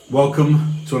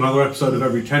Welcome to another episode of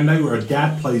Every 10 Day, where a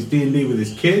dad plays D&D with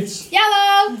his kids.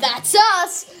 Yellow! That's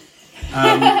us!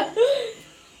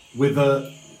 With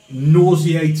a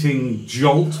nauseating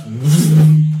jolt,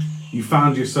 you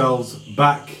found yourselves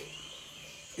back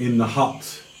in the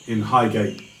hut in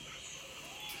Highgate.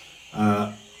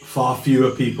 Far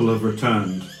fewer people have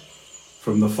returned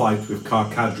from the fight with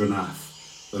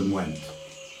Karkadranath than went.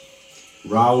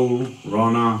 Raoul,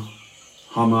 Rana,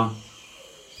 Hummer,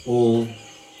 all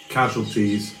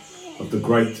casualties of the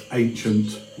great,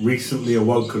 ancient, recently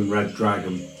awoken Red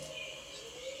Dragon.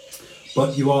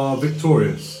 But you are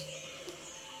victorious,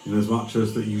 inasmuch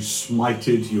as that you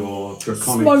smited your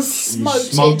draconic,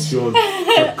 smoked your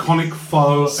draconic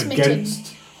foe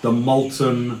against the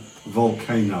molten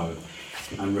volcano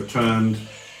and returned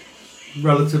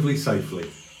relatively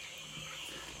safely.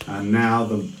 And now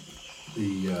the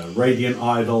radiant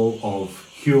idol of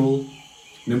Huel,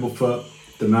 Nimblefoot,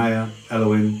 Danae,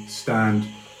 Elowin stand,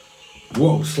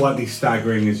 slightly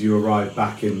staggering as you arrive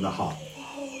back in the hut.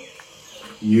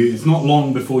 It's not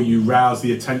long before you rouse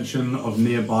the attention of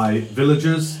nearby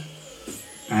villagers,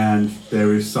 and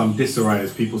there is some disarray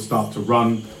as people start to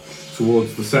run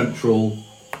towards the central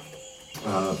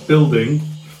building,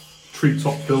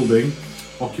 treetop building,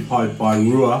 occupied by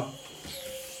Rua,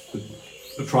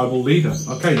 the tribal leader.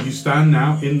 Okay, you stand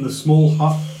now in the small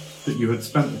hut that you had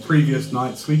spent the previous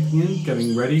night sleeping in,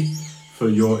 getting ready for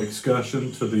your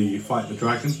excursion to fight the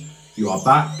dragon. You are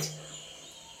back.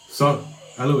 So,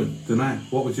 Elowin, Danae,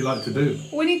 what would you like to do?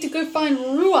 We need to go find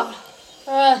Rua.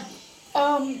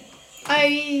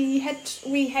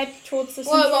 We head towards the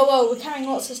central... Whoa, we're carrying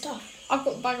lots of stuff. I've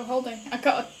got the bag of holding. I've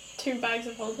got 2 bags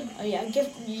of holding. Oh yeah,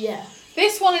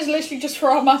 This one is literally just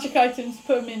for our magic items,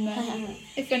 put them in there.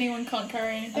 If anyone can't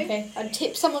carry anything. Okay, I'd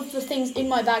tip some of the things in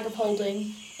my bag of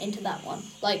holding into that one.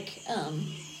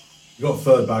 You've got a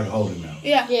third bag of holding now.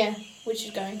 Yeah, which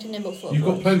is going to Nimblefoot. You've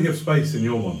got plenty of space in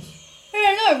your ones. I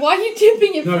don't know, why are you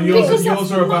tipping it? No,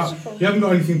 yours are about... You haven't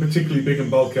got anything particularly big and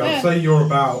bulky. I'd say you're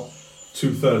about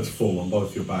 2/3 full on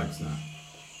both your bags now.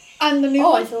 And the new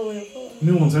one? I thought we were full. The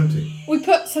new one's empty. We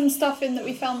put some stuff in that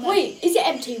we found there. Wait, is it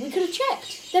empty? We could have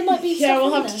checked. There might be stuff Yeah,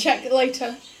 we'll in have there. to check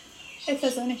later if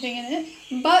there's anything in it.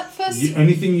 But first...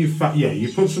 Anything you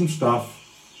put some stuff,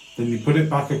 then you put it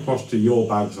back across to your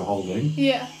bags of holding.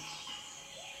 Yeah.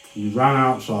 You ran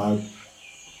outside,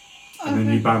 and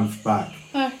then you bounced back.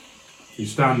 Oh. You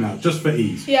stand now, just for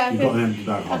ease. Yeah, You've got an empty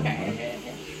bag of holding. Okay.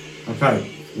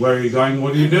 Okay, where are you going?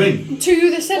 What are you doing? To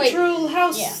the central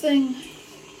house thing.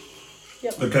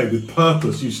 Yep. Okay, with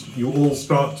purpose, you all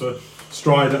start to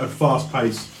stride at a fast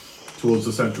pace towards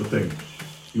the central thing.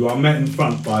 You are met in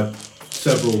front by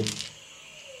several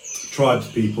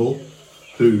tribespeople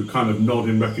who kind of nod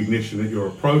in recognition at your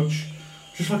approach.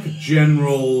 Just like a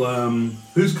general...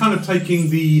 who's kind of taking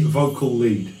the vocal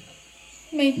lead?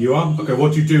 Me. You are? Okay,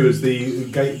 what you do is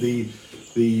the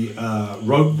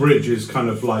rope bridge is kind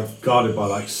of like guarded by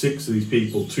like 6 of these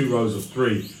people, 2 rows of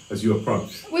 3 as you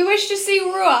approach. We wish to see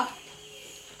Rua.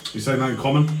 You say that in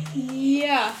common?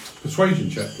 Yeah. Persuasion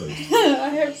check, please. I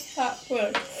hope that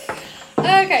works.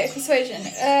 Okay, persuasion.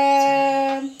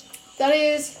 That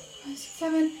is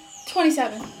 7,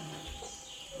 27.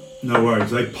 No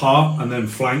worries. They part and then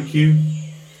flank you.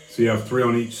 So you have 3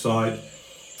 on each side,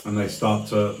 and they start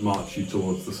to march you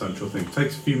towards the central thing. It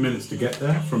takes a few minutes to get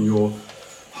there from your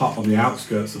hut on the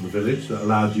outskirts of the village that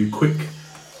allowed you quick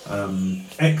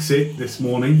exit this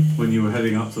morning when you were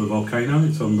heading up to the volcano.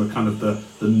 It's on the kind of the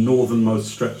northernmost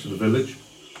stretch of the village.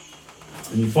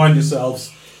 And you find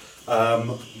yourselves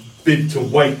bid to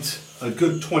wait a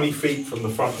good 20 feet from the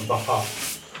front of the hut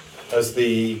as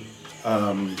the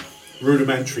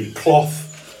rudimentary cloth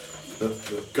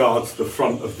that guards the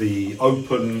front of the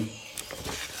open...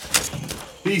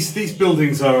 These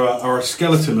buildings are a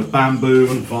skeleton of bamboo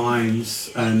and vines,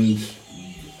 and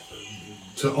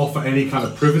to offer any kind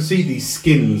of privacy, these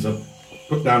skins are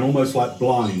put down almost like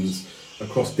blinds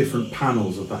across different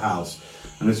panels of the house.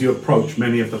 And as you approach,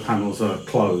 many of the panels are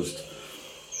closed.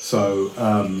 So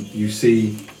you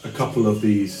see a couple of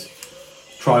these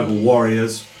tribal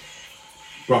warriors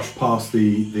brush past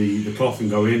the cloth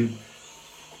and go in.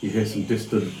 You hear some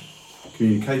distant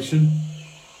communication.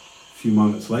 A few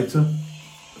moments later,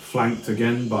 flanked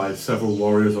again by several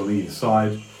warriors on either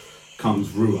side,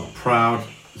 comes Rua, proud,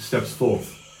 and steps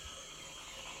forth.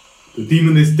 The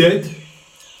demon is dead.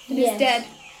 It is dead.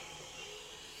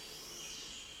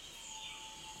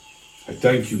 I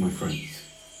thank you, my friends.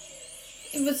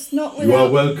 It was not without... You are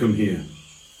welcome here.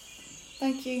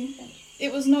 Thank you.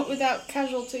 It was not without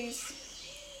casualties.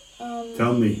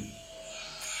 Tell me.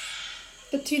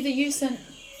 The 2 that you sent,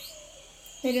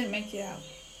 they didn't make it out.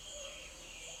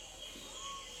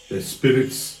 Their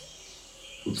spirits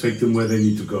will take them where they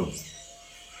need to go.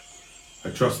 I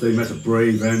trust they met a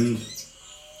brave end.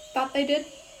 That they did.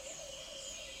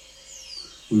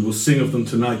 We will sing of them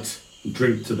tonight and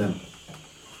drink to them.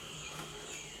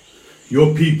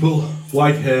 Your people,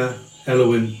 Whitehair,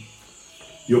 Elowin,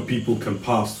 your people can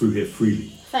pass through here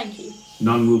freely. Thank you.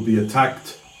 None will be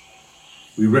attacked.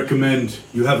 We recommend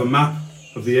you have a map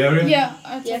of the area. Yeah,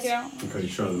 I'll check Yes. it out. Okay,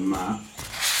 show the map.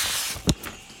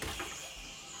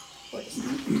 What is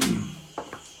that?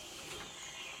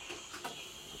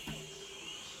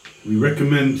 We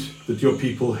recommend that your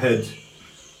people head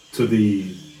to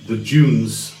the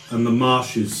dunes and the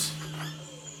marshes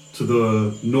to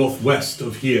the northwest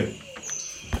of here.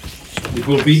 It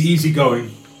will be easy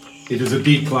going. It is a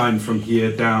decline from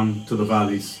here down to the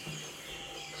valleys.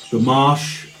 The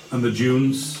marsh and the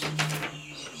dunes,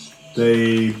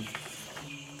 they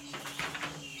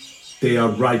are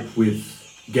ripe with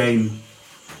game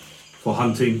for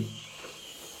hunting.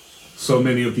 So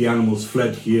many of the animals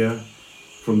fled here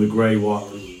from the grey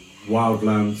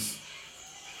wildlands.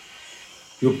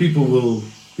 Your people will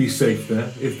be safe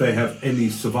there if they have any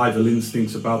survival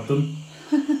instincts about them.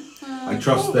 I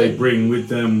trust they bring with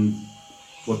them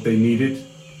what they needed.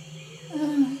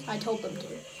 I told them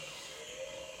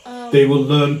to. They will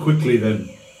learn quickly then.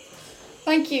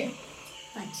 Thank you.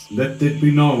 Thanks. Let it be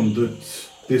known that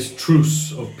this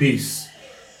truce of peace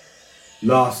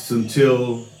lasts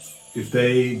until, if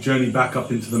they journey back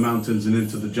up into the mountains and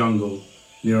into the jungle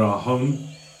near our home,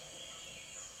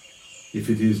 if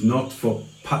it is not for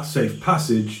safe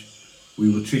passage, we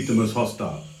will treat them as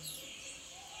hostile.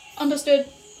 Understood.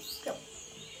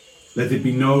 Let it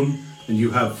be known, and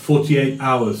you have 48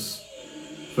 hours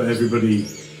for everybody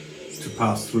to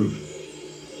pass through.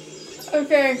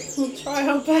 Okay, we'll try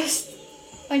our best.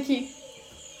 Thank you.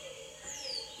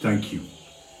 Thank you.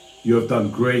 You have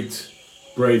done great,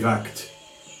 brave act.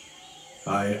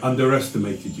 I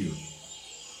underestimated you.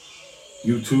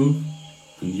 You two,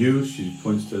 and you, she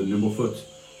points to Nimblefoot,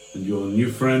 and your new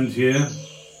friend here,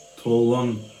 tall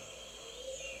one,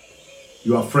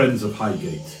 you are friends of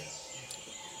Highgate.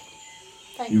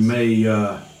 Thanks. You may,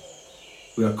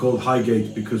 we are called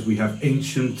Highgate because we have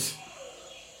ancient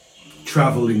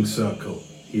traveling circle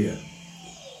here.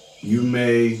 You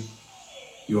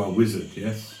are a wizard,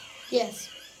 yes? Yes.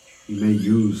 You may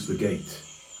use the gate.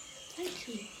 Thank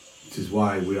you. It is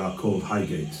why we are called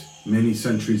Highgate. Many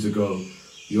centuries ago,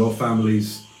 your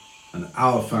families and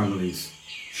our families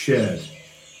shared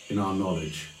in our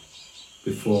knowledge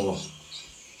before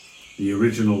the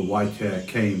original Whitehair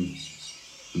came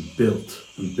and built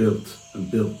and built and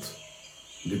built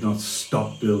and did not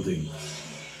stop building.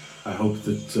 I hope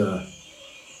that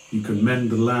you can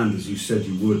mend the land as you said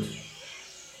you would.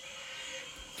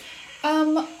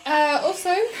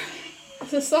 Also,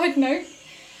 as a side note,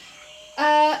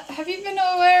 have you been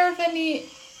aware of any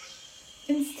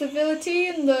instability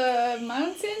in the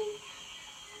mountain?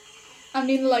 I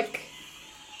mean, like,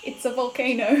 it's a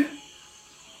volcano.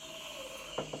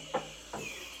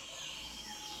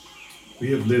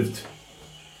 We have lived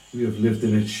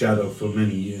in its shadow for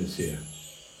many years here.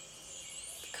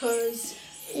 Because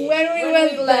When we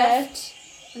went there, left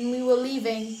and we were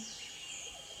leaving,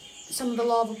 some of the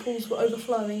lava pools were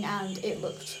overflowing and it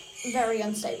looked very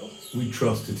unstable. We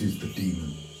trust it is the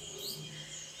demon.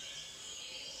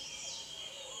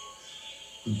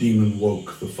 The demon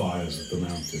woke the fires of the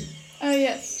mountain. oh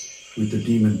yes, With the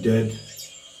demon dead,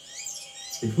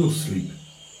 it will sleep.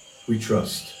 We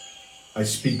trust. I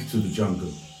speak to the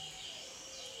jungle.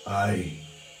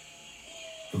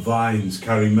 The vines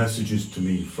carry messages to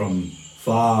me from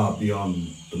far beyond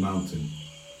the mountain.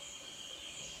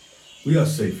 We are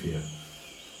safe here.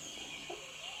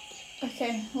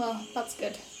 okay, well, that's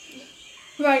good.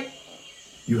 Right,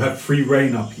 You have free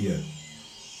reign up here.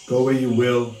 Go where you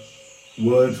will.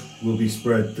 Word will be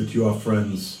spread that you are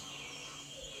friends.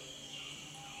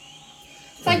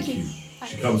 thank you.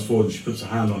 She comes forward and she puts a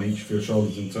hand on each of your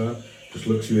shoulders in turn, just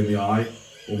looks you in the eye,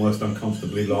 almost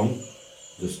uncomfortably long,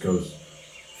 just goes,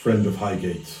 friend of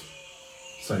Highgate.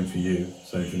 Same for you,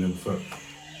 same for Nimblefoot,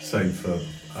 same for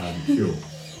Huel.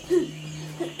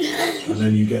 And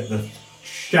then you get the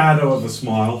shadow of a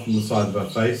smile from the side of her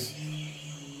face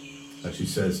as she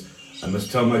says, I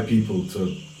must tell my people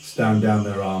to stand down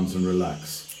their arms and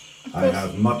relax. I course.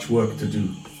 have much work to do.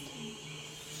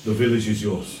 The village is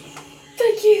yours.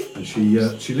 Thank you. And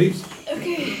she leaves.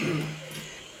 Okay.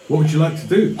 What would you like to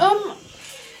do?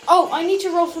 Oh, I need to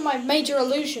roll for my major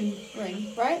illusion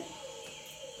ring, right?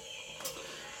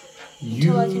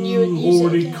 You I can use it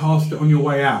already again. cast it on your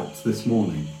way out this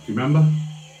morning. Do you remember?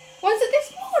 Was it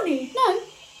this morning? No,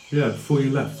 Yeah, before you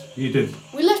left. You did.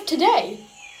 we left today.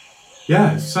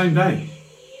 Yeah, it's the same day.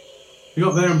 You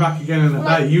got there and back again in a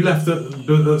Right. day. You left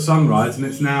at sunrise, and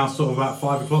it's now sort of about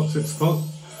 5 o'clock, 6 o'clock.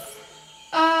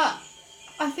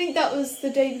 I think that was the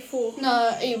day before.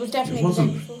 No, it was It definitely the day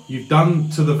wasn't. before. You've done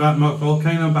to the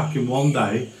volcano back in one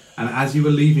day, and as you were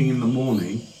leaving in the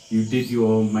morning, you did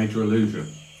your major illusion.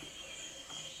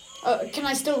 Can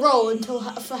I still roll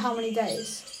for how many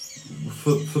days?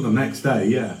 For the next day,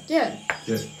 yeah. Yeah.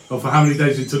 Yeah. Or for how many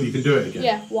days until you can do it again?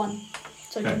 Yeah, 1.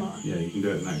 So Okay. tomorrow. Yeah, you can do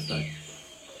it the next day.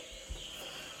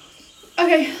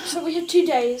 Okay. So we have 2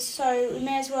 days, so we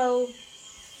may as well.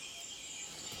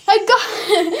 Oh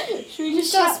God! Should we just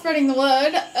Start shout? spreading the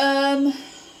word.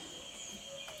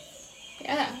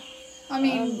 Yeah. I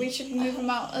mean, we should move them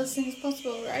out as soon as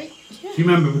possible, right? Do you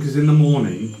remember, because in the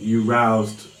morning you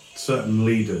roused certain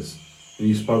leaders and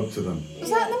you spoke to them? Was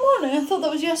that in the morning? I thought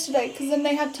that was yesterday, because then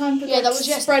they had time to Yeah, like, that was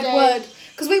spread yesterday. word.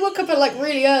 Because we woke up at like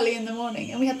really early in the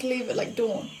morning, and we had to leave at like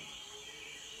dawn.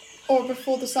 Or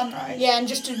before the sunrise. Yeah, and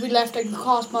just as we left, I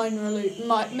cast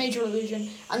major illusion,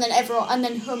 and then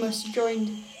Hummus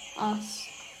joined us.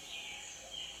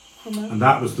 Hummus. And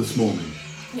that was this morning?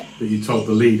 Yeah. That you told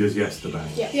the leaders yesterday?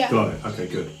 Yeah. Yeah. Got it. Okay,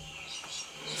 good.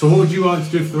 So what would you like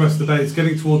to do for the rest of the day? It's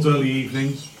getting towards early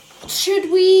evening. Should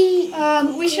we?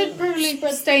 We should probably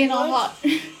stay in our hut.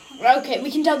 Okay,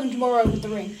 we can tell them tomorrow with the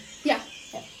ring. Yeah.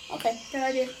 Yeah. Okay. Good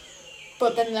idea.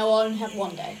 But then they'll only have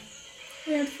 1 day.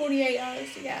 We had 48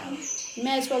 hours to get out.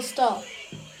 May as well start.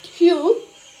 Hugh?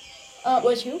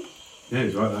 Where's Hugh? Yeah,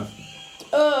 he's right there.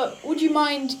 Would you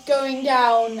mind going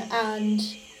down and,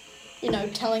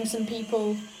 telling some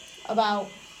people about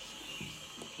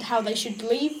how they should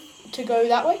leave to go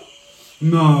that way?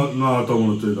 No, I don't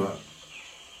want to do that.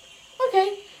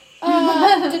 Okay.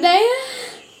 Today,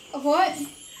 What?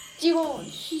 do you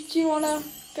want to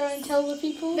go and tell the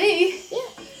people? Me?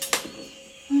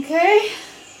 Yeah. Okay.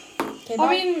 Okay, I bye.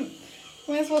 mean,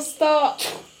 we may as well start.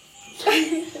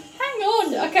 Hang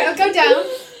on. Okay, I'll go down.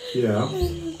 Yeah.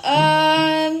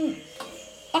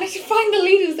 I need to find the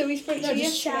leaders that we spoke No, to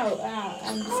just yesterday. shout out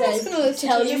and I'm just gonna say, listen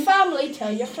tell to your them. family,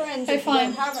 tell your friends. Okay, if fine.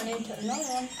 you don't have any, tell another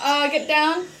one. I get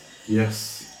down.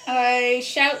 Yes. I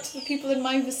shout to the people in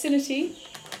my vicinity.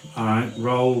 Alright,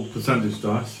 roll percentage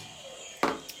dice.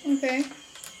 Okay.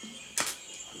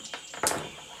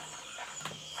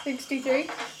 63.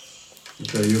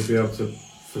 Okay, you'll be able to,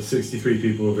 for 63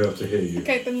 people will be able to hear you.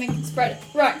 Okay, then they can spread it.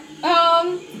 Right.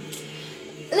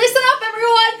 Listen up,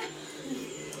 everyone.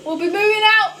 We'll be moving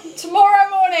out tomorrow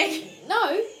morning.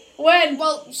 No. When?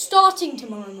 Well, starting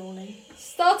tomorrow morning.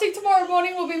 Starting tomorrow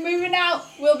morning, we'll be moving out.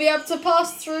 We'll be able to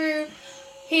pass through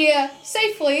here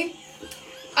safely.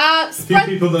 A few Spread,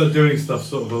 people that are doing stuff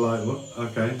sort of are like, what?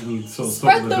 Okay, and sort of stop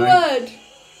spread what the they're doing. word.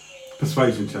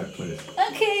 Persuasion check, please.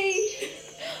 Okay.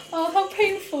 Oh, how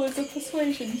painful is a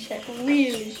persuasion check,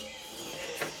 really?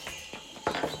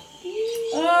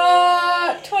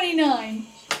 29.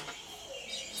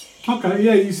 Okay,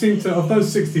 yeah, you seem to, of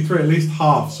those 63, at least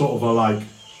half sort of are like,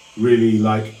 really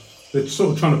like, they're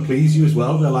sort of trying to please you as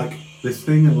well. They're like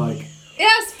listening and like, Yeah,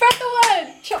 spread the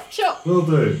word. Chop, chop. will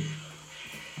do.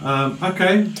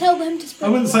 Okay. Tell them to spread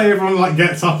I wouldn't the say everyone like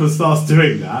gets up and starts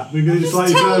doing that because it's Just like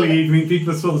it's tell early them. evening.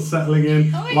 People are sort of settling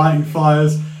in, Oh, yeah. lighting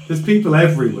fires. There's people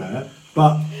everywhere,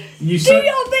 but you Do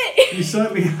your bit. you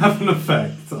certainly have an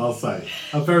effect. I'll say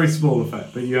a very small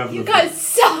effect, but you have an You effect. guys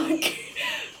suck.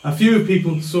 A few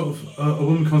people sort of a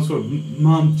woman comes forward.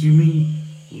 Mum, do you mean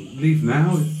leave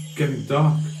now? It's getting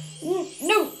dark.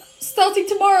 No, starting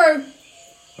tomorrow.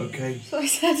 Okay, So I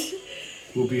said,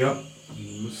 we'll be up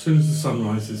as soon as the sun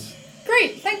rises.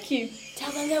 great, thank you.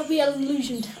 Tell them there'll be an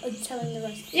illusion telling the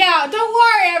rest. Yeah, don't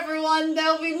worry, everyone.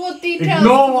 There'll be more details.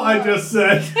 Ignore what I tomorrow. just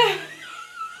said.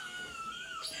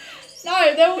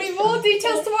 No, there will be more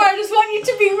details tomorrow. I just want you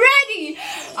to be ready.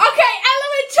 Okay,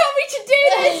 Element told me to do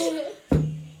this.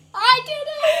 I did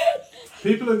it.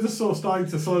 People are just sort of starting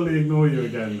to slowly ignore you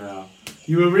again now.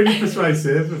 You were really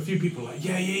persuasive. A few people are like,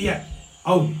 yeah.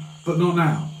 Oh, but not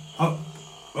now. Oh,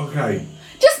 okay.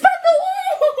 Just spread the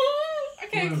word.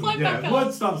 Okay, climb back up.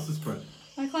 Word starts to spread.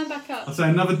 I climb back up. I'd say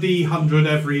another D100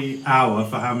 every hour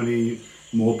for how many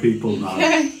more people know.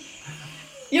 Okay.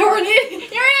 You're an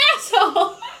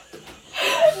asshole.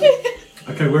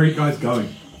 Okay, where are you guys going?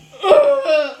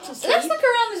 Let's look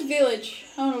around this village.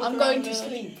 I wanna look I'm around going the to village.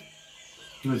 sleep.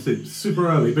 Let's see, super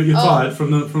early, but you're Oh. tired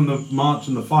from the march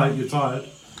and the fight. You're tired,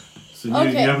 so you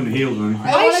Okay. haven't healed or anything.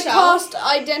 I want to shall. cast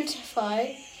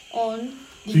Identify on.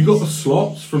 So you got the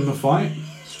slots from the fight.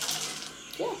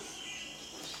 Yeah.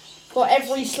 Got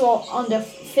every slot under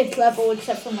 5th level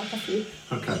except from like a few.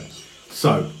 Okay,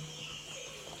 so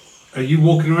are you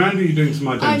walking around or are you doing some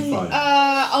identifying?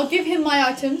 I'll give him my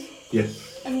items.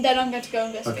 Yes. and then I'm going to go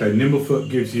investigate. Okay, Nimblefoot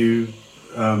gives you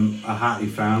a hat he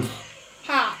found,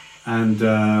 Ha! and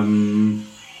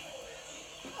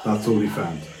that's all he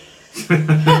found.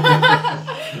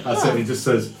 That's it. He just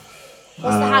says,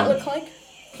 What's the hat look like?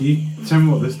 "Can you tell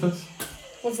me what this does?"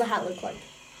 What's the hat look like?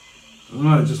 I don't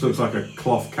know. It just looks like a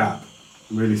cloth cap,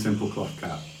 really simple cloth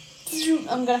cap.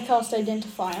 I'm gonna cast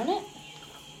Identify on it.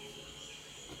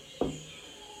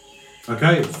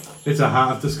 Okay, it's a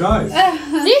hat of disguise.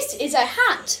 This is a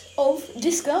hat of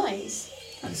disguise.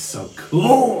 That's so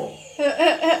cool.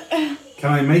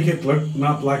 Can I make it look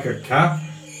not like a cap?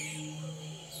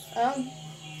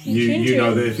 You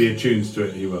know that if he attunes to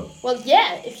it, he will. Well,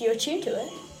 yeah, if you attune to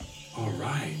it. All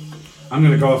right. I'm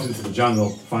going to go off into the jungle,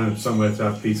 find somewhere to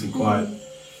have peace and quiet,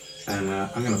 and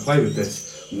I'm going to play with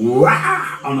this.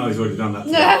 Wow! Oh no, he's already done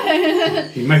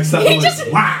that. He makes that noise.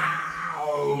 Wow!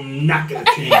 Not going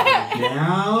to change it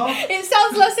now. It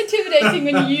sounds less intimidating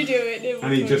when you do it.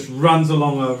 And he just runs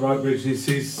along the right bridge. He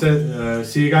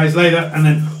says, "See you guys later," and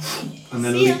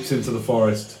then leaps into the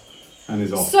forest and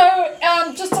is off. So,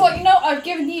 just to let you know, I've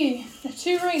given you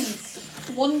 2 rings,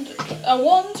 a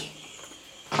wand,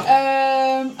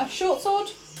 a short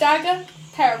sword, dagger,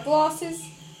 pair of glasses,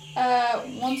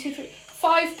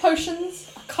 5 potions,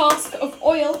 a cask of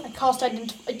oil. I cast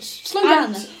Identify. Slow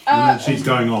down then. And then she's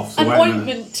going off. So an wait a minute.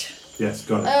 ointment. Yes,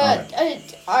 got it.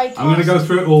 Right. I'm going to go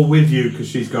through it all with you because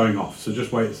she's going off. So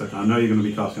just wait a second. I know you're going to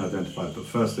be casting Identify, but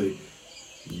firstly,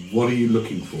 what are you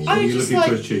looking for? What are you looking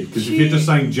to achieve? Because if you're just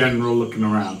saying general, looking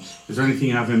around, is there anything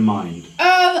you have in mind?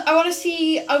 I want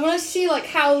to see like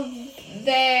how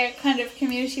their kind of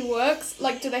community works.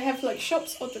 Like, do they have like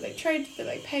shops, or do they trade? Do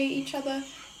they pay each other?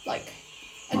 Like,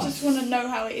 I just want to know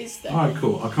how it is there. Alright,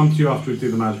 cool. I'll come to you after we do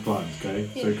the magical items, okay?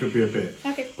 Yeah. So it could be a bit.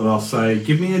 Okay. But I'll say,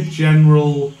 give me a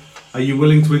general... Are you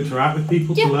willing to interact with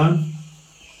people to learn?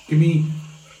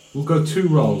 We'll go 2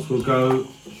 rolls. We'll go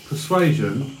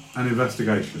persuasion and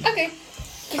investigation. Okay.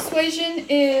 Persuasion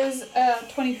is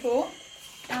 24.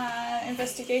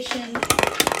 Investigation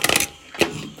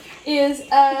is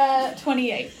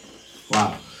 28.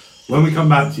 Wow. When we come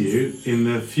back to you, in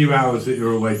the few hours that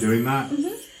you're away doing that,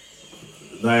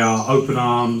 they are open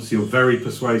arms, you're very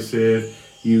persuasive,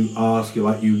 you ask, you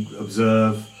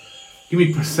observe. Give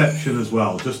me perception as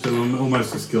well, just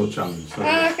almost a skill challenge. So.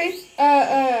 Okay.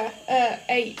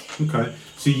 8. Okay.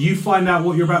 So you find out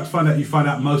what you're about to find out. You find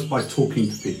out most by talking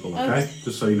to people, okay?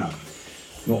 Just so you know.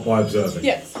 Not by observing.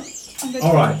 Yes.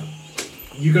 All right.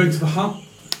 You going to the hut?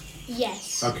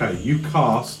 Yes. Okay, you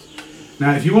cast.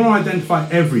 Now, if you want to identify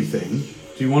everything,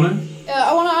 do you want to?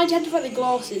 I want to identify the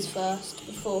glasses first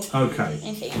before Okay.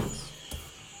 anything else.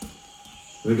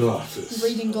 The glasses.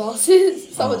 Reading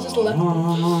glasses. Someone just left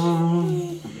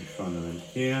them. Let me find them in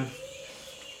here.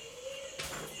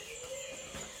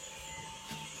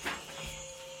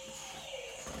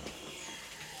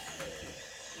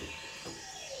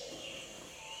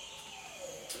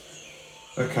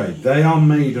 Okay, they are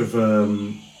made of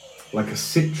like a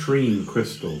citrine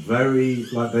crystal, very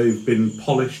like they've been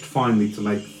polished finely to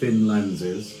make thin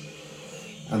lenses,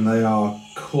 and they are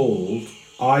called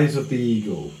Eyes of the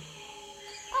Eagle.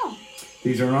 Oh.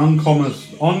 These are an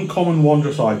uncommon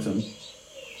wondrous item.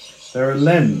 They're a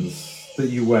lens that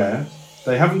you wear.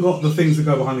 They haven't got the things that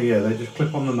go behind the ear. They just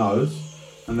clip on the nose,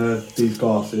 and they're these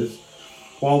glasses.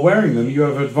 While wearing them, you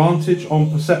have advantage on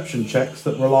perception checks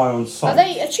that rely on sight. Are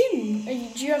they attuned?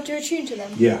 Do you have to attune to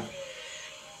them? Yeah.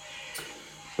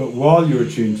 But while you're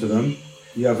attuned to them,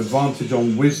 you have advantage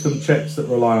on wisdom checks that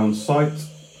rely on sight.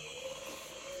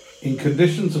 In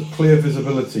conditions of clear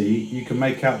visibility, you can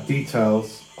make out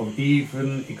details of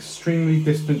even extremely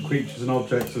distant creatures and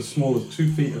objects as small as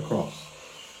 2 feet across.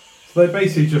 So they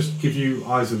basically just give you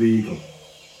eyes of the eagle.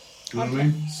 You know what I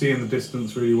mean? See in the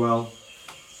distance really well.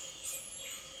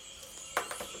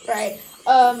 Right.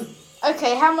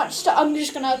 Okay, how much stuff? I'm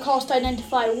just going to cast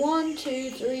Identify 1, 2,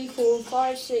 3, 4,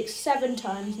 5, 6, 7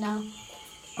 times now.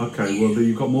 Okay, well,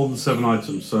 you've got more than 7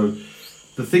 items. So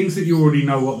the things that you already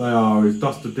know what they are is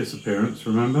Dust of Disappearance,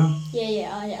 remember? Yeah,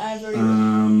 I've already...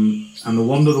 And the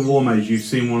Wand of the War Mage, you've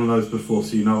seen one of those before,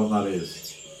 so you know what that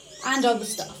is. And other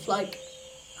stuff, like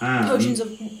And, potions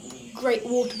of great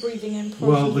water breathing and potions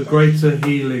well, the of- greater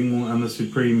healing and the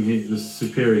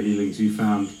superior healings you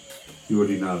found, you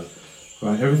already know.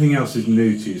 Right, everything else is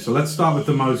new to you. So let's start with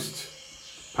the most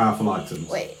powerful items.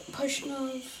 Wait, potion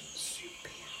of superior.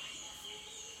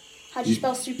 How do you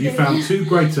spell You superior? found 2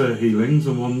 greater healings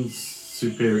and 1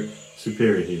 superior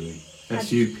healing.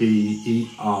 Superior.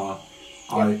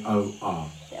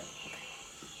 Yep.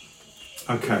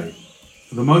 Okay.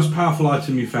 The most powerful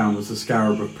item you found was the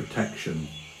Scarab of Protection.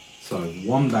 So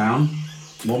 1 down,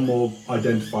 1 more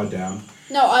identified down.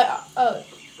 No,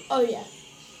 oh yeah.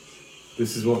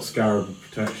 This is what Scarab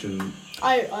Protection.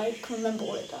 I can remember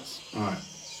what it does. Alright.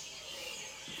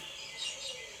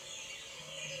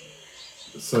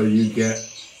 So you get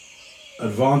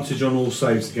advantage on all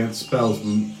saves against spells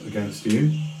against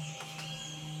you,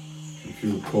 if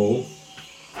you recall.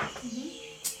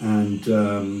 And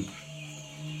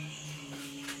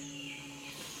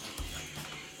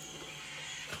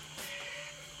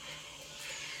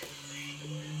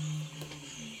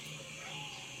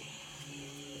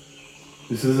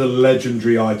this is a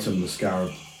legendary item, the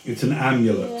Scarab. It's an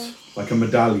amulet, Yeah. like a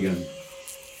medallion.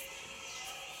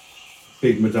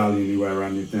 Big medallion you wear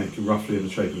around your neck, roughly in the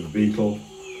shape of a beetle.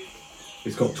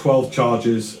 It's got 12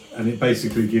 charges, and it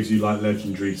basically gives you like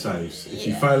legendary saves. If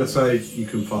you fail a save, you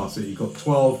can pass it. You've got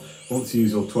 12. Once you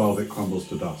use all 12, it crumbles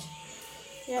to dust.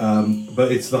 Yeah.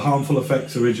 But it's the harmful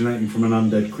effects originating from an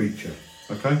undead creature.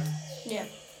 Okay? Yeah.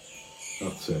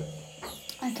 That's it.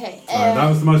 Okay. Alright, that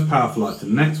was the most powerful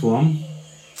item. Next one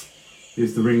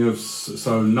is the Ring of...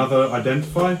 So another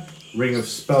identify. Ring of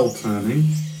Spell Turning.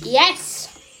 Yes.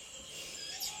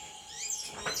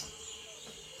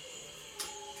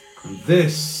 And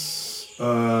this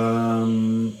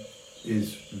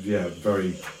is, yeah,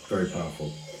 very, very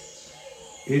powerful.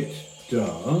 It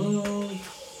does...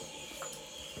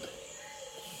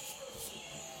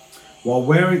 While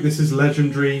wearing... This is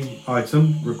legendary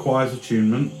item, requires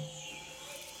attunement.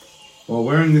 While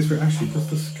wearing this... Actually, does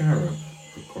the Scarab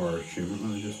require attunement?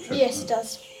 Let me just check Yes, that. it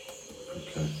does.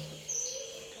 Okay.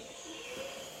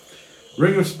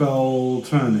 Ring of Spell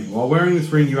Turning. While wearing this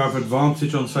ring, you have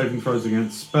advantage on saving throws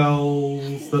against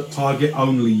spells that target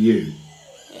only you.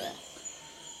 Yeah.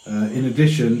 In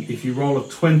addition, if you roll a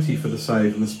 20 for the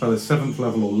save and the spell is 7th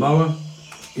level or lower,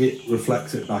 it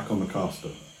reflects it back on the caster.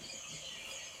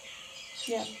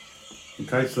 Yeah.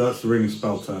 Okay, so that's the Ring of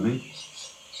Spell Turning.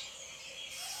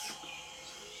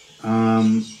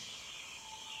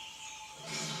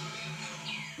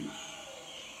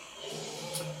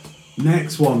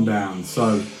 Next one down.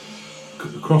 So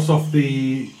cross off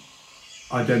the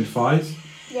identifies.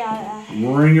 Yeah.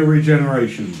 Ring of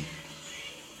Regeneration.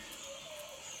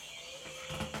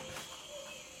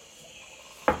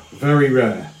 Very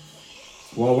rare.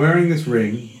 While wearing this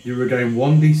ring, you regain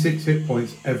 1d6 hit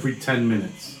points every 10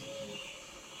 minutes.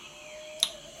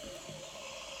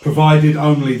 Provided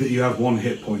only that you have 1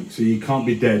 hit point, so you can't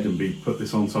be dead and put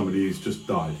this on somebody who's just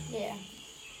died. Yeah.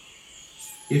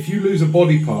 If you lose a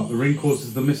body part, the ring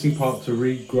causes the missing part to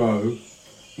regrow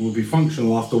and will be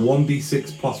functional after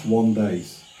 1d6 plus 1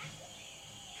 days.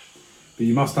 But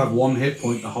you must have 1 hit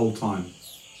point the whole time.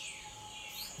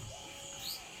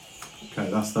 Okay,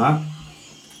 that's that.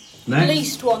 Next. At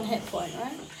least 1 hit point,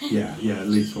 right? Yeah, at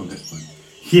least 1 hit point.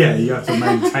 Yeah, you have to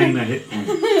maintain a hit point.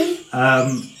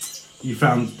 You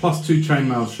found +2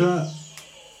 chainmail shirt.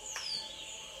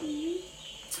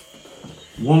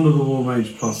 Wand of the War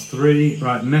Mage +3.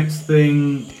 Right, next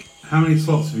thing. How many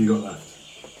slots have you got left?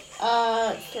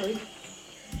 3.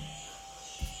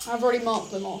 I've already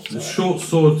marked them off. The So. short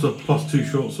swords are +2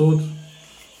 short sword.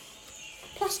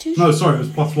 +2. No, sorry, it was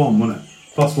 +1, wasn't it?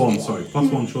 +1, sorry.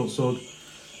 +1 short sword.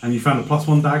 And you found a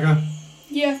 +1 dagger.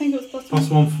 Yeah, I think it was +1.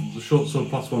 +1 for the short sword,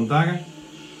 +1 dagger.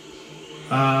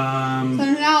 So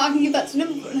now I can give that to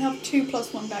Nimble and have 2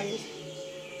 +1 daggers.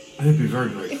 I'd be very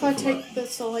grateful. If I for take the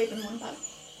Soul Haven one back. that.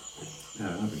 Yeah,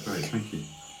 that'd be great, thank you.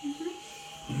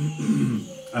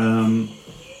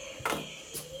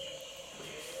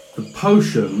 The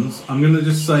potions, I'm going to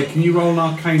just say, can you roll an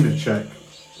Arcana check?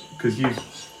 Because you...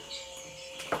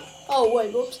 Oh,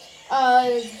 wait, whoops.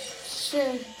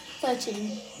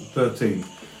 13. 13.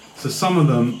 So some of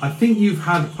them, I think you've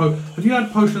had... Have you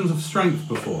had potions of strength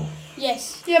before?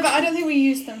 Yes. Yeah, but I don't think we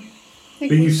used them. I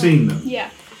think But we you've found- seen them? Yeah.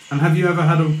 And have you ever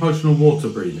had a potion of water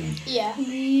breathing? Yeah.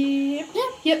 Yep.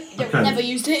 Yep. Okay. Never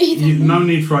used it either. No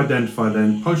need for identify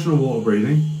then. Potion of water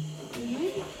breathing.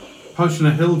 Potion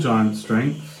of hill giant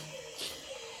strength.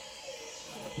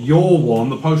 Your one,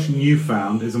 the potion you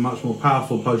found, is a much more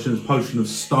powerful potion. It's potion of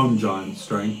stone giant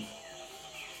strength.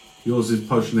 Yours is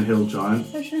potion of hill giant.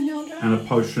 Potion of Hill Giant. And a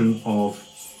potion of...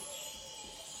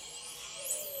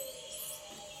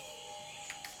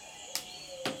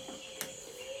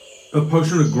 A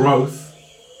potion of growth.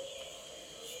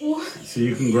 What? So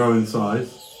you can grow in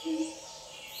size.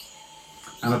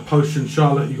 And a potion,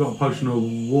 Charlotte, you got a potion of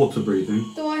water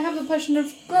breathing. Do I have the potion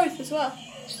of growth as well?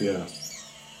 Yeah.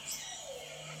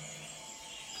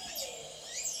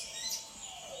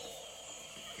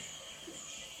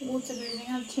 Water breathing.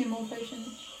 I have 2 more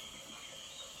potions.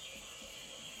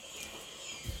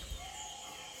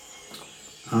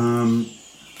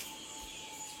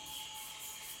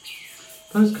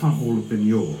 Those can't all have been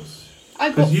yours. I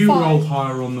got Because you 5. rolled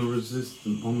higher on the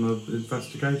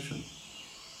investigation.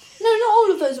 No, not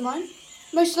all of those are mine.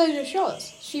 Most of those are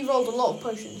Charlotte's. She rolled a lot of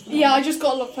potions. Yeah, I just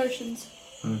got a lot of potions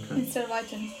Okay. instead of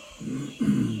items.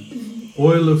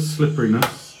 Oil of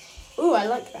slipperiness. Ooh, I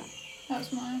like that.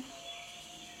 That's mine.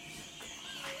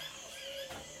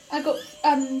 I got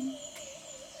an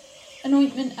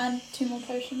ointment and 2 more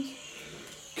potions.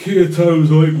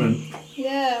 Kyoto's ointment.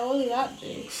 Yeah, what does that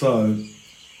do? So,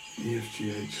 E, F, G,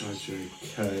 H, I, J,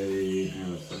 K. Hang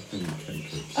on a second. K, K,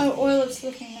 K. Oh, oil of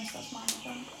slipperiness, that's mine as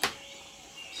well.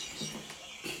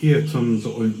 Kyotom's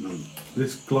ointment.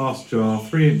 This glass jar,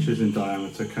 3 inches in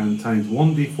diameter, contains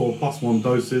 1d4 plus 1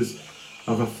 doses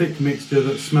of a thick mixture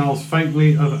that smells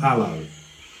faintly of aloe.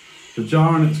 The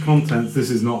jar and its contents, this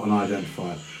is not an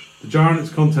identifier. The jar and its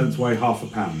contents weigh half a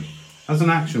pound. As an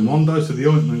action, 1 dose of the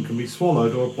ointment can be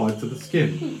swallowed or applied to the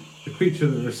skin. The creature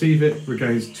that receives it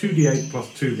regains 2d8 plus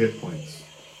 2 hit points.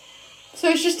 So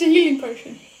it's just a healing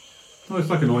potion. Oh, it's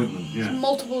like an ointment, yeah.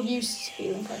 Multiple use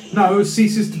healing potions. No, it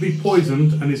ceases to be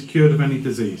poisoned and is cured of any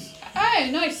disease. Oh,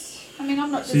 nice. I mean,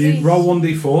 I'm not So diseased. you roll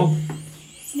 1d4.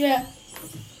 Yeah.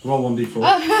 Roll 1d4.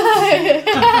 I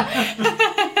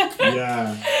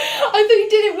Yeah. thought you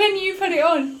did it when you put it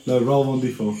on. No, roll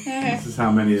 1d4. Okay. This is how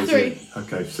many is 3. it?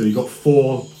 Okay, so you got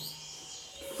four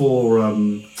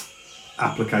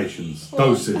applications,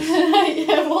 doses.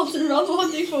 Yeah, Walter rolled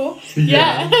 1d4.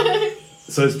 Yeah.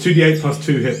 So it's 2d8 plus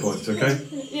 2 hit points, okay?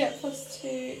 Yeah, plus 2,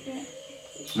 yeah.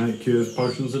 And it cures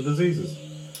potions of diseases.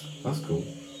 That's cool.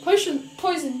 Poison it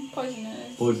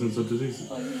is. Poisons of diseases.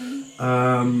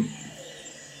 Poison.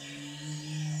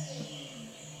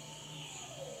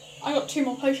 I got 2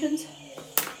 more potions.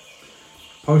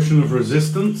 Potion of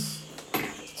resistance.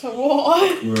 To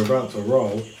what? We're about to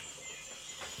roll.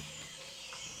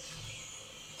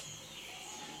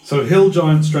 So hill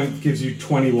giant strength gives you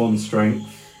 21 strength.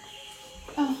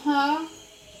 Uh-huh.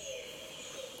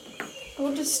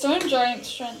 What does stone giant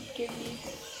strength give you?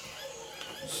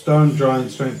 Stone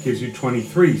giant strength gives you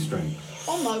 23 strength.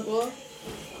 Oh my god.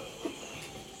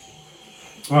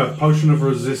 Alright, potion of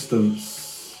resistance.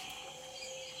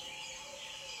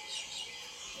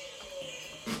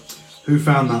 Who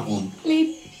found that one?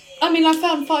 Lee. I mean, I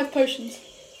found 5 potions.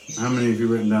 How many have you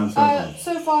written down so far?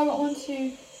 So far I got 1,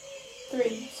 2,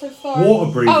 3. So far.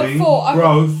 Water breathing, Oh, 4. I got,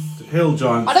 growth, hill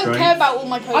giant I don't strength. care about all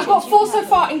my potions. I got 4 you so can have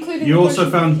far, them. including You the also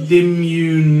potion. found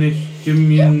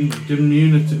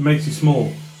immunity, makes you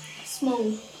small.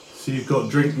 Small. So you've got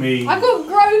drink me. I've got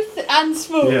growth and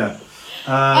small. Yeah.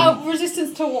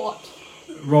 Resistance to what?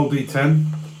 Roll d10.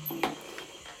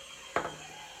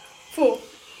 4.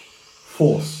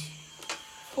 Force.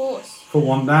 Force. For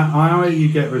one, you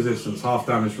get resistance, half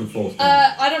damage from force.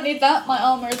 Damage. I don't need that. My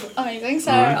armor is amazing,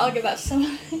 so Alright. I'll give that to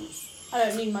someone. I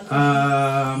don't need my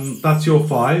potions. That's your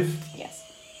 5. Yes.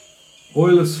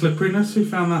 Oil of slipperiness. Who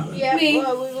found that then? Yeah, Me.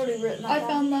 well, we've already written that I down.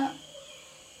 found that.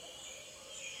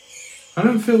 I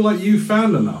don't feel like you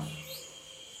found enough.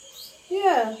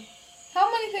 Yeah, How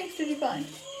many things did you find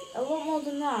I want more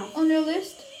than that. on your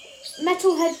list?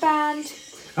 Metal headband.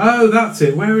 Oh, that's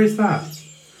it. Where is that?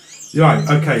 Right.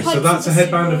 Okay. So Pipes that's a of the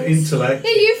headband of sewers. intellect.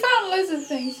 Yeah, you found loads of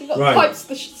things. You got Right. pipes,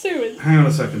 the sewers. Hang on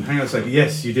a second.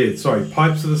 Yes, you did. Sorry.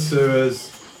 Pipes of the sewers.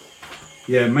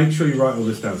 Yeah, make sure you write all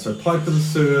this down. So pipe of the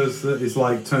sewers, that is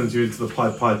like turns you into the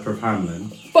Pied Piper of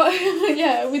Hamelin. But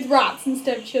yeah, with rats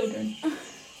instead of children.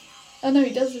 Oh no,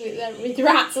 he does it there with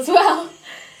rats as well.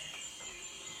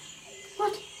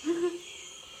 What?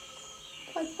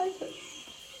 Pied Piper.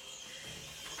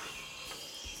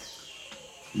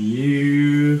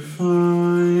 You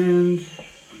find.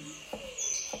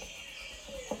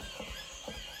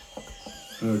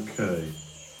 Okay.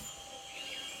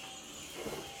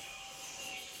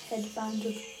 Headband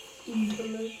of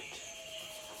intellect.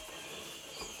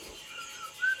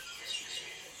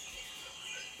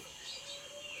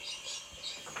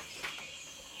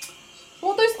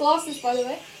 What are those glasses, by the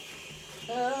way?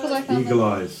 Because I found Eagle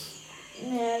them. eyes.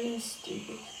 Yeah, they're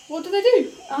stupid. What do they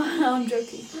do? I'm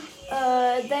joking.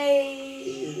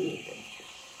 They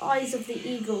eyes of the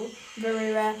eagle,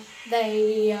 very rare.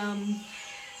 They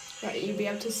let you be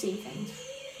able to see things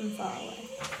from far away,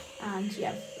 and you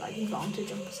have like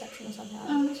advantage on perception or something like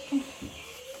that. Oh, that's cool.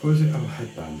 What is it? Oh,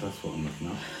 headband. That's what I'm looking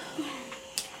at.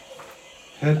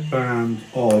 Headband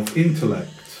of intellect.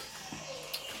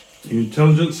 Your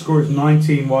intelligence score is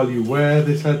 19 while you wear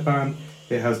this headband.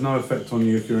 It has no effect on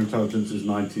you if your intelligence is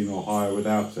 19 or higher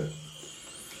without it.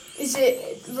 Is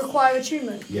it require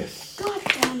attunement? Yes. God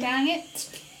damn it. Dang it.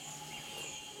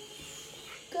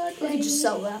 God damn. We could just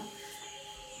sell that.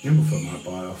 Nimblefoot might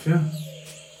buy it off you.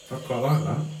 I quite like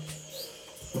that.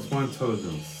 What's my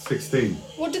intelligence? 16.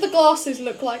 What do the glasses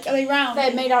look like? Are they round?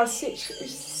 They're made out of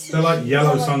six. They're like yellow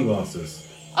They're like- sunglasses.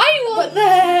 I want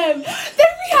them! Then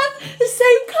we have the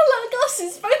same colour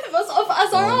glasses, both of us,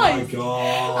 as our Oh my eyes.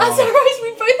 god. As our eyes,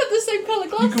 we both have the same colour You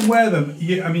glasses. can wear them.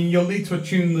 I mean, you'll need to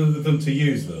attune them to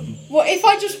use them. What if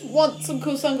I just want some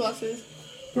cool sunglasses?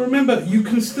 But remember, you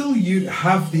can still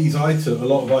have these items, a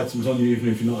lot of items on you, even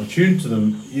if you're not attuned to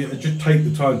them. You just take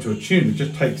the time to attune. It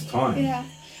just takes time. Yeah.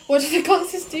 What do the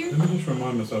glasses do? Let me just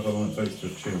remind myself how long it takes to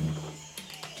attune.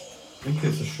 I think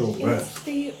it's a short rest. It's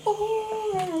the aura.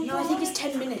 No, I think it's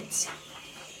 10 minutes.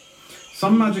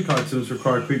 Some magic items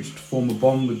require a creature to form a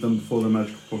bond with them before their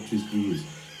magical properties can be used.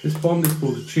 This bond is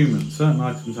called attunement. Certain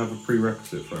items have a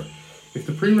prerequisite for it. If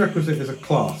the prerequisite is a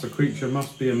class, a creature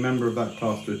must be a member of that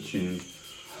class to attune.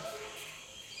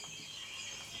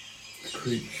 The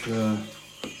creature...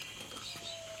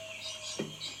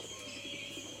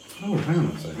 Oh, hang on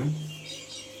a second.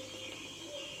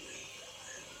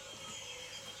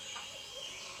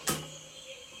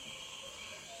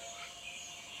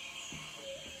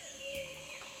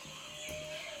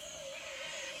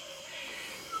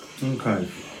 Okay.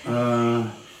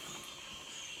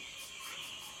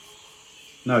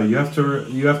 No, you have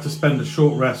to spend a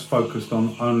short rest focused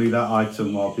on only that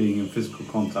item while being in physical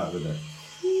contact with it.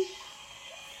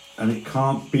 And it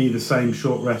can't be the same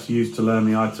short rest used to learn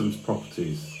the item's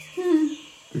properties.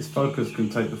 This focus can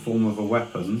take the form of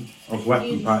weapon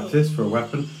practice for a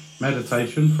weapon,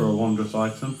 meditation for a wondrous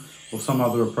item, or some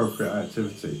other appropriate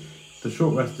activity. If the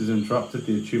short rest is interrupted,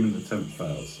 the attunement attempt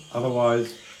fails.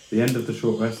 Otherwise, at the end of the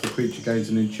short rest, the creature gains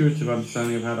an intuitive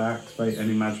understanding of how to activate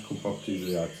any magical properties of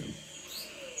the item,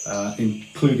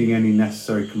 including any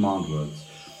necessary command words.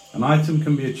 An item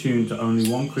can be attuned to only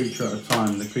one creature at a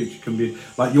time. The creature can be,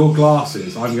 like your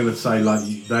glasses, I'm going to say, like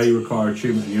they require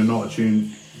attunement and you're not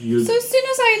attuned. So as soon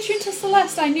as I attuned to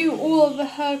Celeste, I knew all of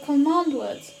her command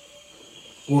words.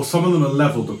 Well, some of them are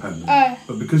level dependent. Oh.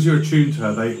 But because you're attuned to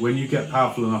her, when you get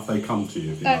powerful enough, they come to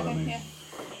you, if you know what I mean. Yeah.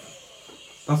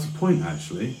 That's the point,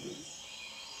 actually.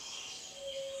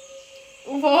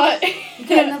 What? You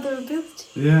get another ability.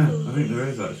 Yeah, I think there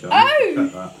is, actually. Oh!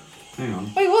 Check that. Hang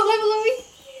on. Wait, what level are we?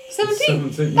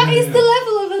 17? 17, That yeah, is yeah. the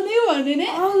level of a new one, isn't it?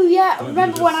 Oh yeah, Let me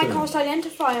remember just when I see. cast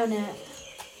Identify on it?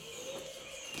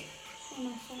 When I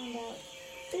found out.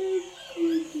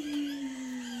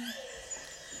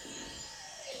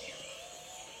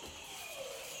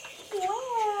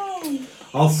 Wow.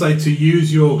 I'll say to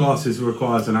use your glasses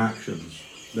requires an action.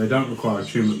 They don't require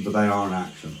attunement, but they are an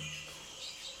action.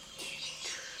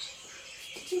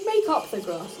 Did you make up the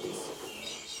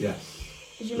glasses? Yes.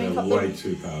 Did you They're make up way the...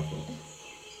 too powerful.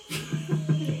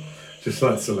 Just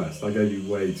like Celeste, I gave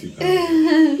you way too powerful.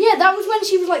 Yeah, that was when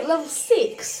she was like level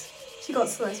 6. She got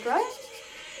Celeste, right?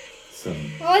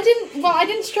 7. Well, I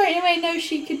didn't straight away know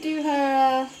she could do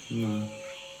her No.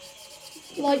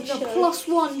 light The show.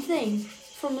 +1 thing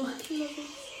from level...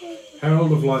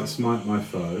 Herald of Light Smite My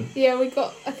Foe. Yeah, we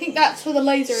got. I think that's for the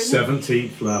laser, isn't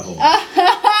 17th level.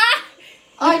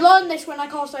 I learned this when I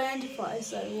cast Identify,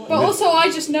 so... What? But also, I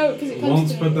just know it because it comes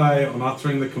Once to per me. day, on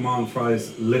uttering the command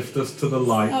phrase, lift us to the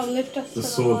light, Oh, lift us the to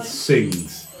sword light.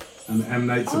 sings and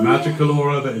emanates a Oh, magical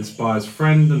aura that inspires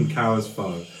friend and cowers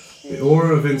foe. The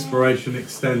aura of inspiration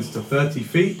extends to 30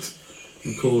 feet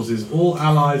and causes all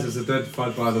allies as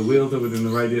identified by the wielder within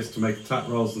the radius to make attack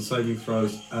rolls and saving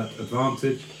throws at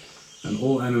advantage, and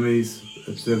all enemies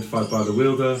identified by the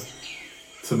wielder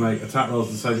to make attack rolls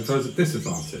and saving throws at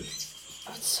disadvantage.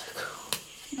 That's so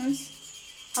cool. Nice.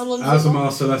 How long does it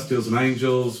last? Azamar, Celestials and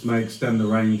Angels may extend the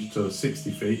range to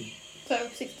 60 feet. So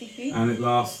 60 feet. And it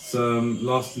lasts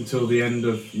until the end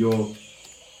of your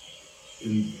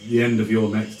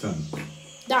next turn.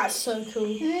 That's so cool.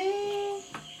 Yeah,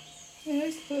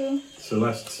 that's cool.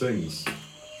 Celeste sings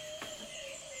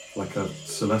like a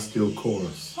celestial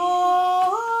chorus.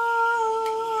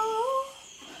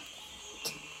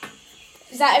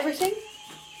 Is that everything?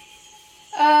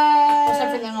 That's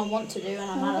That's everything I want to do, and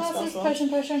I'm out of spell slots.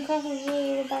 Potion, crosses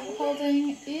the bag of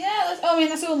holding. Yeah, I mean,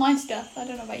 that's all my stuff. I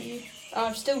don't know about you.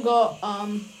 I've still got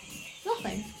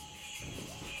nothing.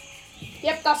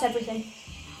 Yep, that's everything.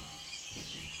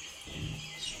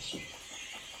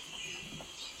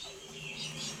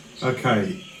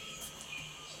 Okay,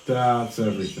 that's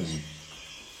everything.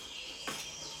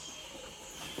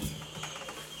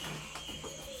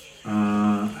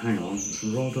 Hang on.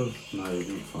 Rod of... No, you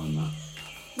didn't find that.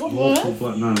 What Vorpal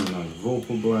Blade... No.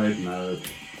 Vorpal Blade, no.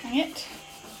 Dang it.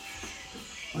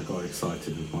 I got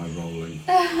excited with my rolling.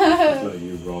 Just letting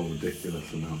you roll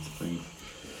ridiculous amounts of things.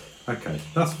 Okay,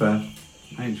 that's fair.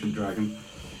 Ancient Dragon.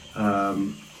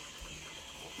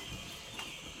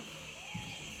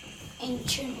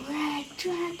 Ancient red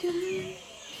dragon.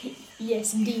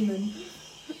 Yes, demon.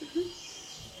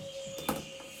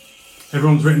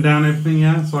 Everyone's written down everything,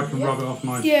 yeah? So I can Yep. rub it off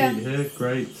my Yeah. feet here.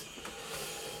 Great.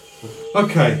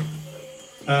 Okay.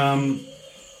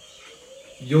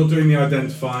 You're doing the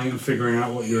identifying and figuring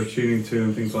out what you're attuning to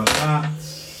and things like that.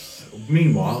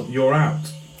 Meanwhile, you're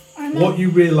out. I know. What you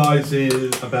realise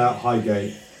is about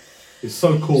Highgate is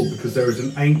so cool because there is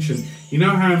an ancient... You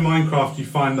know how in Minecraft you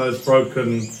find those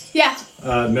broken Yeah.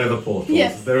 nether portals?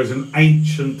 Yes. There is an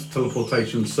ancient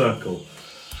teleportation circle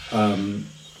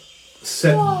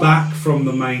set back from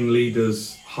the main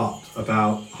leader's hut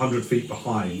about 100 feet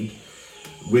behind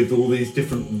with all these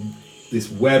different... this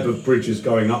web of bridges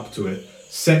going up to it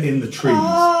set in the trees.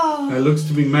 Oh. And it looks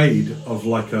to be made of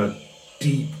like a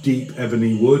deep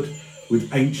ebony wood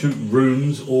with ancient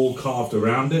runes all carved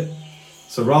around it.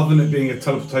 So rather than it being a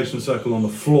teleportation circle on the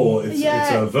floor, it's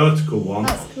a vertical one.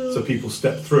 That's cool. So people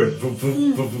step through it. Vroom,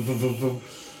 vroom, vroom, vroom, vroom,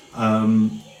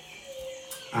 vroom.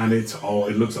 And it's old.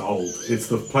 It looks old. It's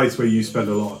the place where you spend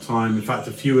a lot of time. In fact,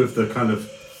 a few of the kind of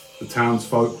the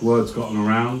townsfolk, word's gotten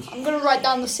around. I'm going to write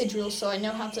down the sigil so I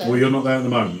know how to... Well, you're not there at the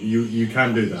moment. You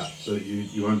can do that, but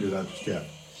you won't do that just yet.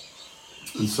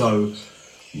 And so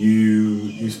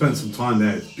you spend some time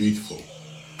there. It's beautiful,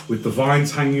 with the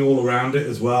vines hanging all around it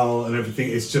as well and everything.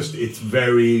 It's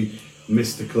very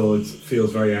mystical. It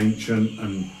feels very ancient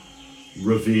and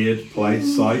revered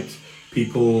place site.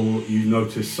 People, you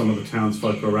notice some of the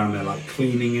townsfolk are around there, like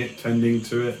cleaning it, tending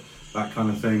to it, that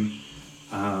kind of thing.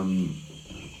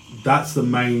 That's the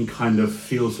main kind of,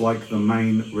 feels like the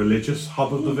main religious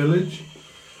hub of the village.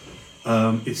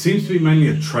 It seems to be mainly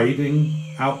a trading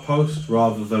outpost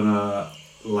rather than a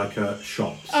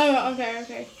shops. Oh,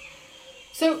 okay.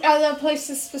 So are there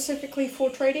places specifically for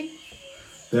trading?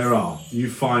 There are. You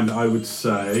find, I would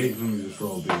say, let me just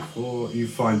roll D4. You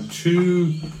find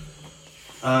two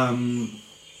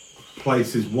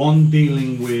places. One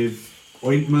dealing with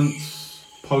ointments,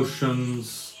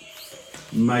 potions,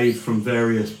 made from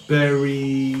various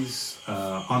berries,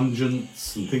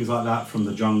 unguents and things like that from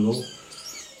the jungle.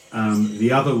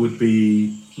 The other would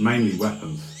be mainly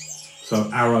weapons. So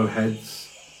arrowheads,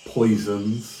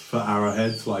 poisons for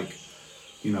arrowheads, like,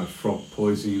 frog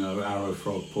poison, arrow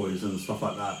frog poison, stuff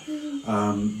like that.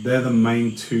 They're the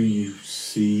main two you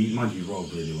see. Mind you,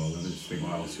 rolled really well. Let me just think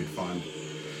what else you'd find.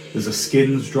 There's a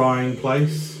skins drying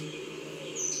place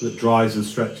that dries and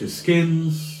stretches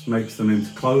skins, makes them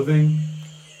into clothing.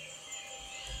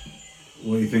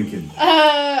 What are you thinking?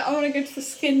 I want to go to the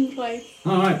skin place.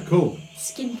 Alright, cool.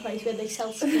 Skin place where they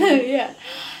sell skin. Yeah.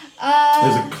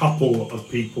 There's a couple of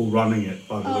people running it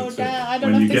by the Oh looks of damn! it. I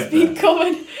don't when know you if get it's been there.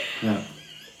 covered. Yeah.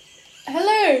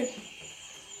 Hello.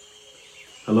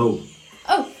 Hello.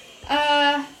 Oh.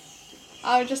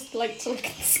 I would just like to look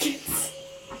at the skins.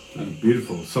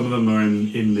 Beautiful. Some of them are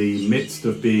in the midst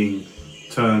of being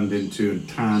turned into and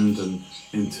tanned and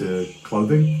into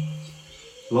clothing.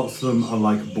 Lots of them are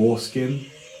like boar skin.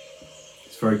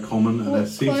 It's very common, and there What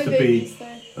seems to clothing be is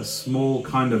there? a small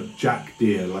kind of jack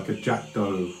deer, like a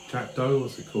jackdaw. Jackdaw?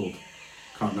 What's it called?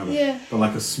 Can't remember. Yeah. But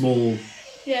like a small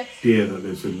Yeah. deer that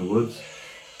lives in the woods.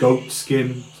 Goat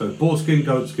skin. So boar skin,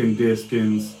 goat skin, deer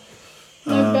skins.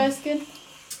 No bear skin.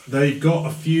 They've got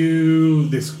a few,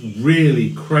 this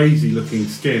really crazy looking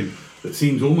skin that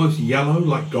seems almost yellow,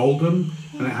 like golden,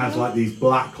 and it has like these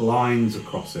black lines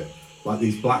across it, like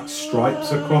these black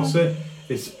stripes across it.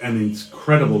 It's an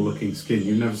incredible looking skin.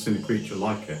 You've never seen a creature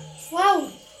like it. Wow.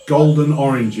 Golden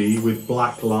orangey with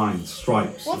black lines,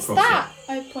 stripes What's across that?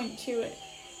 I point to it. it.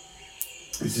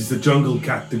 This is the jungle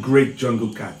cat, the great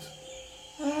jungle cat.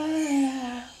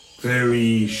 Ah.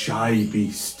 Very shy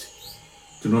beast.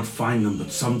 Do not find them,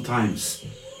 but sometimes,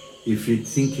 if you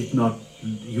think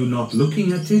you're not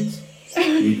looking at it,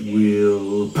 it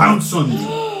will pounce on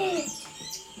you.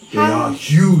 They are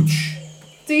huge.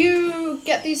 Do you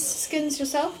get these skins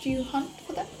yourself? Do you hunt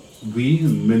for them? We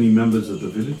and many members of the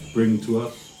village bring to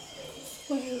us.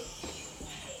 Wow.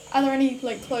 Are there any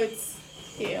clothes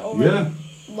here? Or Yeah.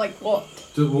 Like what?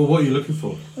 Well, what are you looking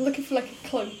for? I'm looking for a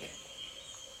cloak.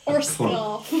 Or a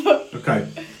cloak. scarf. Okay.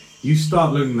 You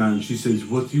start looking at it and she says,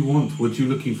 what do you want? What are you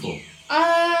looking for?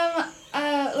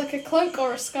 Like a cloak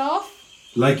or a scarf?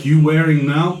 Like you wearing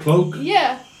now, cloak?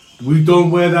 Yeah. We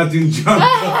don't wear that in jungle.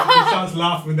 He starts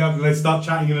laughing at them. They start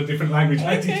chatting in a different language.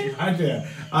 I teach you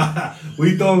Hadia.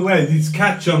 We don't wear. It's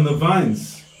catch on the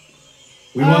vines.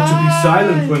 We want to be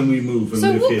silent when we move and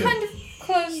So live what here. kind of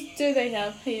clothes do they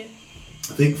have here?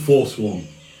 I think forsworn.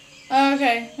 Oh,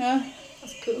 okay.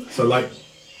 That's cool. So like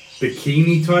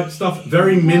bikini type stuff.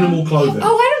 Very minimal clothing.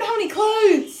 Oh, I don't have any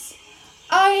clothes.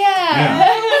 Oh yeah.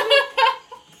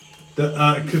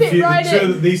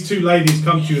 These two ladies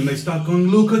come to you and they start going,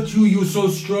 look at you, you're so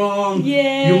strong.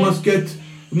 Yeah. You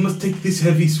must take this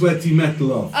heavy, sweaty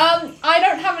metal off. I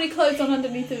don't have any clothes on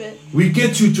underneath of it. We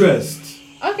get you dressed.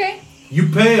 Okay. You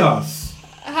pay us.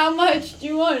 How much do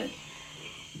you want?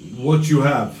 What you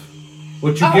have.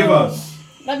 What you give us.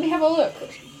 Let me have a look.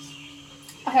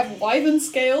 I have wyvern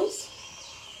scales.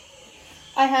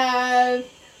 I have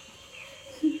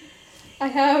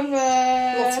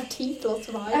Lots of teeth, lots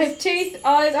of eyes. I have teeth,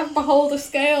 eyes, I have beholder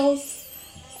scales.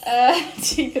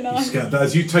 Teeth and eyes.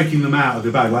 As you taking them out of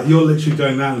the bag, like you're literally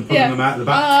going down and putting them out of the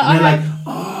bag, and they're like,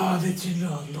 oh,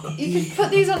 look at You can put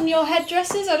these on your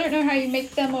headdresses. I don't know how you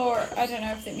make them, or I don't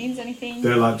know if it means anything.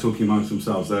 They're like talking amongst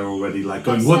themselves. They're already like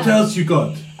going, what else you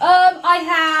got? I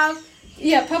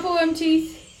have purple worm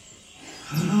teeth.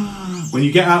 When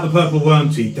you get out the purple worm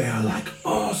teeth, they are like,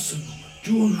 awesome,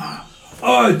 Juna.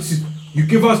 Oh, you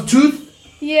give us tooth?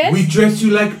 Yes. We dress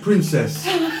you like a princess.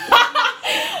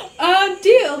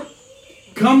 Deal.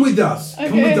 Come with us. Okay.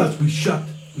 Come with us. We shut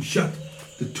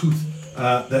the tooth.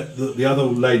 The other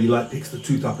lady like picks the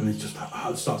tooth up and it's just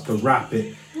like, starts to wrap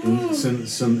it in some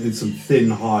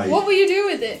thin hide. What will you do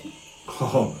with it?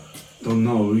 Oh, don't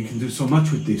know. We can do so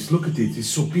much with this. Look at it. It's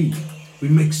so big. We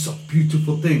make so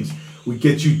beautiful things. We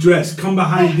get you dressed. Come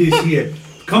behind this here.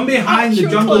 Come behind the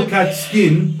jungle cat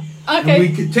skin. Okay. And we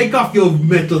can take off your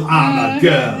metal armor,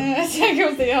 girl. Take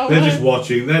off the armor. They're just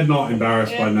watching. They're not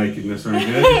embarrassed by nakedness or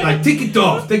anything. They're just like, take it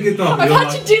off, take it off. I've had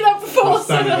to do that before. You're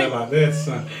standing there like this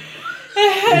in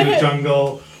the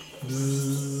jungle.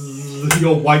 Bzzz,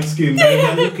 your white skin.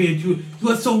 They're looking at you. You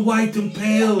are so white and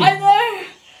pale. I know.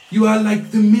 You are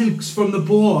like the milks from the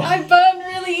boar. I burn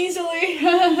really easily.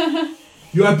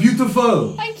 You are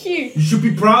beautiful. Thank you. You should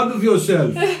be proud of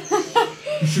yourself.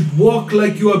 You should walk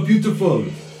like you are beautiful.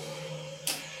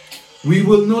 We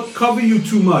will not cover you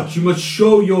too much. You must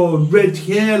show your red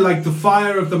hair like the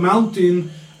fire of the mountain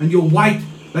and your white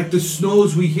like the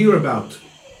snows we hear about.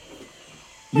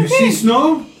 You see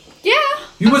snow? Yeah.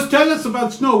 You must tell us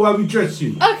about snow while we dress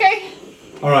you. Okay.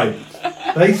 Alright.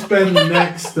 They spend the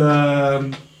next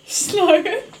Slow.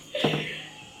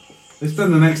 They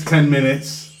spend the next 10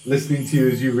 minutes listening to you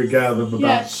as you regale them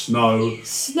about snow.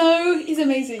 Snow is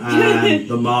amazing. And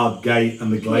the Mard Gate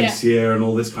and the glacier and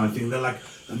all this kind of thing. They're like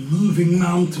a moving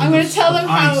mountain. I'm going to tell them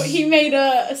how ice. he made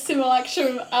a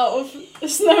simulacrum out of a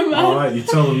snowman. Alright, you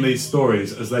tell them these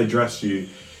stories as they dress you.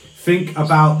 Think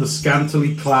about the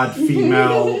scantily clad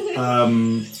female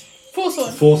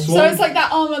Forsworn. Forsworn. So it's like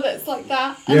that armour that's like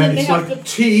that. And Yeah, then they it's have like the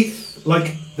teeth,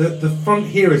 like the front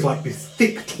here is like this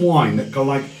thick twine that go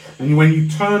like, and when you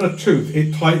turn a tooth,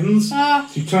 it tightens. So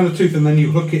you turn a tooth and then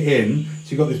you hook it in. So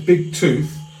you've got this big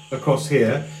tooth across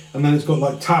here, and then it's got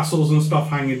like tassels and stuff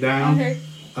hanging down. Okay.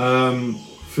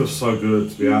 Feels so good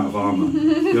to be out of armour.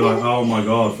 You're like, oh my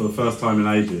god, for the first time in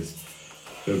ages.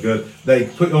 Feel good. They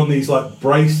put on these like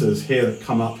braces here that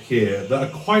come up here that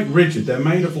are quite rigid. They're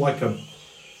made of like a,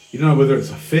 you don't know whether it's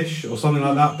a fish or something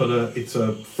like that, but it's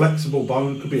a flexible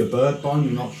bone. Could be a bird bone,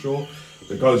 I'm not sure.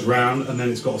 That goes round and then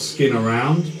it's got a skin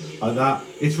around like that.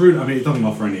 It's rude. I mean, it doesn't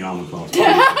offer any armour class.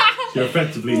 You're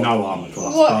effectively no armour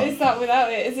class. What is that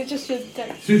without it? Is it just your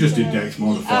dex? So you just do dex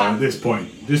modifier at this point.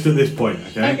 Just at this point,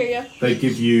 okay? Okay, yeah. They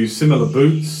give you similar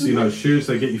boots, you know, shoes.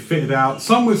 They get you fitted out.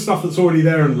 Some with stuff that's already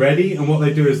there and ready. And what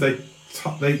they do is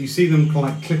you see them kind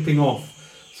of like clipping off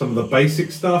some of the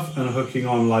basic stuff and hooking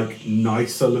on like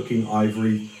nicer looking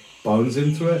ivory bones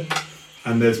into it.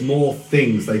 And there's more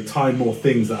things. They tie more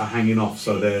things that are hanging off.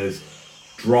 So there's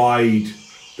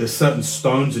there's certain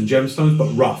stones and gemstones, but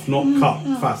rough, not cut,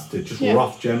 faceted, just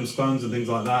rough gemstones and things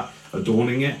like that,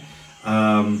 adorning it.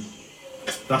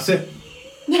 That's it.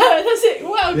 That's it.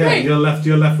 Wow, Yeah, great. you're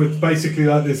left with basically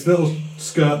like this little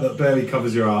skirt that barely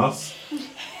covers your ass.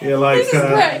 You're like, This is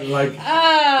great.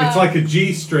 it's like a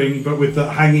G-string, but with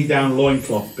the hanging down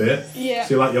loincloth bit. Yeah.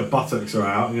 So like your buttocks are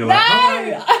out, and you're No,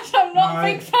 like, oh, I'm not a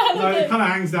big fan no, of it it. kind of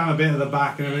hangs down a bit at the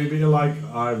back and everything, but you're like,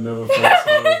 I've never felt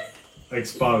so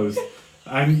exposed.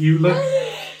 And you look,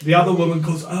 the other woman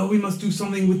goes, oh, we must do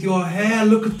something with your hair.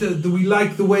 Look at we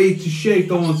like the way it's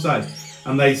shaped on one side.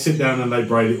 And they sit down and they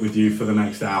braid it with you for the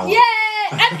next hour. Yeah,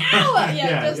 an hour. Yeah,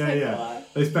 it does take a while.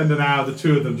 They spend an hour, the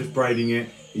two of them, just braiding it.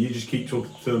 You just keep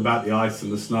talking to them about the ice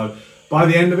and the snow. By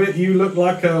the end of it, you look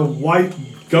like a white,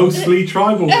 ghostly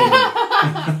tribal woman.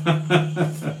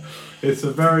 It's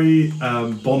a very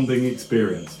bonding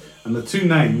experience. And the two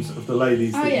names of the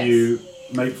ladies that you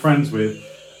make friends with,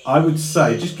 I would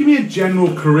say, just give me a general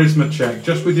charisma check,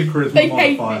 just with your charisma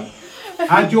modifier.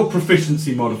 Add your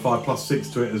proficiency modifier plus 6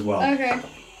 to it as well. Okay.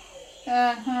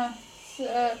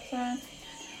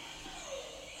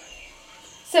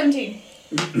 17.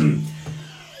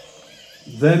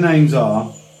 Their names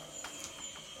are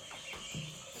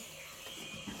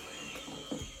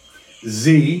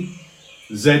Z-E,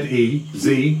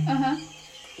 Z,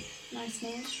 Nice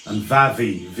name. and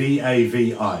Vavi,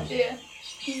 V-A-V-I. Yeah.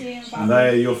 Easy and And fun. they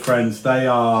are your friends. They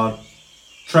are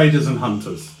traders and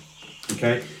hunters.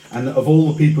 Okay? And of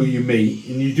all the people you meet,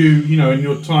 and you do, in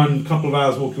your time, couple of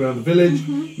hours walking around the village,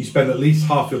 you spend at least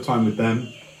half your time with them.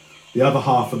 The other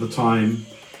half of the time,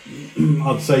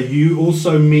 I'd say you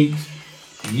also meet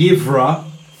Yivra.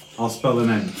 I'll spell the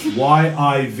name.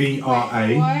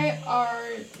 Y-I-V-R-A. Y-R...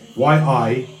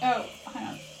 Y-I. Oh, hang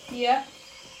on. Yeah.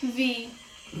 V.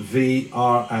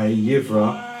 V-R-A. Yivra.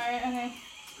 Alright, okay.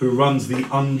 Who runs the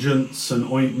unguents and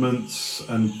ointments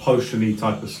and potion-y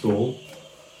type of stall.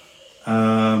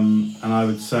 And I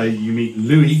would say you meet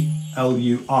Louis,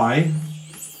 L-U-I,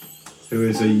 who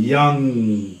is a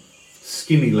young,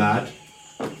 skinny lad,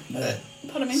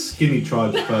 Pardon me. skinny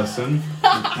tribes person,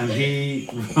 and he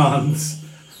runs.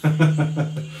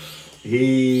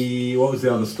 What was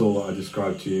the other stall that I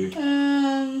described to you?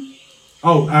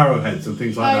 Oh, arrowheads and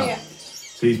things like that. Yeah.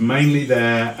 So he's mainly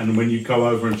there, and when you go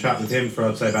over and chat with him for,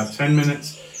 I'd say, about 10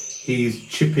 minutes, he's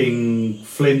chipping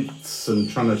flints and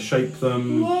trying to shape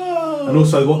them. Whoa. And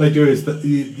also what they do is that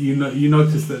you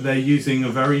notice that they're using a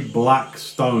very black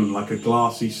stone, like a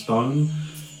glassy stone,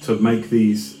 to make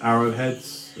these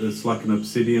arrowheads. It's like an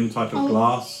obsidian type of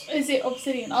glass. Is it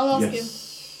obsidian? I'll ask him.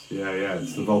 Yes. Yeah,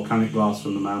 it's the volcanic glass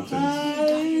from the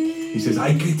mountains. He says,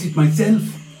 I get it myself.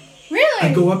 Really?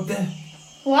 I go up there.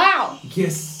 Wow.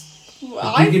 Yes.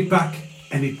 I bring it back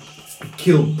and it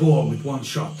killed boar with one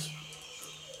shot.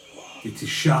 It is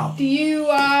sharp. Do you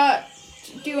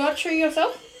do archery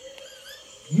yourself?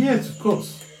 Yes, of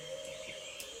course.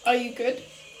 Are you good?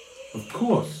 Of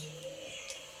course.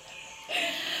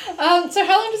 So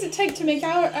how long does it take to make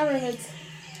arrowheads?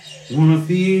 One of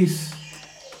these.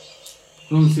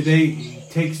 How long it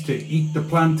takes to eat the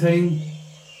plantain.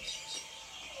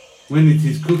 When it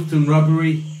is cooked and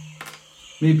rubbery,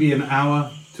 maybe an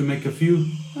hour to make a few.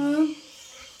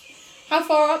 How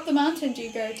far up the mountain do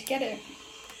you go to get it?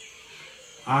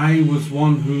 I was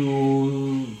one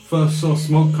who first saw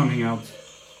smoke coming out.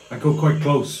 I go quite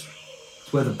close.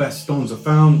 It's where the best stones are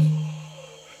found.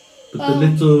 But the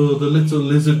little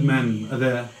lizard men are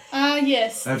there.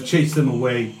 Yes. I've chased them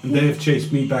away, and they have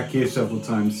chased me back here several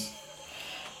times.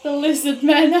 The lizard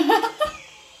men.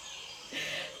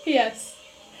 Yes.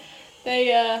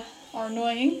 They are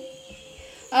annoying.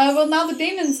 Well, now the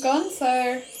demon's gone,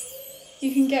 so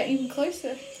you can get even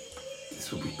closer.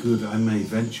 This will be good. I may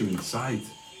venture inside.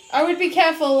 I would be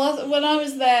careful. When I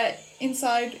was there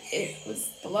inside,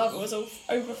 the lava was all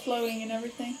overflowing and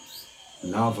everything.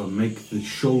 Lava make the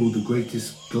show the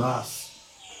greatest glass.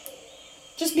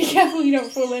 Just be careful you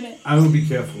don't fall in it. I will be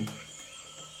careful.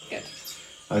 Good.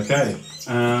 Okay.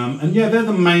 And yeah, they're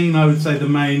the main, I would say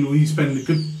we spend a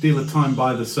good deal of time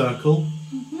by the circle,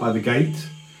 by the gate.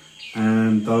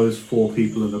 And those 4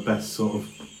 people are the best sort of...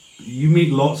 You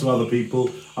meet lots of other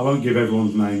people. I won't give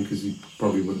everyone's name because you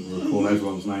probably wouldn't recall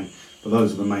everyone's name. But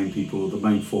those are the main people, the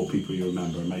main 4 people you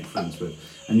remember and make friends with.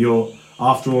 And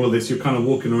after all of this, you're kind of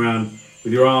walking around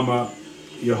with your armour,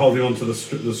 you're holding onto the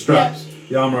straps,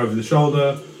 the armour over the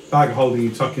shoulder, bag of holding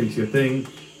you tuck into your thing,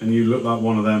 and you look like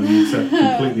one of them, except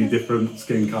completely different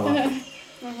skin colour.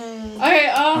 Okay,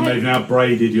 And they've now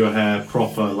braided your hair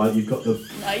proper, like you've got the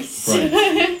nice.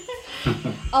 braids.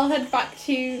 I'll head back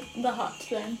to the hut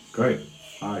then. Great.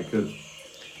 Alright, good.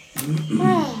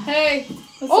 Hey.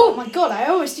 Oh my god, I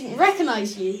almost didn't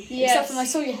recognise you. Yes. Except when I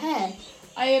saw your hair.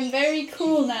 I am very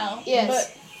cool now. Yes.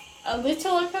 But a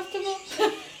little uncomfortable.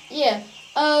 Yeah.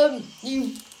 I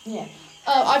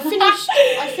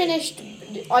finished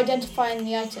identifying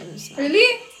the items.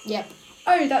 Really? Yep.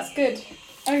 Oh, that's good.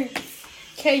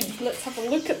 Okay, let's have a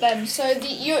look at them. So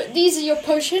these are your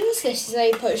potions. This is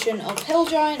a potion of hill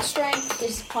giant strength.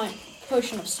 This is a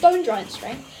potion of stone giant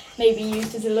strength. Maybe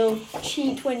used as a little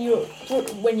cheat when you're.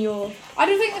 I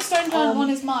don't think the stone giant one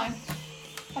is mine.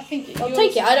 I think I'll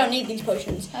take it. I don't need these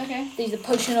potions. Okay. These are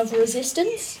potion of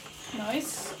resistance.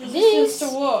 Nice. This- Resistance to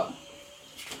what?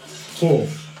 4.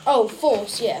 Oh,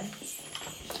 force. Yeah.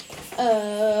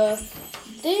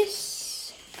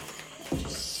 This.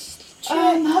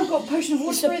 I've got potion of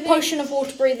It's water a breathing. potion of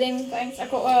water breathing. Thanks. I've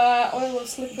got oil of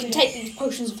slippery. You can take these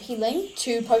potions of healing,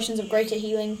 2 potions of greater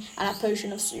healing, and a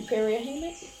potion of superior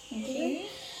healing. Okay.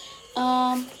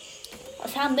 I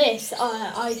found this.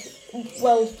 I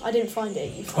didn't find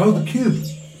it. You Oh, found the it. cube.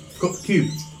 Got the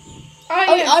cube.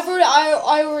 Oh, yes.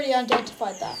 I already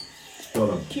identified that. Well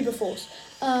done. Cube of Force.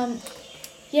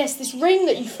 Yes, this ring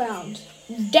that you found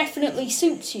definitely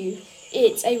suits you.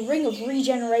 It's a ring of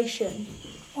regeneration.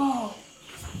 Whoa.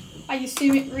 I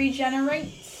assume it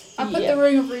regenerates. I put Yeah. the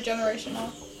ring of regeneration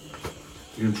on.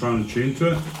 You can try and attune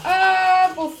to it.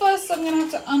 Well, first I'm gonna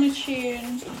have to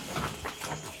unattune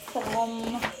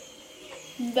from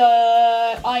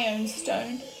the Iron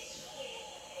Stone,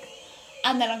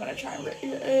 and then I'm gonna try and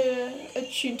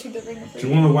attune to the ring of Do you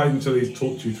regeneration. want to wait until he's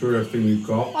talked you through everything you've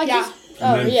got? I Yeah. just.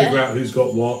 And then yeah. figure out who's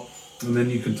got what, and then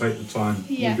you can take the time.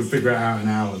 Yes. You can figure it out in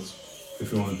hours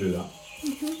if you want to do that.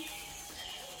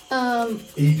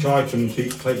 Each item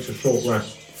takes a short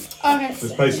rest. Okay.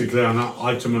 It's basically an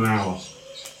item an hour.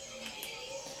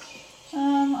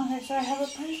 Okay, so I have a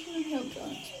potion of heal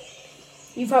joint.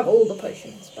 You have all the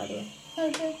potions, by the way.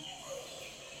 Okay.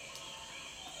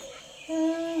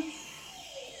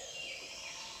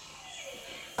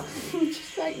 I'm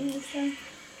just writing this down.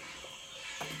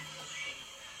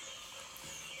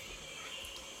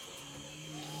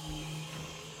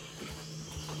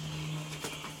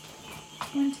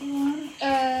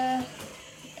 I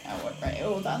won't write it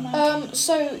all down there.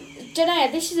 So,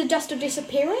 Danae, this is a dust of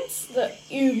disappearance that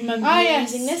you remember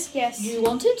Yes. using this. Yes. Do you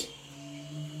want it?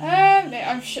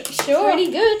 I'm sure.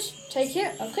 Pretty good. Take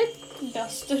it. Okay.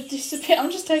 Dust of disappear.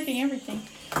 I'm just taking everything.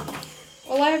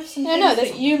 Well, I have some No, things no,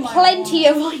 there's that you might plenty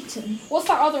want. of items. What's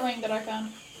that other ring that I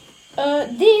found?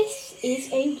 This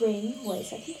is a ring. Wait a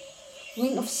second.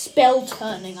 Ring of spell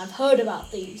turning. I've heard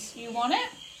about these. You want it?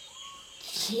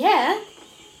 Yeah.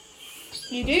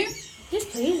 You do? Yes,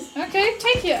 please. Okay,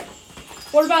 take it.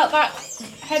 What about that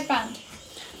headband?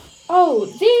 Oh,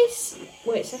 this.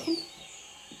 Wait a second.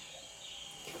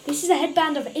 This is a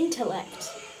headband of intellect.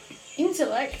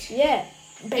 Intellect. Yeah.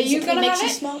 Basically you gonna makes have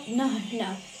you it? smart.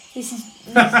 No. This is.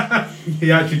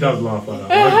 He actually does laugh like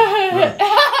that.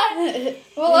 Right?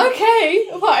 Well, okay.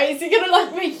 Why is it gonna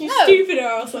like make you No. stupider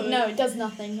or something? No, it does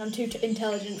nothing. I'm too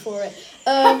intelligent for it.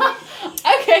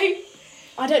 Okay.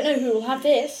 I don't know who will have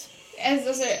this.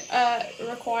 Does it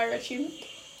require achievement?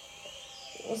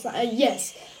 What's that?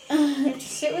 Yes. You have to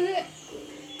sit with it.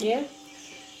 Yeah.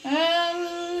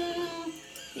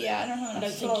 Yeah, I don't have I enough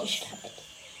don't think you slots. should have it.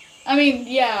 I mean,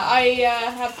 yeah, I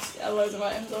have loads of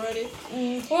items already.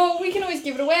 Well, we can always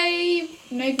give it away.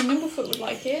 Maybe Nimblefoot would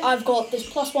like it. I've got this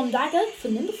 +1 dagger for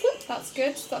Nimblefoot. That's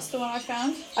good. That's the one I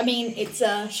found. I mean, it's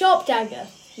a sharp dagger.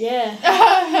 Yeah.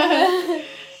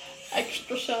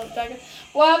 Extra sharp dagger.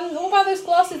 Well, what about those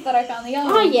glasses that I found? The yellow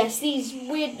Ah, ones? yes, these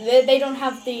weird. They don't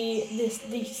have these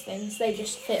things. They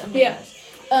just fit on the Yeah.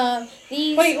 nose.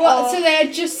 These. Wait, what? Are, So they're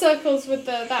just circles with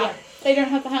the that? Yeah. They don't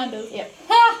have the handles? Yep.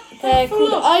 Ha! They're Full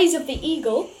called of- Eyes of the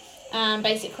Eagle, and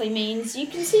basically means you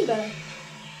can see better.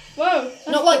 Whoa. that's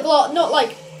Not like not like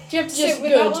Do you have to just sit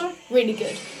with good, that one? really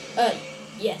good.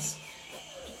 Yes.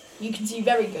 You can see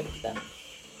very good with them.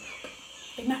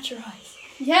 They match your eyes.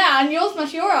 Yeah, and yours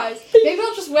match your eyes. Maybe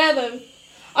I'll just wear them.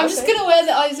 I'm just Okay. gonna wear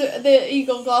the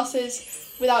eagle glasses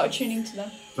without attuning to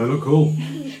them. They look cool.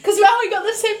 Because now we got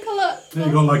the same colour. Yeah,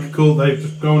 you got like a cool. They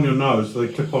just go on your nose. So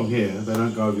they clip on here. They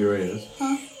don't go over your ears.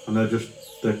 Huh. And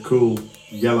they're cool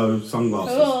yellow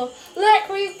sunglasses. Cool. Look,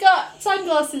 we've got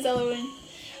sunglasses, Eloise.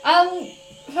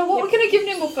 So what we're gonna give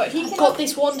Nimblefoot? He I've can got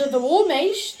this wand of the War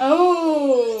Mage.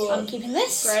 Oh, I'm keeping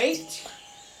this. great.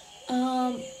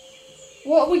 I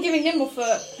What are we giving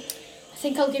Nimblefoot?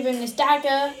 think I'll give him this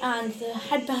dagger and the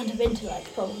headband of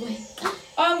intellect, probably.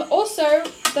 Also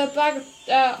the bag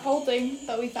of holding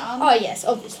that we found. Oh yes,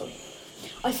 obviously.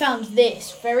 I found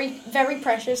this very, very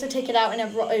precious. I take it out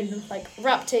in like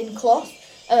wrapped in cloth.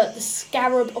 The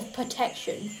scarab of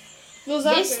protection. What was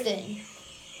that This do? thing.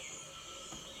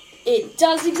 It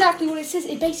does exactly what it says.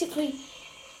 It basically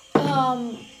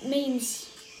means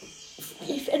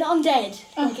if an undead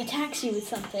like attacks you with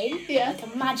something, Yeah. like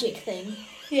a magic thing,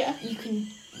 Yeah. you can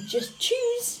just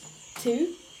choose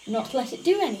to not let it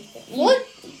do anything. What?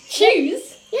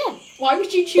 Choose? Yeah. Why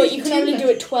would you choose? But you can only do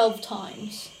it 12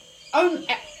 times.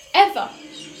 Ever.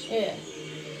 Yeah.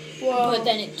 Whoa. But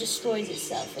then it destroys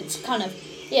itself. It's kind of,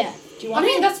 yeah. Do you I want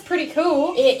mean, it? that's pretty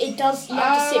cool. It does, you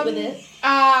have to sit with it.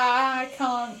 I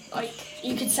can't, like...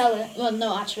 You could sell it. Well,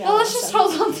 no, actually, Well, I let's won't just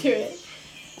sell hold on to it. it.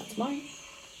 That's mine.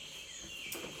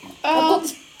 I've got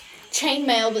this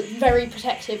chainmail that's very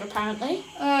protective, apparently.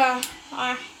 I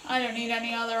don't need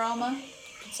any other armor.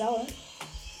 Could sell it.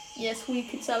 Yes, we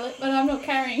could sell it, but I'm not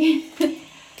carrying it.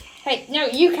 Hey, no,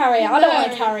 you carry it. I don't want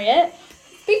No. to carry it.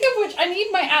 Speaking of which, I need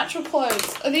my actual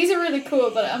clothes. These are really cool,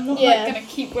 but I'm not Yeah. like gonna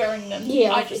keep wearing them.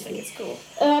 Yeah, I just think it's cool.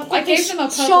 I've got I gave this them a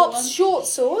purple sharp, one. short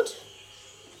sword.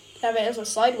 Have it as a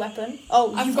side weapon.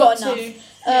 Oh, I've you've got got enough. two.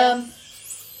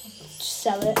 Just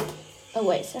sell it. Oh,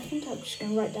 wait a second. I'm just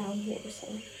going to write down what we're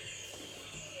selling.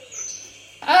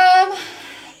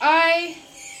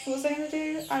 What was I going to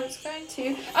do? I was going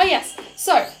to... Oh, yes.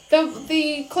 So,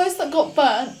 the clothes that got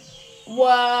burnt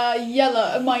were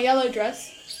yellow, my yellow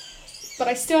dress. But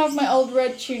I still have my old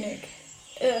red tunic.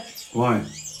 Ugh. Why?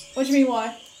 What do you mean,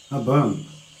 why? That burnt.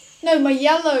 No, my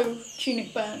yellow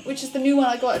tunic burnt, which is the new one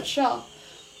I got at Shah.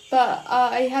 But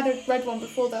I had a red one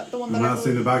before that, the one that And I that's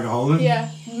got. in the bag of holding? Yeah.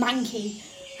 Manky.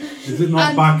 Is it not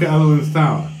And- back at Elwyn's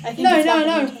Tower? I think No, it's no, back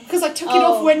no, on the- because I took it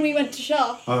Oh. off when we went to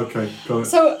Shah. Okay, got it.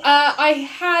 So I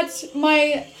had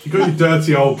my You got your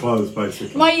dirty old clothes,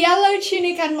 basically. my yellow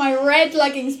tunic and my red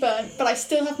leggings burnt, but I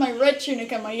still have my red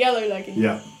tunic and my yellow leggings.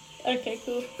 Yeah. Okay,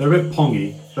 cool. They're a bit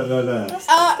pongy, but they're there.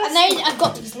 And then I've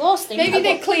got these last things. Maybe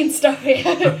they clean stuff here.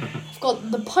 I've got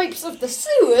the pipes of the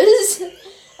sewers.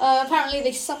 Apparently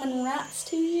they summon rats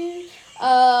to you.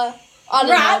 I don't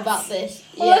know Rats? about this.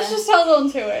 Well, let's just hold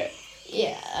on to it.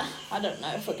 Yeah, I don't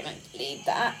know if we're gonna leave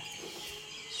that.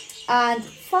 And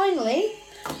finally,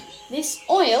 this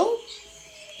oil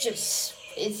just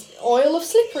is oil of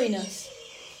slipperiness.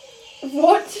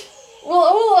 What? Well,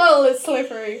 all oil is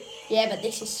slippery. Yeah, but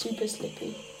this is super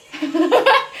slippy.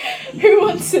 Who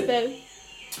wants it then?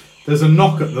 There's a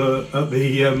knock at the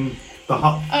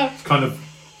hut. Oh, It's kind of,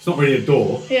 it's not really a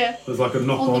door. yeah. There's like a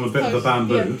knock On on, the a bit of the post,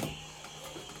 bamboo.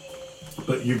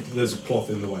 But there's a cloth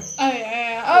in the way. Oh,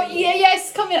 yeah. Oh, yeah,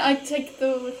 yes, come in. I take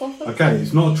the cloth off. Okay,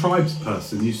 it's not a tribes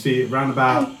person. You see it round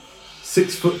about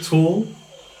 6 foot tall,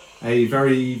 a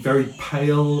very, very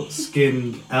pale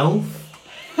skinned elf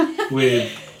with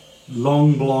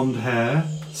long blonde hair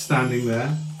standing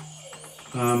there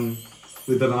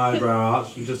with an eyebrow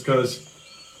arch and just goes,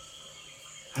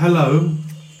 "Hello,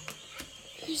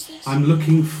 Who's this? I'm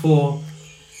looking for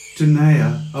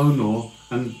Janaea, Onor,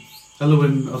 and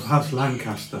Elwyn of House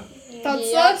Lancaster.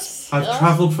 That's Yep. us. I've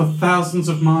travelled for thousands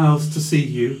of miles to see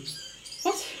you.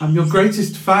 What? I'm your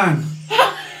greatest fan.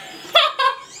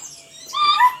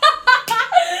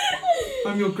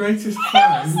 I'm your greatest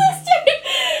fan.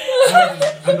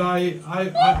 And I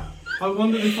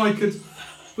wondered if I could,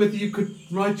 whether you could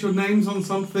write your names on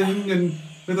something and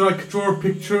whether I could draw a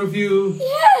picture of you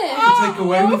Yeah. to take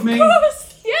away with me. Of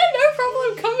course. Yeah, no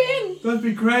problem. Come in. That'd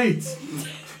be great.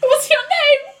 What's your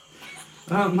name?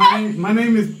 My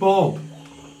name is Bob.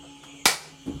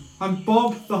 I'm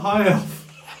Bob the High Elf.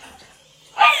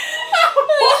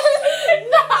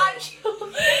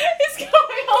 It's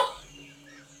going on.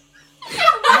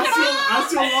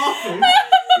 As you're laughing,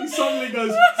 he suddenly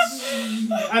goes,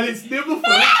 and it's Nimblefoot,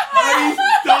 and he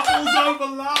doubles over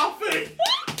laughing.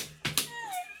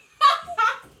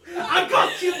 I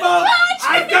got you, Bob!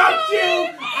 I got you!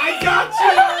 I got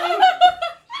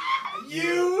you!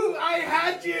 You! I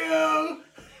had you! You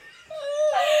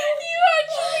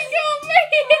actually got me.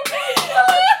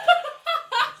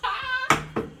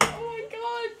 Oh my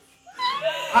god.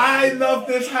 I love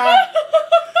this hat!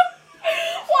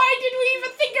 Why did we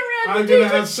even think around I'm to gonna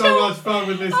do have this so show? much fun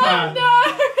with this Oh hat.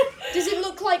 no. Does it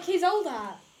look like his old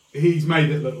hat? He's made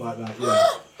it look like that, yeah.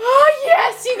 Oh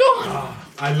yes, you got. Ah,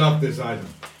 I love this item.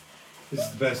 This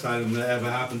is the best item that ever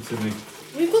happened to me.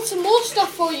 We've got some more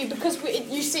stuff for you because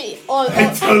you see.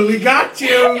 I totally got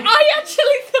you! I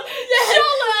actually thought.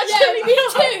 Charlotte actually me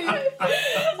thought- too. I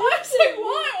was like,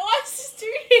 why? Why is this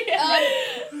doing it?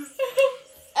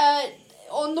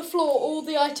 On the floor, all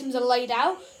the items are laid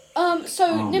out. So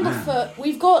Oh, Nimblefoot,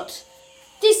 we've got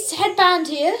this headband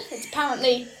here. It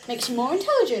apparently makes you more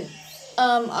intelligent.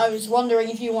 I was wondering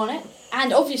if you want it,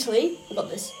 and obviously we've got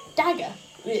this dagger.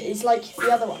 It's like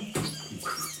the other one.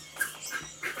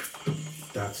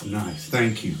 That's nice,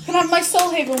 thank you. Can I have my Soul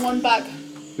Haven one back?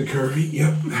 The curry,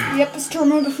 yep. Yep, just to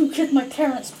remember who killed my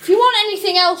parents. If you want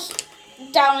anything else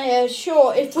down here,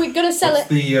 sure. If we're gonna sell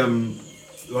What's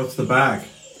it, what's the bag?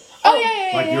 Oh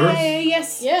yeah, Like yours?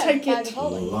 yes. Yeah, Take bag it. of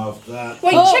holding. Love that.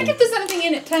 Wait, Oh. check if there's anything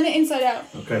in it. Turn it inside out.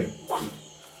 Okay.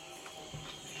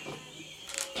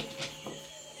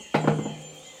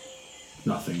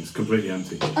 Nothing, it's completely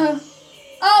empty. Oh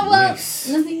well, Nice.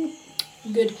 nothing.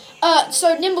 Good.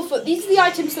 So Nimblefoot, these are the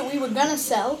items that we were gonna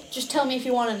sell. Just tell me if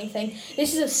you want anything.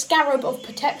 This is a scarab of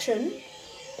protection.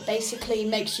 It basically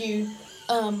makes you.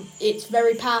 It's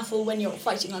very powerful when you're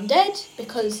fighting undead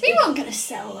because We weren't gonna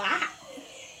sell that.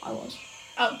 I was.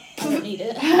 Oh. I don't need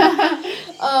it.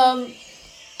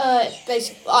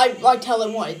 Basically, I tell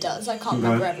them what it does. I can't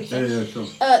remember everything. Yeah, sure.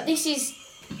 This is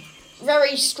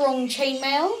very strong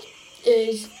chainmail.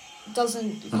 You That's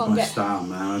can't my get. style,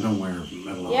 man. I don't wear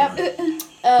metal armor. Yep.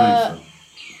 Thanks,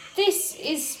 This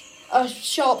is a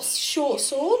sharp short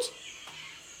sword,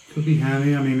 though. Could be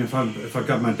handy. I mean, if I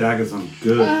got my daggers, I'm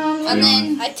good. to and be then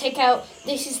honest. I take out.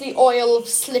 This is the oil of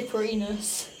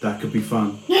slipperiness. That could be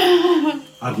fun.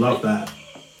 I'd love that.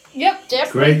 Yep.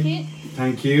 Yep. Great. Take it.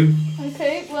 Thank you.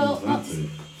 Okay, well, What that's... does that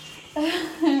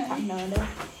do? I have no idea.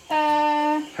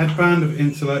 Headband of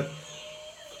intellect.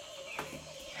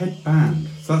 Headband.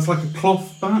 So that's like a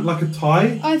cloth band, like a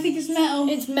tie. I think it's metal.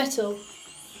 It's metal.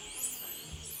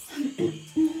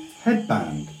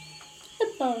 Headband.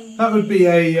 Headband. That would be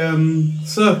a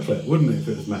circlet, wouldn't it, if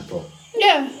it was metal?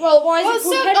 Yeah. Well, why is Well, it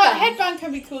called so, headband? headband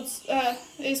can be called,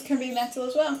 can be metal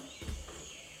as well.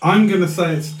 I'm going to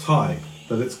say it's a tie,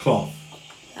 that it's cloth.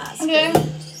 That's Okay. good.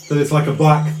 That it's like a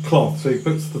black cloth, so he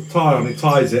puts the tie on, he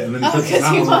ties it, and then he puts his 'cause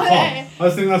hat you on the want top. it. I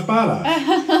just think that's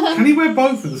badass. Can he wear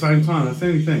both at the same time? That's the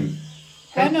only thing.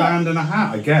 Why not? Headband and a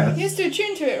hat, I guess. He has to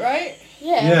attune to it, right?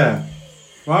 Yeah. Yeah.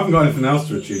 Well, I haven't got anything else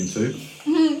to attune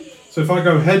to. So if I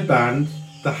go headband,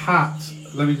 the hat,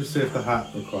 let me just see if the hat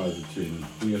requires attunement.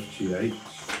 EFGH.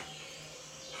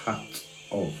 Hat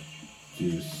of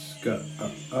juice.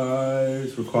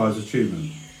 Eyes requires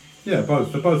attunement. Yeah,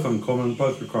 both. They're both uncommon,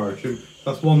 both require attunement.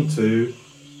 That's 1, 2.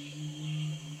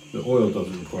 The oil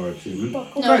doesn't require attunement. No,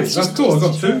 Great, it's that's just cool, I've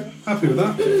got taste 2. for- Happy with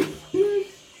that.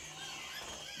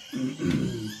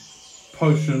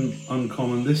 Potion,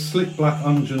 uncommon. This slick black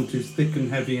unguent is thick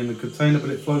and heavy in the container, but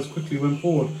it flows quickly when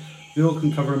poured. The oil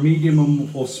can cover a medium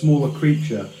or smaller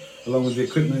creature, along with the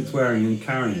equipment it's wearing and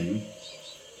carrying.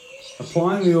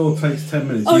 Applying the oil takes 10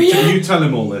 minutes. Oh, yeah. You tell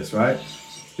him all this, right?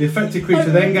 The affected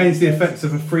creature then gains the effects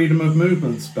of a freedom of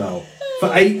movement spell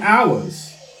for 8 hours.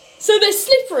 So they're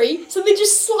slippery, so they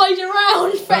just slide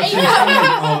around for That's 8 insane.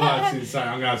 hours. Oh, that's insane. I'm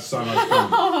going to have so much fun.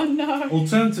 Oh no.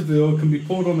 Alternatively, oil can be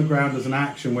poured on the ground as an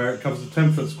action where it covers a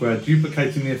 10-foot square,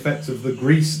 duplicating the effects of the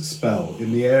grease spell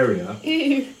in the area.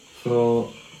 Ew.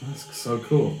 That's so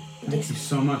cool. Thank you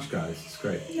so much, guys. It's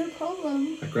great. No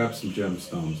problem. I grabbed some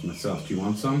gemstones myself. Do you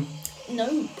want some?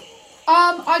 No.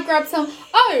 I grabbed some.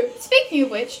 Oh, speaking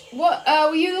of which, what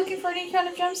were you looking for any kind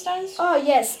of gemstones? Oh,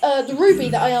 yes. The ruby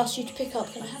that I asked you to pick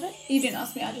up. Can I have it? You didn't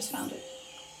ask me. I just found it.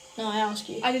 No, I asked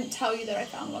you. I didn't tell you that I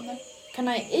found one though. Can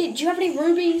I? Do you have any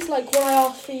rubies like what I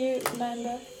asked for you,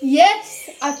 Amanda? Yes,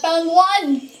 I found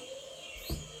one.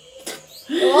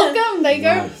 You're welcome. There you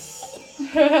Nice.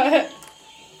 go.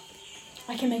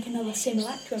 I can make another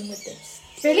simulacrum with this.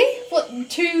 Really? What?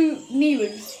 2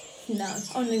 Niwus? No,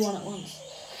 only one at once.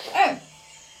 Oh.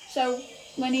 So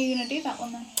when are you gonna do that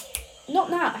one then? Not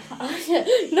now.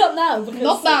 Not now, because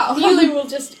Not now. Nilu will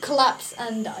just collapse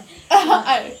and die. Oh,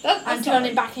 that's And turn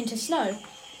it back into snow.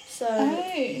 So,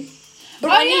 Oh. but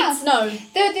Oh, I yeah. need snow.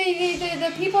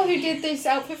 The people who did this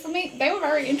outfit for me, they were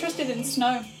very interested in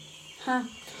snow. Huh.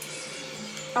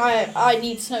 I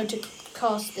need snow to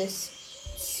cast this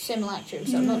simulacrum,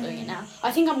 so I'm not doing it now.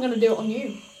 I think I'm gonna do it on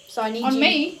you. So I need On you.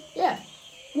 me? Yeah.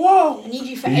 Whoa. I need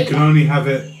you for You 8 can only have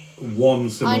it one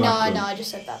simulacrum. I know, I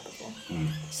just said that before.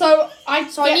 So I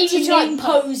need you to like name-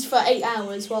 pose for 8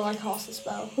 hours while I cast the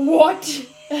spell. What?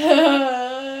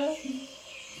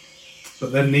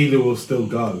 But then Neela will still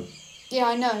go. Yeah,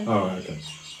 I know. Oh, right, okay.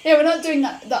 Yeah, we're not doing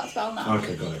that spell now.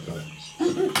 Okay, got it.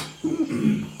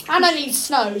 And I need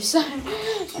snow, so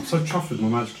I'm so chuffed with my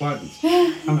magical items. I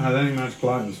haven't had any magical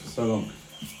items for so long,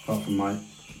 apart from my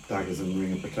daggers and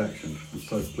ring of protection. I'm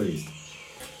so pleased.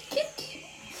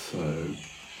 So,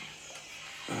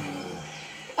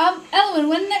 Elwin,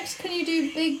 when next can you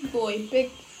do big boy,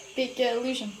 big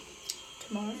illusion?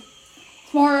 tomorrow.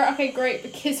 Tomorrow, okay, great,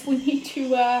 because we need to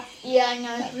Yeah, I know.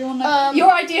 let everyone know.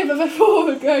 Your idea before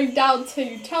we're going down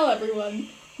to tell everyone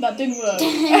that didn't work.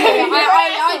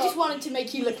 I just wanted to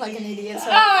make you look like an idiot. So.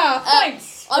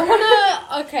 Thanks. I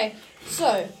wanna. Okay,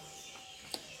 so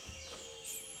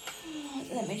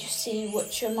let me just see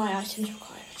which of my items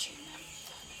require achievement.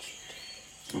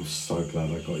 I'm so glad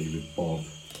I got you with Bob.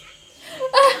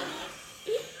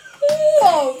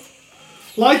 Oh,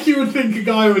 Like you would think a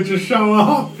guy would just show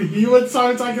up. You would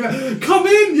so taken it. Come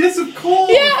in, yes, of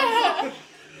course. yeah.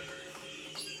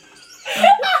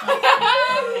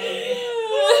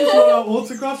 Just want an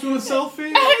autograph. You want a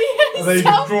selfie? And then you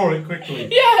just draw it quickly.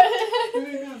 Yeah.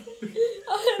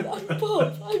 I'm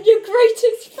Bob. I'm your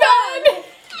greatest fan.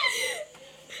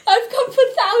 I've come for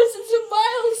thousands of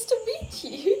miles to meet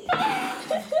you.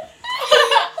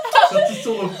 That's the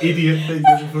sort of idiot thing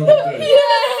that people do.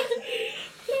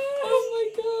 Oh my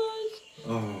god.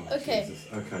 Oh, Okay. Jesus.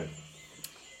 Okay.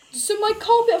 So my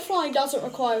carpet of flying doesn't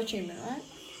require achievement, right?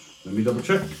 Let me double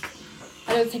check.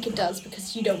 I don't think it does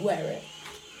because you don't wear it.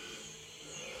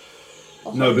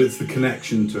 No, but it's the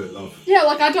connection to it, love. Yeah,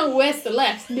 like I don't wear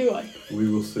Celeste, do I? We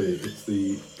will see. It's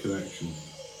the connection.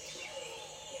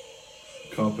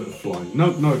 Carpet of flying.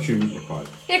 No achievement required.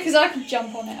 Yeah, because I could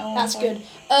jump on it. That's good.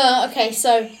 Okay,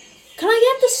 so Can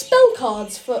I get the spell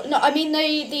cards for? No, I mean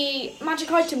the magic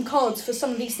item cards for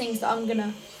some of these things that I'm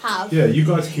gonna have. Yeah, you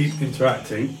guys keep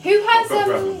interacting. Who has Go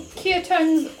grab them.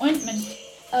 Keotone's ointment?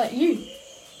 You.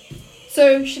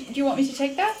 So, do you want me to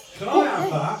take that? Can I have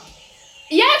that?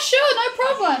 Yeah, sure, no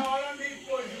problem. I don't need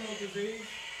poison or disease.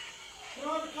 Can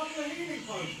I have a couple of healing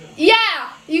potions?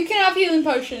 Yeah, you can have healing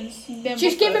potions.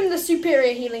 Just give him the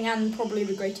superior healing and probably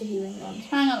the greater healing ones.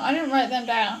 Hang on, I didn't write them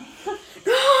down.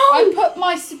 No! I put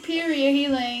my superior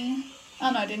healing.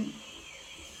 Oh no, I didn't.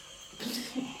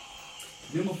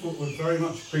 Nimblefoot would very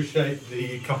much appreciate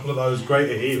the couple of those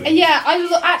greater healing. Yeah,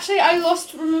 I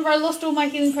lost. Remember, I lost all my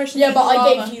healing potions. Yeah, in but I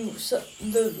lava. gave you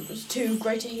the 2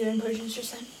 greater healing potions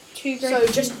just then. 2 great. So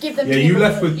just give them Yeah, to you Nimblefoot.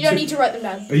 left with You don't two- need to write them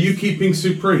down. Are you keeping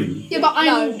Supreme? Yeah, but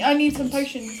No. I need some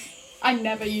potions. I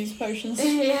never use potions.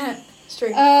 Yeah, it's true.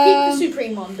 Keep Um, the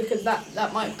supreme one because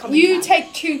that might come in You handy.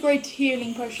 take 2 great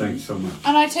healing potions. Thanks so much.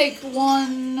 And I take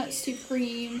 1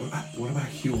 supreme. What about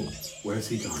Huel? Where's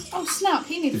he gone? Oh snap!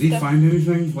 He needs Did he stuff. find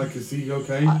anything? Like, is he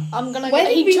okay? I'm gonna Where go.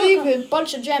 did He we took leave a him?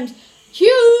 bunch of gems.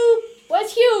 Hugh!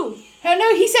 Where's Hugh? Oh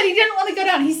no, he said he didn't want to go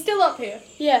down. He's still up here.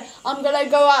 Yeah, I'm gonna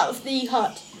go out of the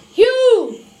hut.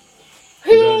 Hugh!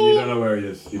 You don't know where he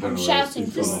is. You don't I'm know shouting.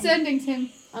 where he is. He's Just gone off. sending him.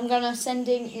 I'm gonna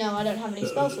sending. No, I don't have any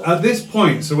spell slots. At this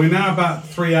point, so we're now about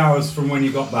 3 hours from when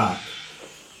you got back.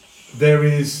 There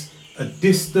is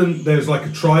there's like a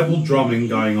tribal drumming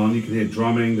going on. You can hear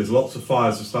drumming. There's lots of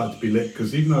fires that start to be lit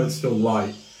because even though it's still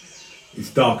light, it's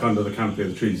dark under the canopy of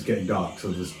the trees. It's getting dark. So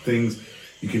there's things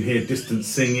you can hear distant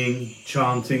singing,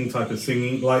 chanting type of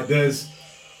singing. Like they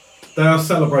are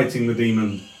celebrating the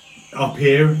demon up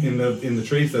here in the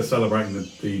trees. They're celebrating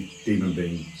the demon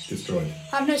being destroyed.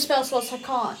 I have no spell slots.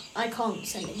 I can't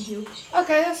send in Hugh.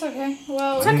 Okay, that's okay.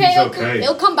 Well, It's I think okay. he's He'll, okay.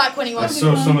 he'll come back when he I wants.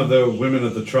 saw some of the women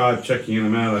of the tribe checking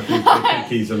him out. I think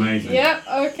he's amazing. yep.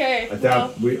 Okay.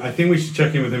 I think we should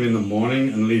check in with him in the morning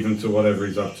and leave him to whatever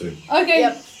he's up to. Well, okay.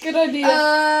 Yep. Good idea.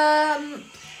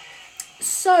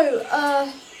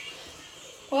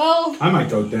 Well, I might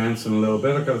go dancing a little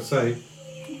bit. I gotta say.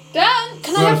 Dan.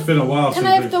 Can Well, I it's have? been a while Can since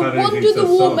I have we've the had anything Wander the to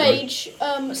War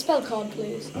celebrate. Mage spell card,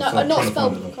 please? I'm No, sorry, not trying to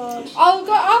spell find it. card.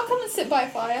 I'll come and sit by a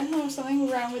fire or something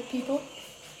around with people.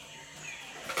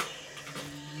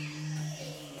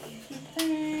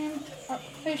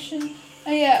 Application.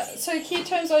 Oh yeah. So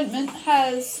Ketone's ointment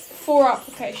has 4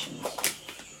 applications.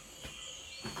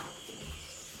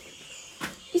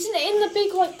 Isn't it in the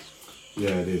big like? Yeah,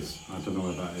 it is. I don't know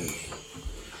where that is.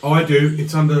 Oh, I do.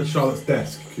 It's under Charlotte's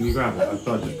desk. Can you grab it? I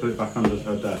thought I'd just put it back under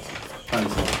her desk.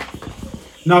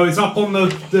 Thanks. No, it's up on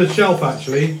the shelf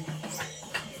actually.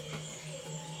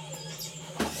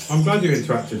 I'm glad you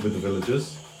interacted with the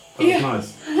villagers. That was Yeah.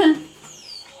 nice.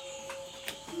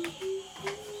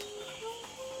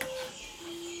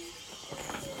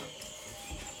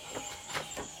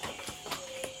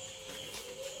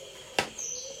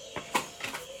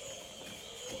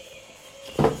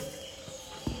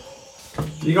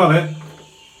 You got it?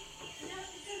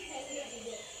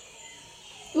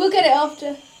 We'll get it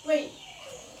after. Wait.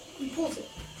 Pause it.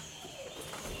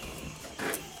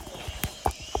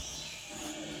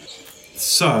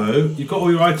 So, you've got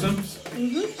all your items?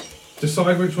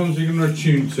 Decide which ones you're going to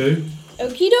attune to.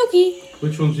 Okie dokie.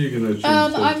 Which ones are you going to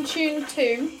attune to? I'm tuned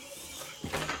to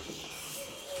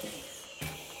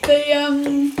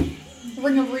the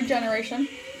Ring of Regeneration.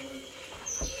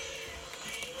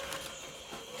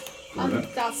 Got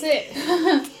it. That's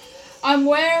it. I'm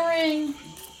wearing.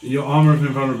 Your armor of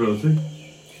invulnerability.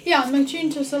 Yeah, I'm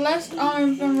attuned to Celeste,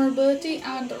 Armor of Vulnerability,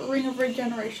 and Ring of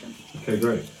Regeneration. Okay,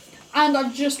 great. And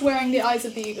I'm just wearing the Eyes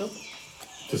of the Eagle.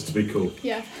 Just to be cool.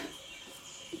 Yeah.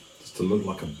 Just to look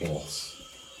like a boss.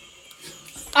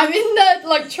 I'm in that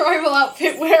like tribal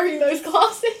outfit wearing those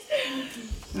glasses.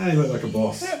 Yeah, you look like a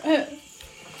boss.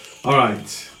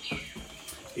 Alright.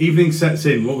 Evening sets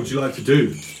in. What would you like to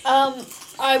do?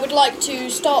 I would like to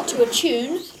start to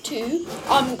attune to.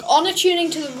 I'm on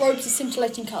attuning to the robes of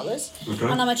scintillating colours, Okay.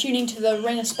 and I'm attuning to the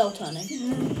ring of spell turning.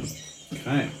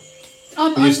 Okay.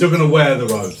 I'm, You're I'm, still going to wear the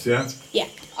robes, yeah? Yeah.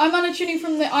 I'm unattuning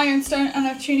from the Ironstone and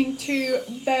I'm tuning to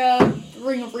the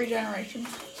Ring of Regeneration.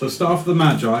 So start off with the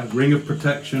Magi. Ring of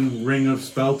protection, ring of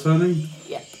spell turning?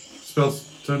 Yep. Spell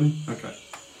turning? Okay.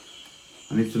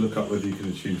 I need to look up whether you can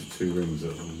attune to 2 rings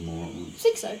at more at once. I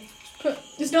think so. But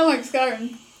it's not like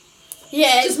Skyrim.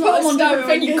 Yeah, Just it's put not them on a down,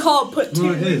 thing. I You guess. can't put 2 No,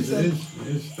 it rings is. It in.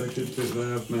 is. They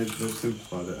have made. They've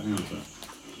simplified it. Hang on a sec.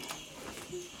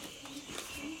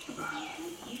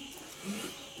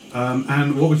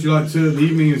 And what would you like to? The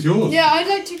evening is yours. Yeah, I'd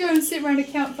like to go and sit around a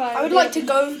campfire. I would like to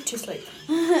go to sleep.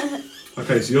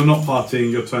 Okay, so you're not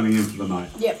partying. You're turning in for the night.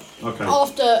 Yep. Okay.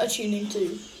 After attuning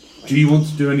to Do you want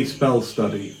to do any spell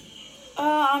study?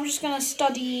 I'm just gonna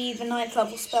study the 9th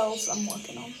level spells I'm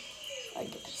working on.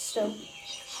 Still.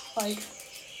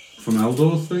 From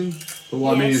Eldor's thing? But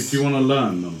what I mean is, Yes. do you want to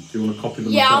learn them? Do you want to copy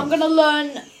them Yeah, across? I'm gonna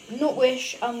learn, not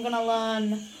wish, I'm gonna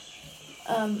learn,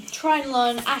 try and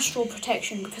learn astral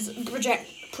protection, because,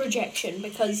 projection,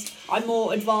 because I'm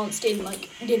more advanced in,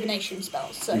 divination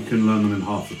spells, so. You can learn them in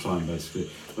half the time, basically.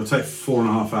 It'll take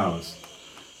 4.5 hours.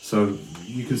 So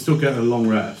you can still get a long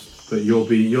rest, but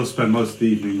you'll spend most of the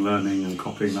evening learning and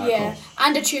copying that Yeah, across.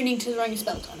 and attuning to the ring of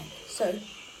spell turning, so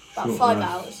about Short 5 rest.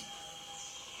 hours.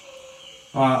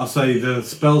 Alright, I'll say the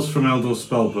spells from Eldor's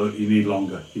spellbook, you need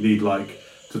longer. You need,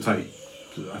 to take,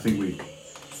 I think we...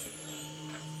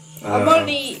 I'm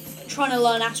only trying to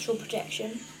learn astral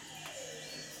projection.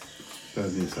 Bear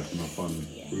with me a second, I'll find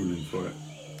the ruling for it.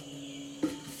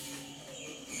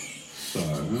 So...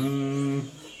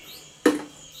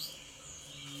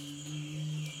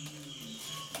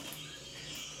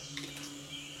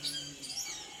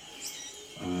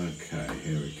 Okay,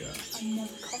 here we go. I'm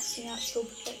never casting astral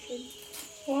projection.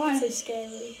 Why? It's so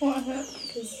scary. What is it?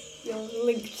 Because you're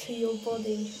linked to your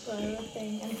body by a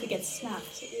thing, and if it gets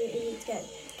snapped, it get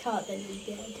cut, then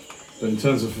you're dead. But in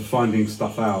terms of finding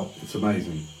stuff out, it's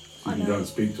amazing. You I can know. go and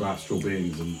speak to astral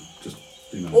beings and just,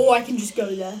 Or I can just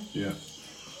go there. Yeah.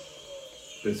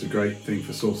 It's a great thing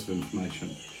for source of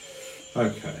information.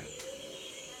 Okay.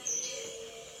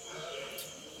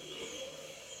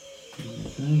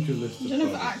 I don't know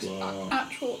if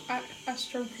actual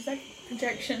astral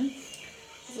projection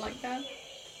is like that.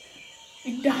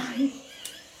 You die.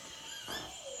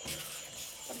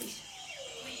 That'd be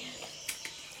weird.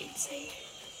 Insane.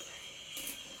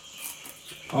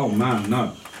 Oh man,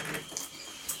 no.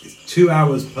 It's 2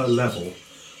 hours per level.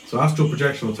 So astral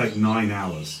projection will take 9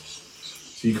 hours.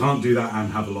 So you can't do that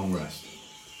and have a long rest.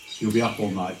 You'll be up all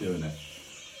night doing it.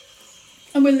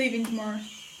 And we're leaving tomorrow.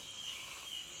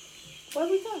 Where are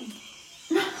we going?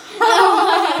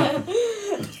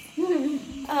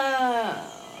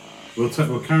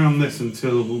 We'll carry on this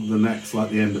until the next,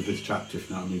 the end of this chapter, if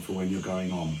you know what I mean, for when you're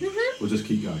going on. We'll just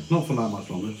keep going. Not for that much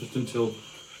longer, just until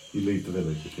you leave the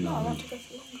village, if you know I what I want mean. to go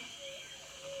for longer.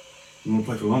 You want to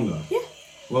play for longer? Yeah.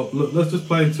 Well, look, let's just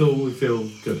play until we feel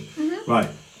good. Right.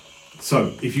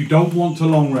 So, if you don't want a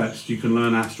long rest, you can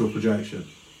learn astral projection.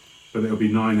 But it'll be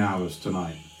 9 hours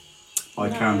tonight. By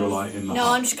candlelight in the No,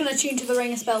 hut. I'm just going to tune to the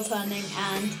ring of spell turning,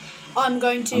 and I'm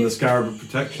going to... And the Scarab of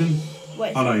Protection?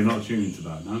 Wait. Oh no, you're not tuning to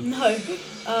that, no? No.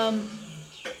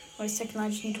 Wait a second, I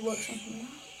just need to work something out.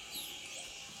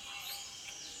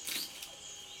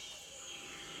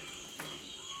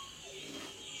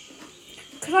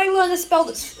 Could I learn a spell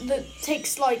that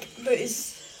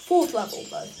is 4th level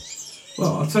though?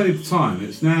 Well, I'll tell you the time.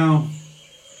 It's now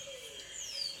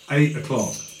 8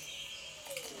 o'clock.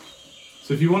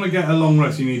 So if you want to get a long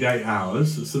rest, you need 8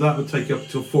 hours. So that would take you up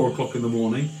till 4 o'clock in the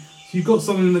morning. So you've got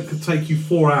something that could take you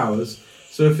 4 hours.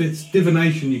 So if it's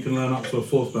divination, you can learn up to a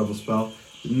 4th level spell.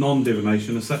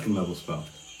 Non-divination, a 2nd level spell.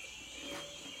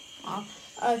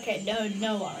 Okay,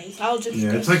 no worries. I'll just... Yeah,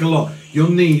 it'll take a lot.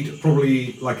 You'll need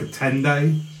probably a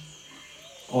 10-day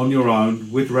on your own,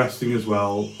 with resting as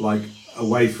well,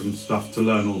 away from stuff to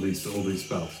learn all these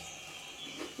spells.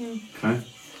 Okay?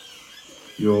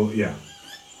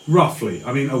 Roughly.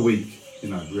 I mean, a week,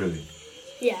 really.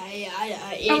 Yeah.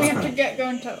 And we have Okay. to get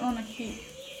going on a keep.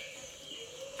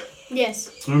 Yes.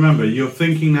 Remember, you're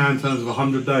thinking now in terms of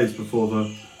 100 days before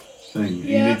the thing. You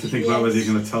Yeah. need to think about whether you're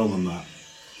going to tell them that.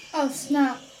 Oh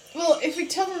snap. Well, if we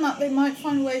tell them that, they might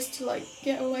find ways to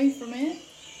get away from it.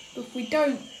 But if we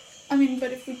don't,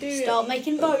 but if we do Start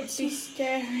making boats. it'd be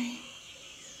scary.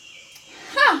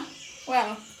 Ha!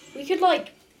 Wow. We could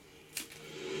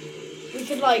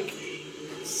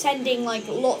sending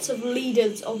lots of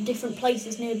leaders of different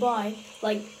places nearby,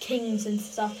 kings and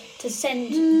stuff, to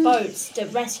send boats to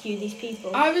rescue these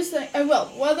people. I was thinking,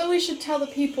 whether we should tell the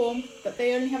people that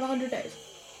they only have 100 days.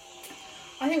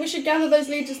 I think we should gather those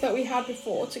leaders that we had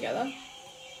before together,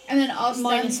 and then ask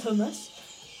Minus them. hummus.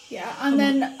 Yeah, and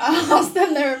then ask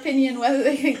them their opinion whether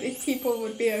they think these people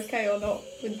would be okay or not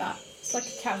with that. It's like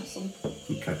a council.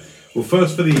 Okay. Well,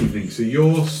 first for the evening. So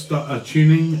you're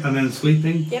tuning and then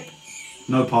sleeping? Yep.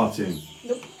 No partying?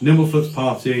 Nope. Nimblefoot's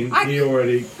partying. He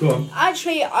already... Go on.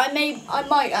 Actually, I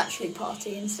might actually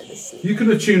party instead of sleep. You can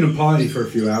attune and party for a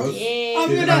few hours. Yeah.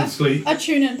 I'm And gonna sleep.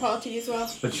 attune and party as well.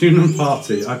 Attune and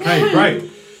party. Okay, great.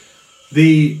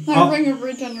 Ring of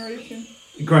regeneration.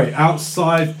 Great.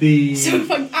 Outside the... So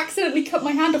if I accidentally cut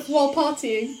my hand off while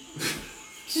partying.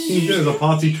 You do it as a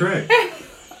party trick.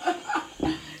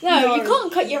 No, you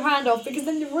can't cut your hand off because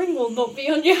then the ring will not be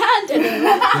on your hand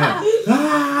anymore.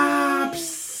 Yeah.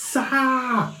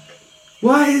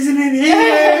 Why isn't it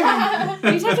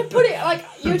here? You'd have to put it like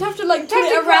put it Have to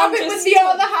around grab it your with the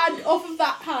stomach. other hand off of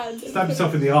that hand. Stab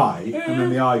yourself in the eye, and then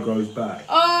the eye grows back.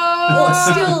 Oh. It's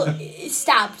still it's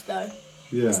stabbed though.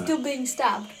 Yeah. Still being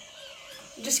stabbed.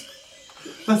 Just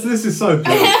This is so good.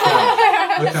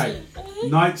 Okay.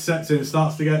 Night sets in, it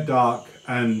starts to get dark,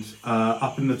 and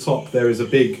up in the top there is a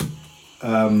big,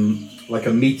 like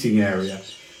a meeting area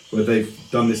where they've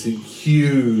done this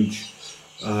huge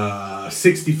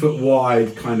 60-foot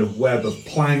wide kind of web of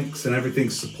planks, and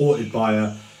everything's supported by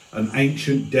an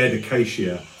ancient dead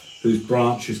acacia whose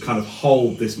branches kind of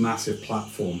hold this massive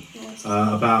platform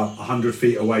about 100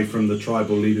 feet away from the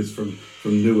tribal leaders from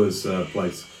Nua's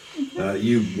place.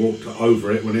 You walked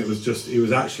over it when it was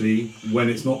actually, when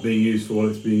it's not being used for what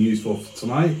it's being used for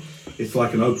tonight, it's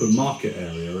like an open market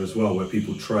area as well where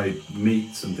people trade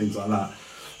meats and things like that.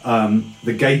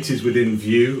 The gate is within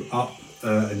view up,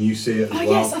 and you see it as well.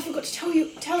 Oh yes, I forgot to tell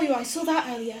you. I saw that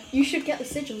earlier. You should get the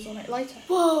sigils on it later.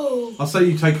 whoa. I'll say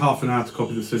you take half an hour to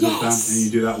copy the sigils Yes. down, and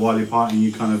you do that while you're partying.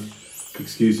 You kind of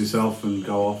excuse yourself and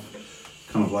go off,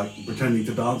 kind of like pretending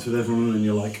to dance with everyone, and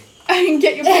you're like, And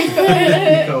get your paper.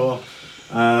 you go off.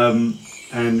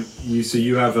 And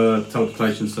you have a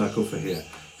teleportation circle for here,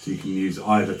 so you can use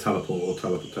either teleport or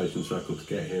teleportation circle to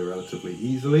get here relatively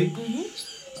easily.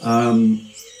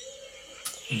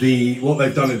 What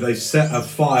they've done is they've set a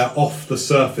fire off the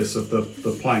surface of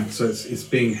the plank, so it's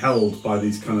being held by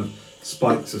these kind of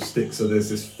spikes of sticks. So there's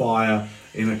this fire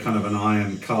in a kind of an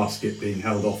iron casket being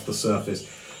held off the surface.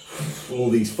 All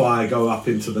these fire go up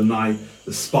into the night,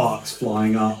 the sparks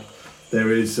flying up.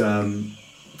 There is, hang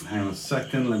on a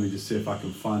second, let me just see if I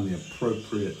can find the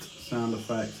appropriate sound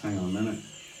effects. Hang on a minute.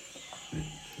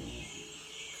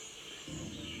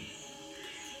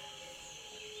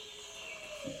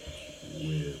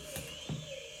 With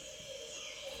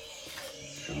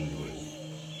jungle noise.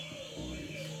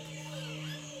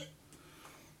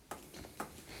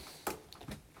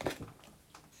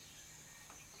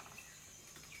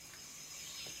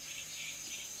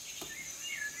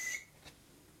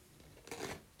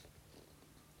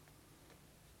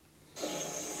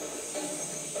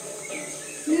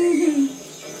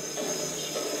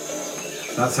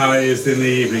 That's how it is in the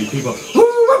evening. People,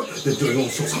 they're doing all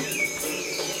sorts of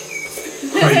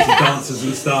crazy dances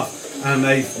and stuff, and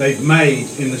they've made,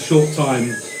 in the short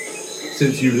time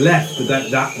since you left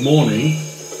that morning,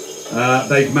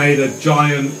 they've made a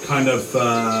giant kind of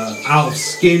out of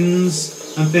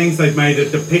skins and things. They've made a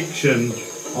depiction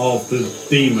of the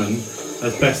demon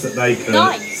as best that they could.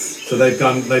 Nice. So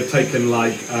they've taken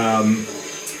like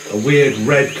a weird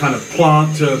red kind of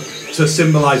plant to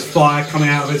symbolise fire coming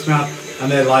out of its mouth,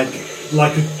 and they're like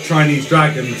a Chinese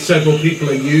dragon. Several people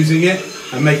are using it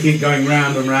and making it going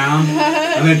round and round,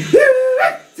 and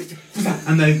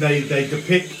then they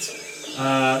depict.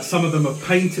 Some of them have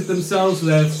painted themselves with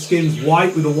their skins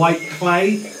white with a white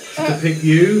clay to depict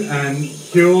you and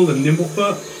Huel and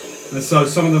Nimblefoot, and so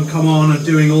some of them come on and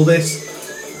doing all this,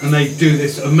 and they do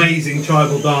this amazing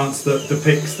tribal dance that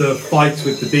depicts the fight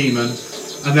with the demon,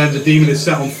 and then the demon is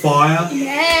set on fire.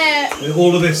 Yeah.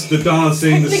 All of this, the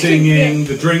dancing, the singing,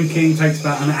 the drinking takes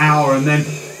about an hour, and then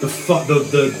the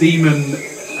demon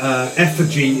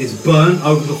effigy is burnt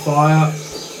over the fire.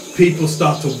 People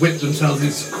start to whip themselves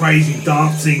into crazy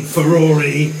dancing furore.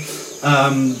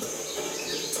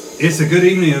 It's a good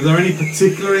evening. Are there any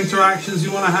particular interactions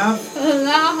you want to have?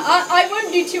 I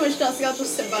won't do too much dancing. I'll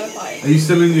just sit by the fire. Are you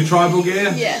still in your tribal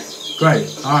gear? Yeah. Great.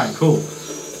 All right, cool.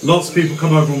 Lots of people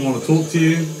come over and want to talk to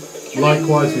you.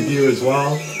 Likewise with you as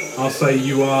well. I'll say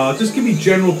you are... Just give me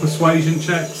general persuasion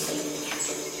checks.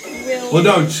 Well,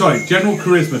 no, sorry. General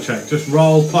charisma check. Just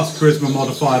roll plus charisma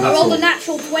modifier. I That's rolled all. a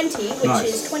natural 20, which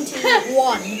Nice. is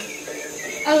 21.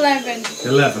 11.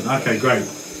 11. Okay, great.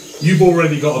 You've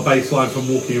already got a baseline from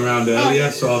walking around earlier,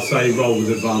 so I'll say roll with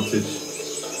advantage.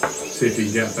 See if you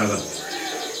can get better.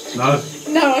 No?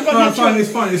 No, I got No, natural. it's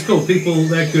fine. It's cool. People,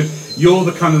 they're good. You're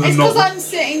the kind of the It's because novel. I'm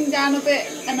sitting down a bit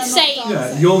and I'm Same. not Yeah,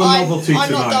 dancing. you're the novelty I'm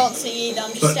tonight. not dancing either, I'm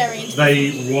just But staring into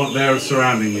they're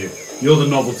surrounding you. You're the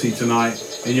novelty tonight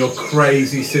in your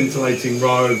crazy scintillating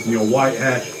robes and your white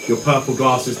hair, your purple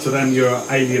glasses. To them, you're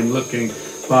alien looking,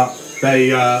 but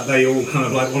they all kind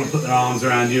of like want to put their arms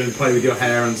around you and play with your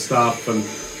hair and stuff. And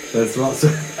there's lots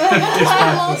of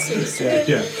glasses.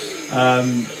 yeah.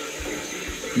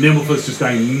 Nimblefoot's just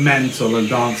going mental and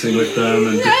dancing with them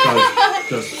and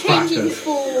just Changing crackers.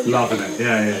 form. Loving it,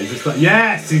 yeah. He's just like,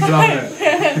 yes, he's loving it.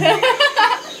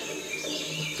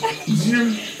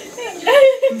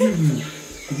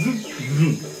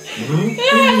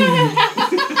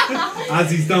 As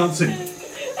he's dancing.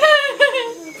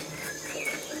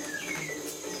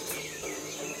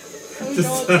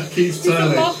 Just God. keeps People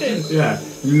turning. laughing. Yeah,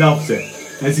 loves it.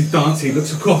 As he's dancing, he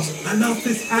looks across. I love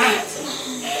this hat.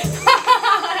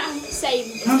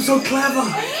 Same. I'm so clever.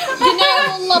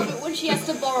 Daenerys will love it when she has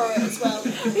to borrow it as well.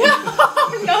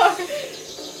 No.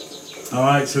 All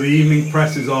right, so the evening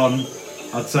presses on.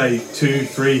 I'd say 2,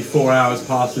 3, 4 hours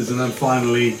passes, and then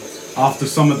finally, after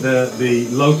some of the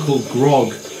local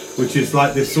grog, which is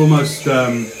like this almost,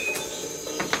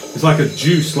 it's like a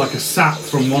juice, like a sap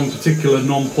from one particular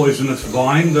non-poisonous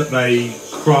vine that they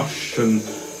crush, and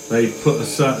they put a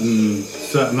certain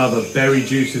other berry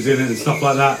juices in it and stuff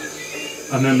like that,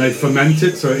 and then they ferment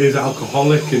it, so it is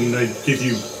alcoholic, and they give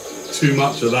you too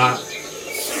much of that.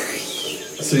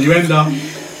 So you end up,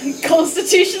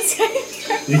 Constitution save.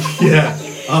 yeah,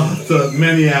 after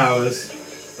many hours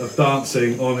of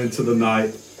dancing on into the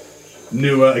night,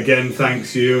 Nua again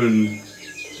thanks you, and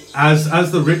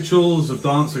as the rituals of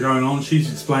dance are going on,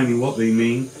 she's explaining what they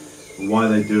mean, and why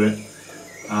they do it,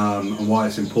 and why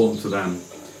it's important to them,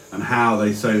 and how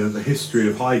they say that the history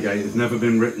of Highgate has never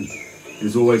been written.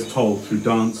 It's always told through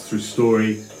dance, through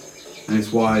story, and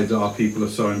it's why our people are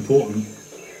so important,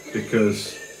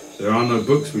 because there are no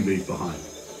books we leave behind.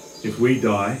 If we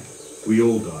die, we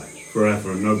all die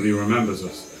forever, and nobody remembers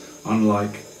us.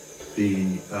 Unlike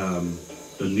the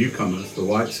newcomers, the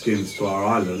white skins to our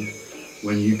island,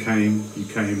 when you came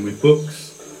with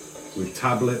books, with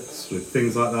tablets, with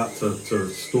things like that to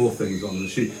store things on.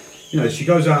 And she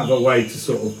goes out of her way to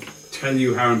sort of tell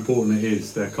you how important it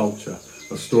is, their culture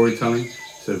of storytelling.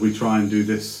 So we try and do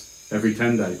this every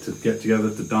 10 days to get together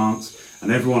to dance,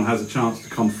 and everyone has a chance to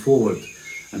come forward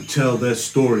and tell their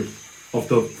story of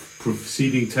the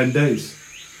preceding 10 days.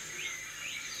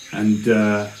 And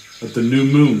at the new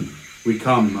moon, we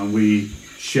come and we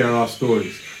share our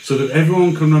stories so that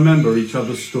everyone can remember each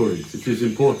other's stories. It is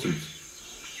important.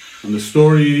 And the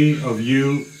story of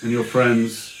you and your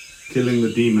friends killing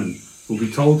the demon will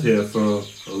be told here for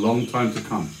a long time to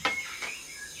come.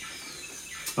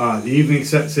 The evening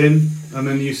sets in, and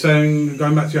then you saying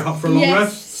going back to your hut for a long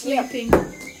rest? Sleeping.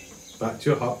 Back to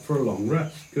your hut for a long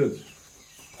rest. Good.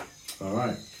 All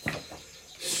right.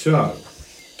 So,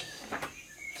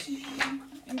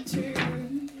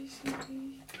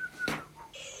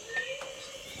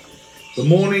 the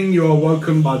morning you are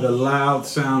woken by the loud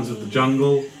sounds of the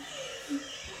jungle.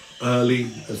 Early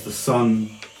as the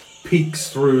sun peeks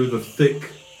through the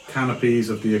thick canopies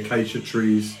of the acacia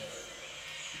trees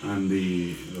and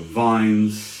the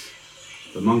vines.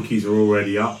 The monkeys are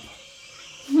already up.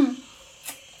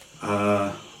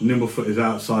 Nimblefoot is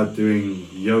outside doing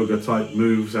yoga type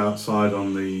moves outside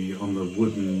on the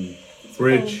wooden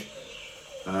bridge,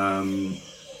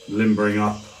 limbering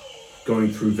up,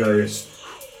 going through various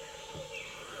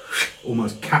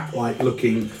almost cat-like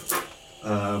looking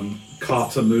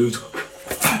kata moves,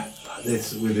 like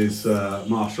this with his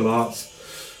martial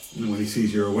arts. And when he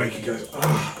sees you're awake, he goes,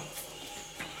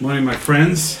 morning, my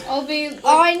friends. I'll be.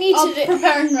 I need I'll to do.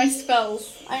 preparing my spells.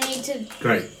 I need to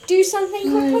Great. do something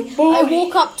quickly. boy. I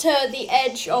walk up to the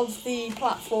edge of the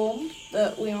platform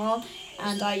that we are on,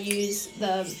 and I use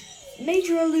the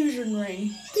major illusion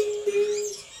ring.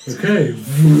 Okay.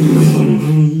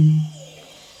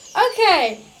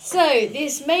 Okay, so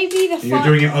this may be the You're fun.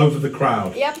 doing it over the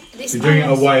crowd. Yep, this You're doing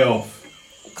it is- a way off.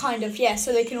 Kind of, yeah,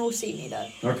 so they can all see me though.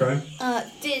 Okay.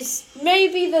 This may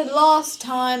be the last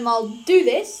time I'll do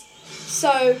this.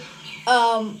 So,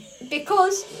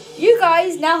 because you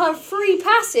guys now have free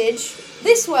passage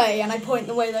this way, and I point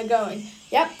the way they're going.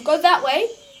 Yep, go that way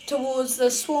towards the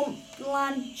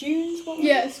swampland dunes.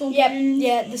 Yeah, swampy Yep, dunes.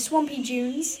 yeah, the swampy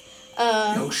dunes.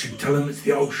 The ocean. Tell them it's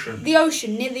the ocean. The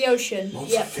ocean, near the ocean.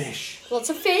 Lots Yep. of fish. Lots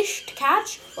of fish to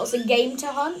catch, lots of game to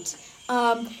hunt.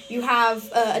 You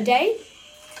have a day.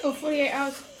 Oh, 48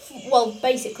 hours. Well,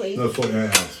 basically, No,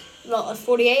 48 hours.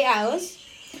 48 hours,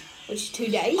 which is 2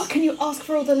 days. Oh, can you ask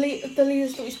for all the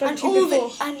leaders that we spoke And to all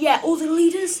before? all the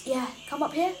leaders, come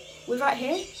up here. We're right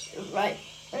here. Right.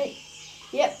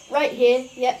 Yep, right here.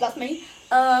 Yep, that's me.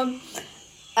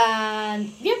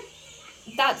 And yep,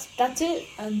 that's it.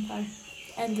 And I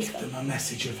end this. Give them a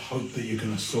message of hope that you're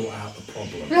going to sort out the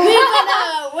problem.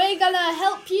 We're gonna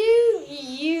help you.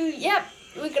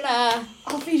 We're gonna.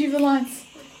 I'll feed you the lines.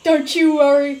 Don't you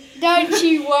worry. Don't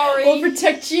you worry. We'll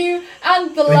protect you and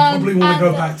the They land. probably want to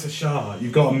and go back to Shah.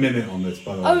 You've got a minute on this,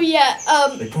 by the way. Oh yeah.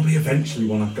 They probably eventually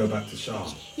want to go back to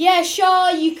Shah. Yeah, Shah,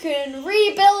 you can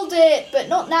rebuild it, but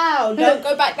not now. Don't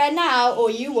go back there now,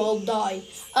 or you will die.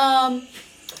 So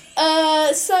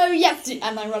yeah,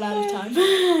 and I run out of time.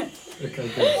 Okay,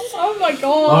 good. Oh my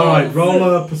god. All right, roll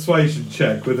a persuasion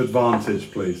check with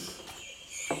advantage, please.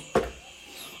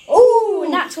 Ooh,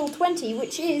 natural 20,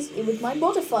 which is with my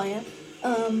modifier.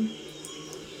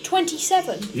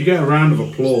 27. You get a round of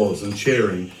applause and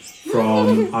cheering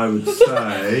from, I would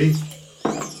say,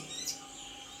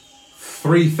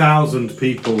 3,000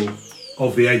 people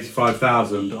of the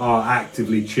 85,000 are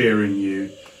actively cheering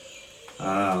you.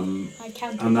 I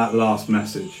counted. And that last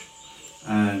message.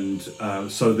 And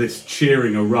so this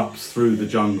cheering erupts through the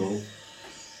jungle.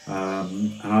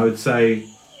 And I would say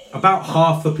about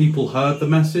half the people heard the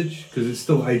message, because it's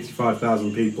still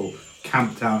 85,000 people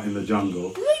camped out in the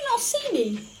jungle. Can they not see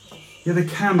me? Yeah, they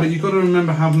can, but you've got to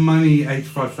remember how many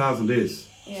 85,000 is.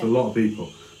 It's Yeah. a lot of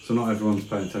people, so not everyone's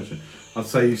paying attention. I'd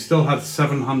say you still had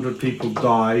 700 people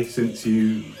die since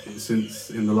in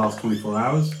the last 24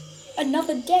 hours.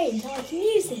 Another day until I can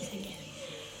use this again.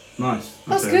 Nice.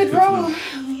 That's Okay, good to roll. know.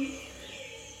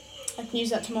 I can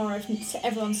use that tomorrow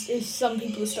if some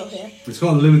people are still here. It's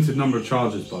got a limited number of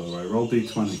charges, by the way. Roll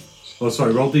d20. Oh,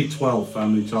 sorry, roll d12 for how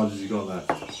many charges you got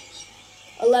left.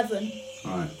 11.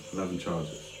 Alright, 11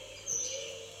 charges.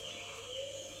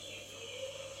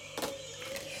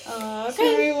 Okay,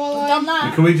 Sorry, while I've I- done And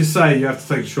that. can we just say you have to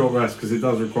take a short rest because it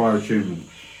does require attunement.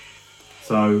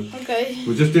 So Okay.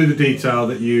 we'll just do the detail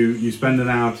that you spend an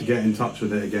hour to get in touch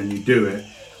with it again, you do it,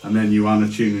 and then you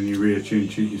unattune and you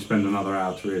reattune, you spend another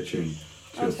hour to reattune.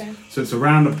 Okay. So it's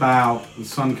around about, the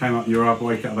sun came up, you're up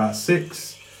awake at about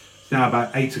 6, it's now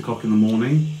about 8 o'clock in the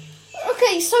morning.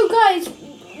 Okay, so guys,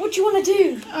 what do you want to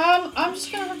do? I'm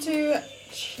just gonna have to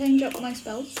change up my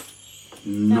spells.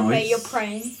 Nice. Okay, you're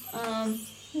praying.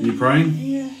 You praying?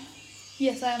 Yeah.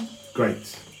 Yes, I am.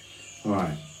 Great.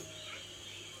 Alright.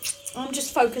 I'm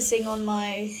just focusing on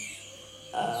my,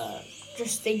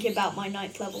 just thinking about my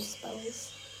 9th level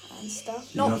spells and stuff.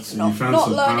 You found some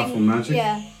powerful magic?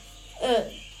 Yeah.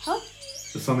 Huh?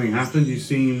 Has something happened? You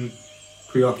seem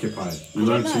preoccupied. You I don't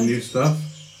learned some know. new stuff?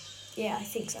 Yeah, I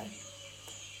think so.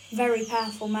 Very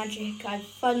powerful magic. I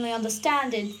finally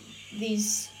understand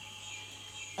these,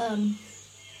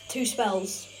 2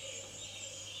 spells.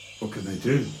 What can they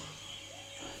do?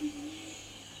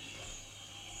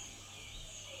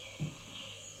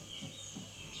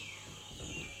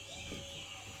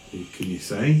 Can you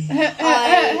say?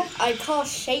 I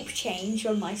cast shape change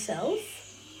on myself,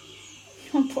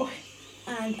 Oh boy.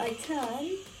 and I turn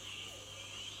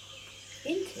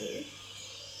into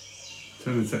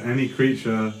Turn into any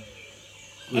creature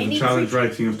with Any a challenge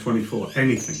rating of 24.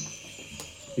 Anything.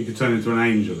 You could turn into an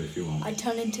angel if you want. I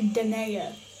turn into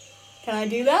Danaea. Can I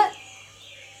do that?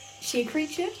 Is she a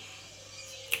creature?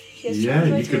 She has Yeah, challenge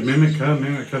you rating could mimic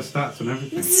her stats and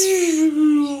everything. With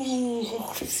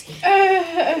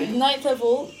 9th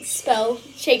level spell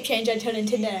shape change. I turn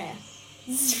into Danaea.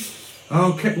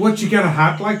 Okay, what, you get a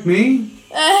hat like me?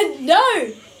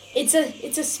 No, it's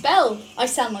a spell. I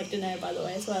sound like Danaea, by the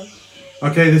way, as well.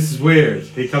 Okay, this is weird.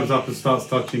 He comes up and starts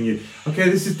touching you. Okay,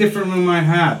 this is different from my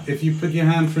hat. If you put your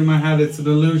hand through my hat, it's an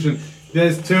illusion.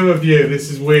 There's 2 of you. This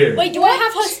is weird. Wait, do I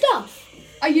have her stuff,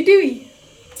 Are you doing?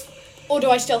 or do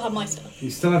I still have my stuff?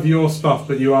 You still have your stuff,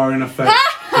 but you are in effect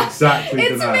exactly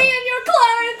It's Danaea. me and your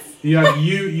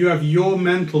clothes. You have your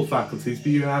mental faculties, but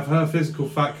you have her physical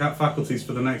faculties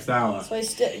for the next hour. So I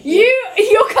still.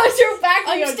 Your clothes are back.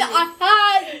 I'm still.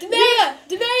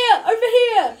 Danaea, over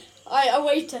here. I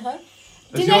wave to her.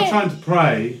 As you're trying to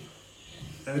pray,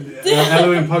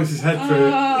 Elohim pokes his head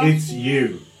through. It's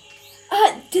you.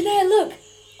 Danaea, look.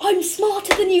 I'm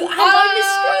smarter than you, and I'm as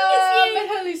strong as I'm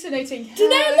you. hallucinating.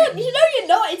 Danaea, look. You know you're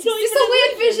not. It's not It's even a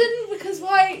weird illusion. vision because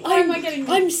why am I getting?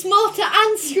 I'm smarter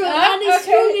and strong and as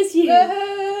strong as you.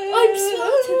 I'm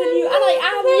smarter than you, and I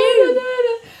am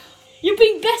you. You're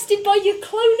being bested by your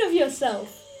clone of yourself.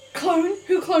 Clone?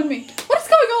 Who cloned me? What's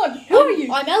going on? Who are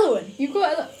you? I'm Elowen. You've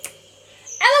got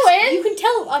Elowen. You can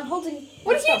tell I'm holding.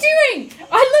 What are you doing?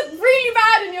 I look really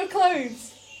bad in your clothes.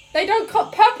 They don't.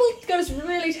 Purple goes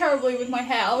really terribly with my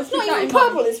hair. It's not even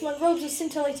purple. It's my robes of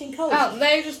scintillating colours. Oh,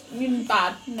 they just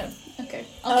bad. No. Okay.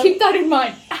 I'll keep that in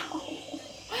mind. Ow.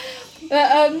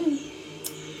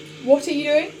 What are you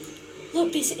doing?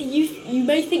 Look, this you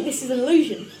may think this is an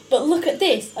illusion, but look at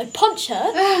this. I punch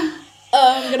her.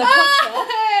 I'm gonna punch her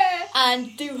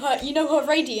and do her. You know her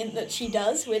radiant that she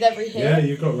does with every hit. Yeah,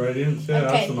 you've got radiance. Yeah,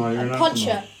 Okay. Asamai, you're an I punch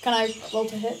Asamai. her. Can I roll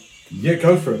to hit? Yeah,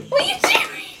 go for it. What are you doing?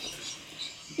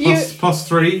 Plus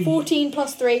 3. 14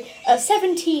 plus 3,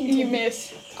 17. You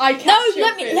miss. I catch No,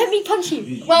 your let me punch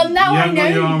you. Well, now you I haven't got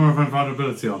know. your armour of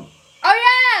invulnerability on. Oh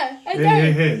yeah, I It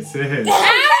don't. hits.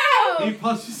 Ow! He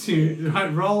punches you.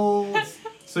 Right, roll.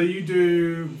 So you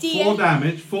do Dear. 4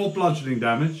 damage, 4 bludgeoning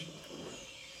damage.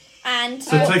 And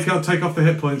So take off the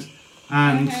hit points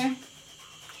and Okay.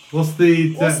 What's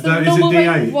the... What's the is it normal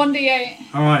D8?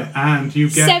 1d8. Alright, and you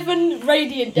get... 7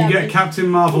 radiant You damage. get Captain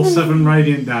Marvel 7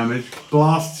 radiant damage,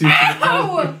 blasts you to the Ow!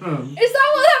 corner of the room. Is that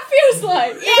what that feels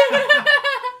like?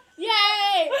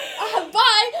 Yay!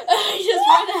 Bye! I just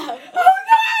ran out. Oh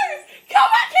no! Come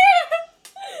back here!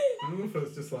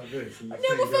 Nimbleford's just like this. And the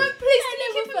thing Nimbleford, goes- please can you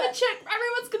give him a check?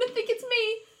 Everyone's gonna think it's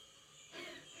me.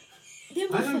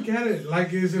 I don't get it.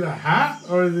 Like, is it a hat?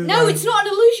 Or is it No, like, it's not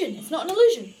an illusion. It's not an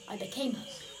illusion. I became her.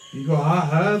 You got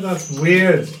her? That's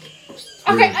weird.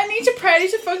 Okay, Weird. I need to pray. I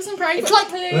need to focus on praying. It's but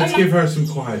like- Let's please, give her some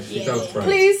quiet. She Yeah. does pray.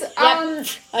 please, I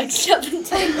accept them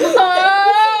too. Hey,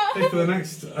 for the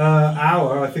next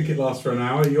hour, I think it lasts for an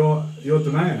hour, you're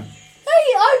Danae.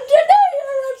 Hey, I'm Danae.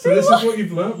 So this is what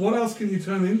you've learnt. What else can you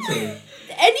turn into?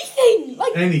 Anything!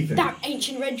 Like Anything. that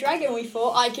ancient red dragon we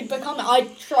thought I could become it. I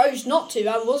chose not to.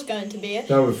 I was going to be it.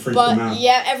 That would freak them But out.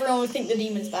 yeah, everyone would think the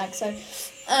demon's back, so...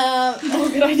 Oh,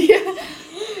 good idea.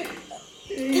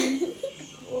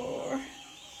 4.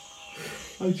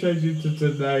 I changed you to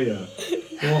Danae.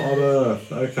 What on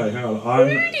earth? Okay, hang on.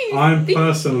 I'm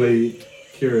personally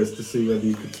curious to see whether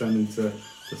you could turn into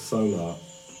the Solar.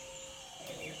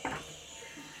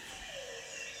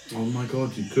 Oh my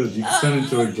god, you could. You could turn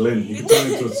into a glint. You could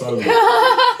turn into a Solar.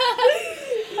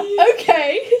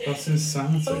 Okay. That's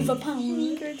insanity.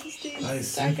 Overpowered. That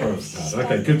is super overpowered.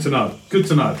 Okay, good to know. Good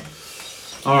to know.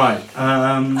 Alright,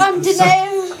 I'm so-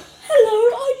 Danae.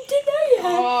 Hello, I'm Danae.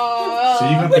 So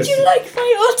you got Would this. you like my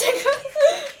autograph?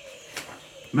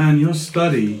 Man, your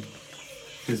study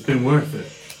has been worth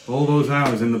it. All those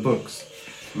hours in the books.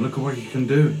 And look at what you can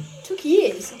do. It took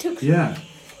years. It took Yeah.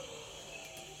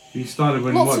 You started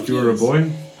when Lots of you were a years. boy?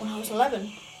 when I was 11.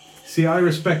 See, I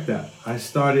respect that. I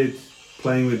started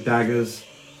playing with daggers.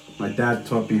 My dad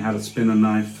taught me how to spin a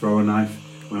knife, throw a knife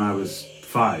when I was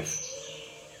 5.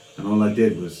 And all I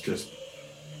did was just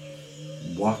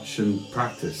watch and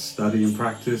practice, study and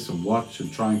practice and watch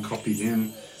and try and copy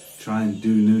him, try and do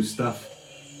new stuff.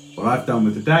 What I've done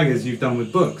with the daggers, you've done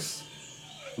with books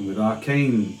and with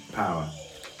arcane power.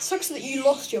 It sucks that you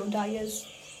lost your daggers.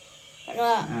 Like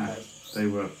that. Yeah, they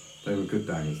were good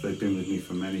daggers. They've been with me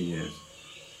for many years.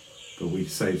 But we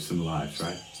saved some lives,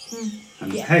 right?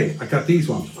 And Yeah. hey, I got these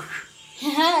ones.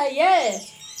 Yeah.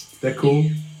 They're cool.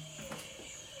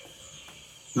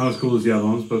 Not as cool as the other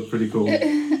ones, but pretty cool.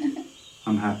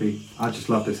 I'm happy. I just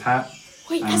love this hat.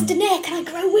 Wait, as Danae, can I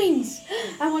grow wings?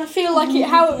 I want to feel like it.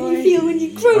 How you feel when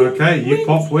you grow. Okay, you wings.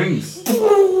 pop wings.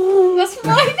 That's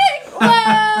my thing.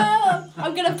 Wow!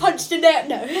 I'm gonna punch Danae.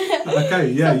 No.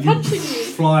 Okay, yeah, you punching you.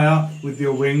 fly up with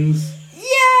your wings.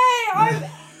 Yay! I'm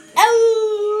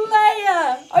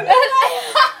Alea. I'm Alea.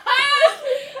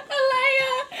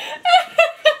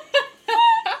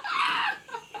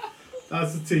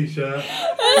 That's a t-shirt.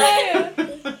 Alea.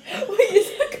 Wait, is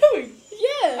that going?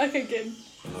 Yeah. Okay, good.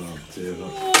 Oh dear,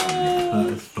 that's funny. That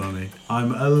is funny.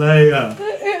 I'm Alea.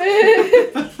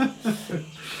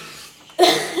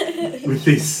 With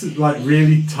these like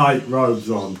really tight robes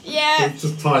on. Yeah. It's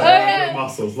just tight around your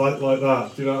muscles, like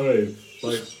that. Do you know what I mean?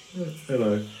 Like,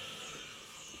 hello.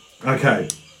 Okay.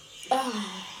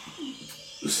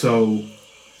 So,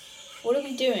 What are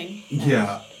we doing?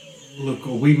 yeah. Look,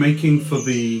 are we making for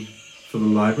the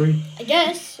library? I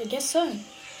guess so.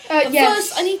 But Yes.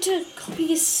 first, I need to copy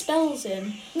his spells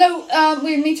in. No,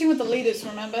 we're meeting with the leaders,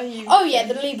 remember? You. Oh yeah,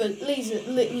 the leader.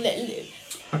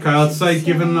 Okay, I'd say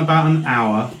given about an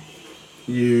hour,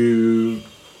 you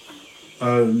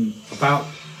about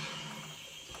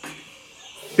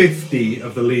 50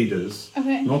 of the leaders,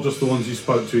 Okay. not just the ones you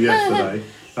spoke to yesterday,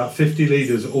 about 50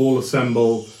 leaders all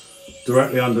assemble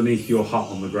directly underneath your hut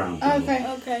on the ground. Okay.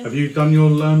 Okay. Have you done your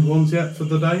learned ones yet for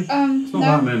the day? It's not No.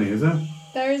 that many, is there?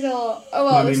 There is a lot. Oh,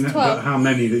 well, I mean, there's but 12. how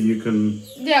many that you can...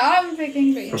 Yeah, I'm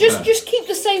picking 3. Just keep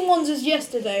the same ones as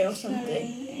yesterday or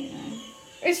something.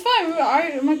 It's fine.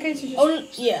 I'm okay to just. Oh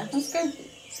yeah. Let's go. Okay.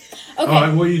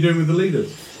 Alright, what are you doing with the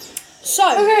leaders? So.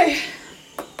 Okay.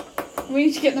 We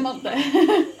need to get them up there.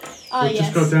 Ah Well, yes.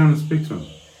 just go down and speak to them.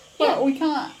 Well, we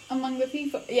can't among the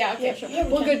people. Yeah, okay, Yeah, sure. yeah,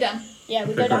 we we'll can. go down. Yeah,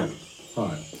 we Okay, go down. great.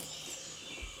 Alright.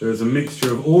 There's a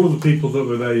mixture of all of the people that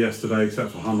were there yesterday,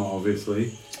 except for Hannah,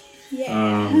 obviously.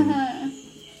 Yeah.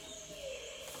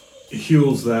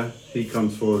 Hugh's there. He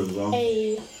comes forward as well.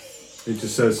 Hey. He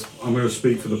just says, I'm going to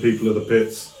speak for the people of the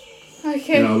pits.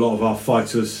 Okay. You know, a lot of our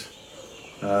fighters,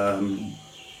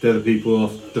 they're the people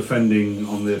defending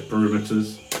on the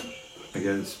perimeters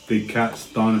against big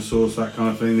cats, dinosaurs, that kind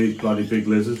of thing, these bloody big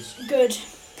lizards. Good.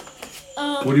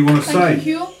 What do you want to say? Thank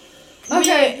you, Hugh.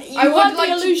 Okay, You I heard would the like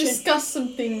to illusion. discuss some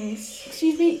things.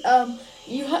 Excuse me.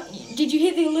 Did you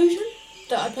hear the illusion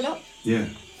that I put up? Yeah.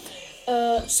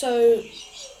 So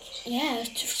Yeah,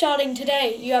 starting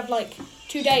today, you have like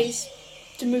 2 days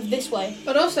to move this way.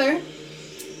 But also,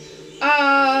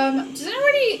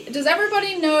 does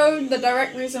everybody know the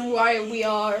direct reason why we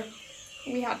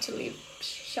had to leave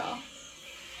Shah?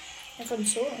 Everyone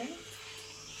saw it.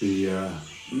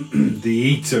 The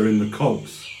eater in the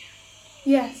cogs.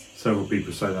 Yes. Several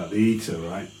people say that. The eater,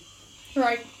 right?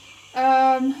 Right.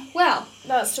 Well,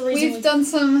 That's the reason. we've done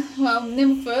some. Well,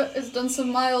 Nimblefoot has done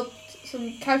some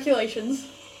calculations.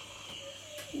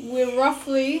 We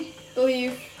roughly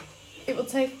believe it will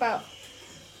take about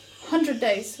 100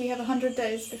 days. We have 100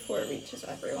 days before it reaches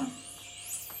everyone.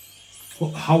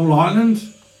 What, the whole island?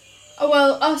 Oh,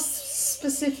 well, us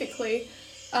specifically.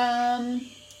 I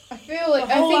feel like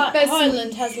The whole I think there's some-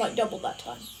 Highland has like double that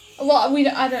time. Well,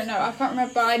 I don't know. I can't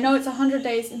remember. But I know it's 100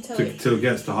 days until Till it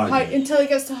gets to Highgate. until it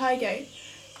gets to Highgate.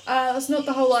 That's not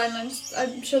the whole island.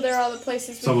 I'm sure there are other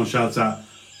places. Someone shouts out,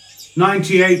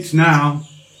 98 now,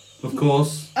 of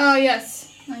course. Oh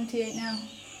yes, 98 now.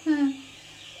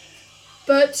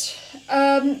 But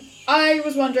I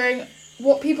was wondering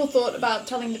what people thought about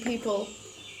telling the people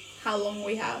how long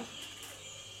we have.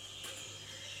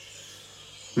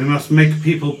 We must make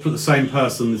people put the same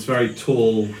person, this very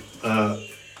tall,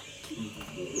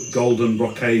 golden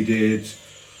brocaded,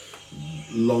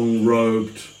 long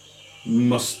robed,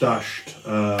 mustached,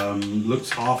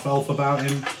 looks half elf about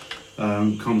him,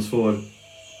 comes forward.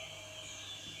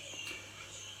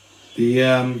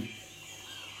 The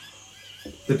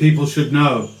people should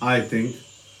know, I think.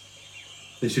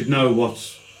 They should know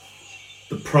what's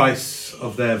the price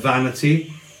of their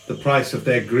vanity, the price of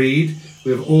their greed.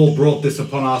 We have all brought this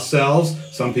upon ourselves.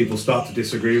 Some people start to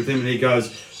disagree with him, and he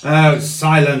goes, "Oh,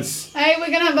 silence. Hey, we're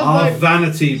gonna have a Our vote.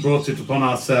 vanity brought it upon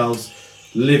ourselves,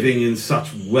 living in such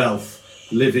wealth,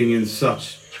 living in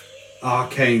such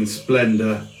arcane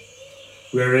splendor,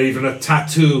 where even a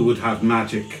tattoo would have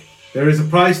magic. There is a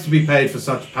price to be paid for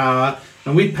such power,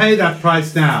 and we pay that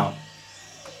price now.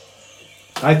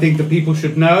 I think the people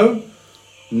should know,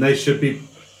 and we should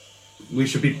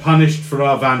be punished for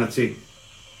our vanity."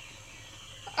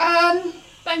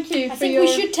 Thank you I for think your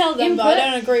we should tell them, but I input.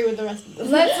 don't agree with the rest of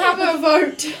them. Let's have a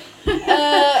vote.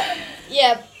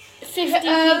 Yeah, 50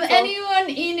 people. Anyone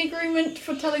in agreement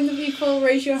for telling the people,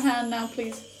 raise your hand now,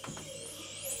 please.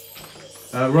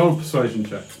 Roll a persuasion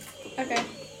check. Okay.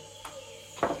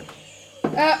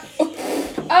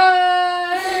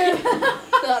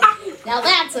 Now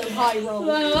that's a high roll.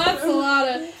 Well, that's a lot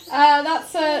of.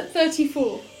 That's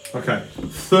 34. Okay,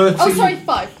 30, Oh, sorry,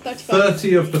 35.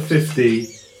 30 of the 50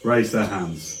 raise their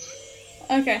hands.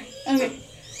 Okay.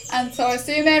 And so I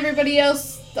assume everybody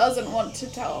else doesn't want to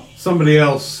tell. Somebody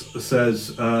else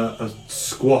says a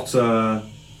squatter,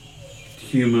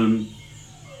 human,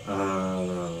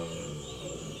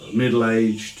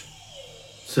 middle-aged,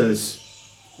 says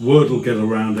word will get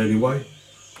around anyway.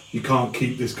 You can't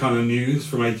keep this kind of news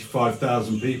from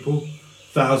 85,000 people.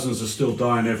 Thousands are still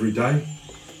dying every day.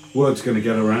 Word's going to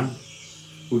get around.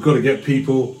 We've got to get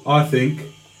people, I think,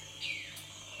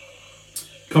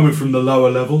 coming from the lower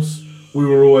levels. We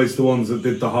were always the ones that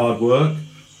did the hard work.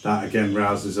 That again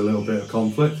rouses a little bit of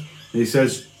conflict. And he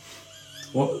says,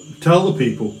 tell the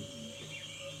people.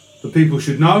 The people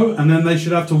should know, and then they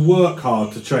should have to work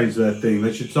hard to change their thing.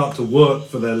 They should start to work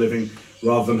for their living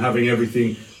rather than having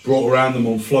everything brought around them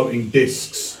on floating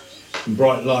discs and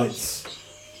bright lights.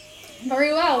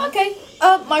 Very well. Okay,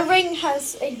 my ring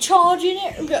has a charge in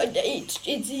it.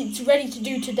 It's ready to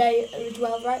do today as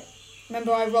well, right?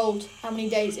 Remember I rolled how many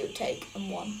days it would take and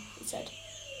won, it said.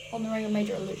 On the Ring of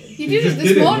Major Illusion. You did it just this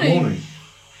did morning. it in the morning.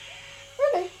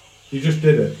 Really? You just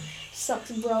did it.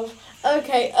 Sucks, bro.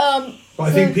 Okay, But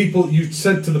I think you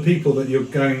said to the people that you're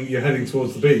heading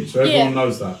towards the beach, so everyone Yeah.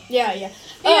 knows that. Yeah.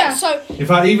 Yeah. So, In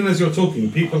fact, even as you're talking,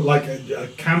 people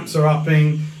like camps are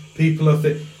upping. People are.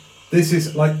 This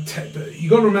is like you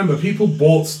got to remember, people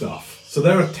bought stuff, so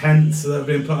there are tents that have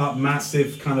been put up,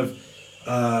 massive kind of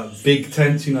big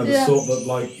tents. You know, the Yeah. sort that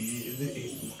like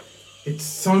it's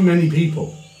so many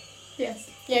people. Yes.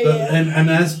 yeah. And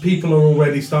as people are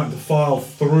already starting to file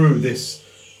through this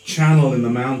channel in the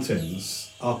mountains,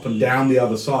 up and down the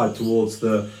other side towards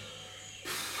the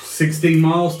 16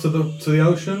 miles to the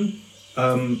ocean,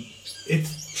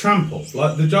 it's trampled.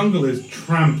 Like the jungle is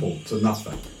trampled to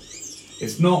nothing.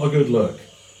 It's not a good look.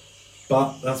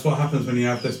 But that's what happens when you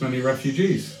have this many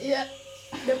refugees. Yeah.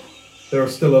 There are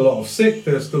still a lot of sick,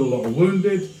 there's still a lot of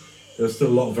wounded, there's still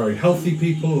a lot of very healthy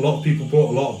people, a lot of people brought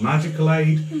a lot of magical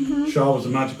aid. Shah was a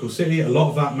magical city, a lot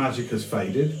of that magic has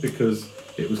faded because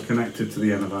it was connected to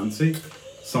the Enevancy.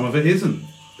 Some of it isn't.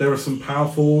 There are some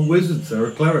powerful wizards, there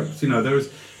are clerics, you know, there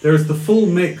is the full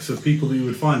mix of people that you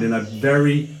would find in a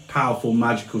very powerful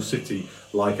magical city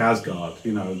like Asgard,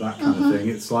 you know, that kind of thing.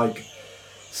 It's like,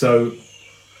 so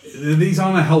these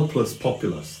aren't a helpless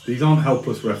populace. These aren't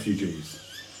helpless refugees.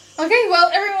 Okay, well,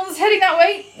 everyone's heading that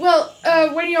way. Well,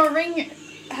 when your ring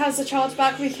has a charge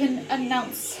back, we can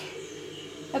announce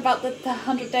about the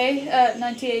 100-day,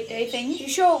 98-day thing. You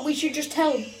sure we should just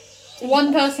tell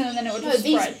One person and then it would just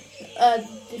spread.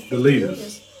 The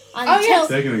leaders. And Oh, yes.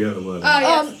 They're going to get the word Oh,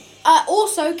 out. yes.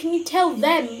 Also, can you tell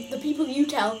them, the people you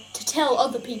tell, to tell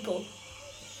other people?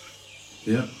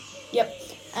 Yeah. Yep.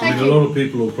 I mean, a lot of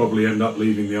people will probably end up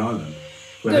leaving the island.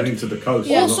 We're Good. heading to the coast.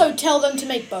 Yeah. we're not- Also, tell them to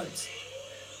make boats.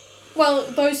 Well,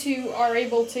 those who are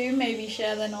able to maybe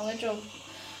share their knowledge of,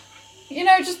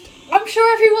 I'm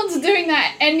sure everyone's doing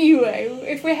that anyway.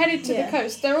 If we're headed to the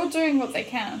coast, they're all doing what they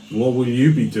can. What will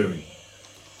you be doing?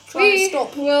 Trying to We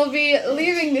stop. will be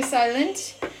leaving this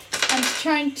island and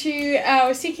trying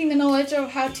to, seeking the knowledge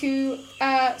of how to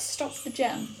stop the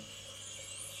gem.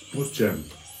 What gem?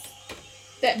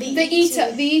 The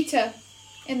eater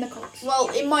in the cocks. Well,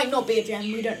 it might not be a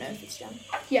gem. We don't know if it's gem.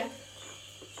 Yeah.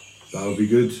 That would be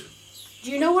good.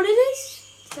 Do you know what it is?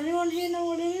 Does anyone here know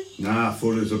what it is? Nah, I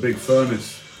thought it was a big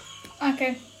furnace.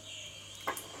 Okay.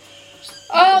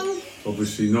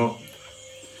 Obviously not.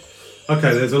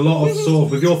 Okay, there's a lot of sort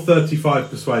of, with your 35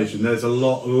 persuasion, there's a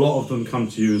lot of them come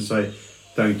to you and say,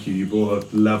 thank you, you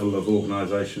brought a level of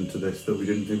organisation to this that we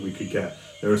didn't think we could get.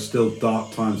 There are still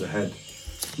dark times ahead.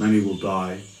 Many will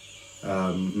die.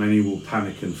 Many will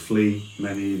panic and flee.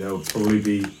 There will probably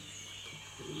be,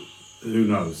 who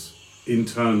knows,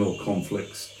 internal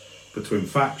conflicts between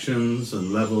factions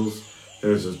and levels.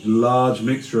 There's a large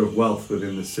mixture of wealth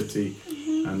within the city,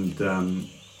 and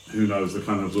who knows the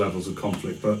kind of levels of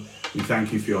conflict. But we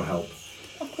thank you for your help.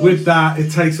 With that,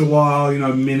 it takes a while,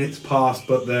 minutes pass,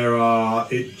 but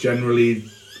generally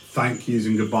thank yous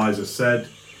and goodbyes are said.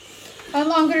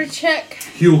 I'm going to check.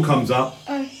 Huel comes up.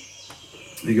 Oh.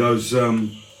 He goes,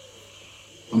 I'm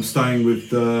staying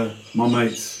with my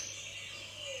mates.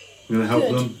 I'm going to help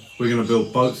Good. them. We're going to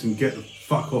build boats and get the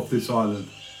fuck off this island.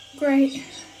 Great.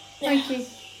 Thank you.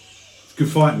 It's good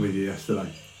fighting with you yesterday.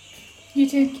 You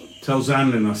too. Tell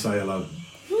Zanlin I say hello.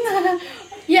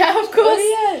 Yeah, of course.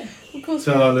 Oh, yeah. Of course.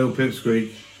 Tell our little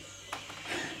pipsqueak.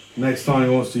 Next time he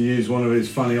wants to use one of his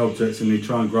funny objects and he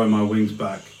try and grow my wings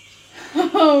back.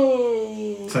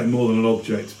 Oh. Take more than an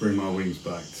object to bring my wings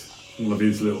back. One of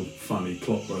his little funny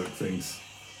clockwork things.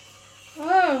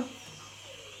 Oh.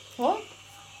 What?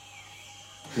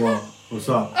 What? What's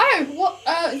up? Oh,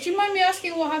 what? Do you mind me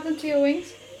asking what happened to your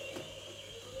wings?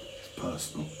 It's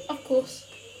personal. Of course.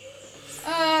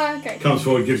 Okay. Comes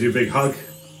forward, gives you a big hug.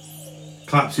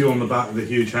 Claps you on the back with a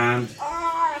huge hand.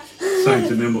 Saying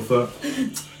to Nimblefoot,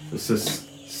 it says,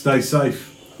 stay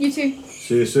safe. You too.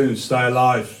 See you soon. Stay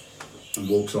alive. And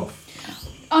walks off.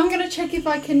 I'm gonna check if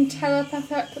I can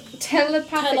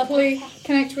telepathically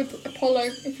connect with Apollo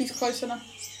if he's close enough.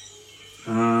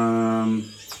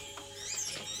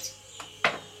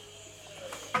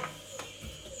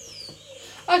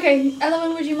 Okay,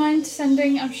 Elowen, would you mind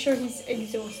sending? I'm sure he's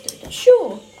exhausted.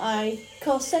 Sure. I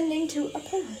call sending to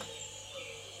Apollo.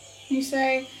 You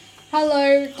say,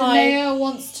 hello, Hi. Danae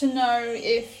wants to know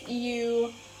if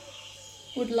you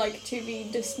would like to be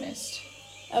dismissed.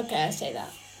 Okay, I say that.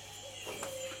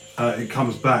 It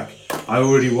comes back. I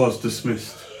already was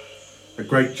dismissed. A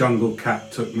great jungle cat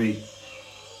took me.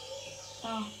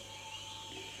 Oh.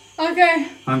 Okay,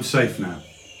 I'm safe now.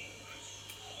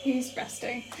 he's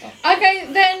resting. Okay,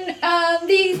 then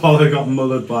the... Apollo got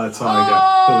mullered by a tiger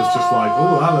that was just like,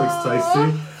 oh, that looks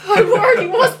tasty. I already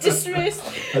was dismissed.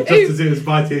 And just as it was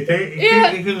biting,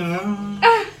 Yeah.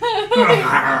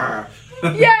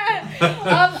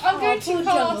 I'm going to poor jungle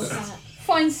cast cat.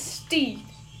 Find Steve.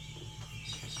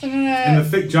 I'm in gonna. the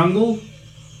thick jungle?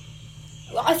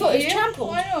 I thought it was Yeah, trampled.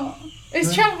 Why not? It's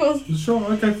Yeah. trampled. Sure,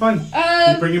 okay, fine.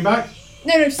 You bring him back?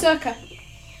 No, Circa.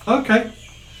 Okay.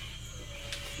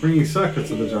 Bringing Circa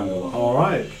to the jungle.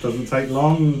 Alright, doesn't take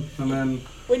long, and then...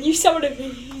 When you summon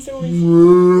him, he's always...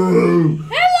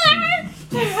 Hello.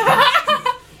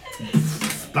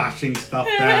 Splashing stuff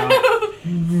down.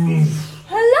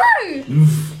 Hello.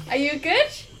 Are you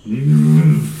good?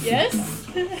 Yes.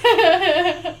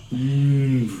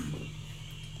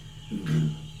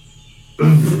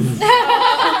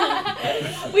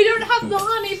 We don't have the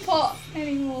honey pot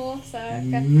anymore, so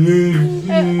okay.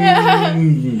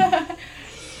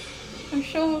 I'm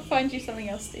sure we'll find you something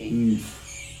else to eat.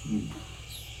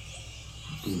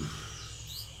 You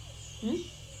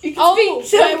can Oh,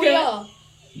 speak where we Circa. are.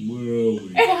 Where are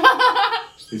we?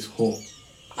 It's hot.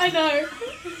 I know.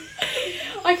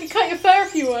 I can cut your fur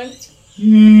if you want.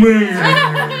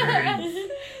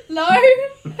 No?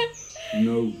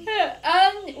 No,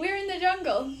 We're in the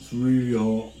jungle. it's really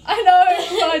hot. I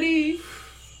know, buddy.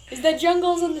 Is there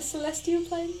jungles on the Celestial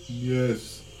Plane?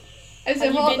 Yes, Is Have it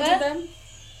you hot been there? to them?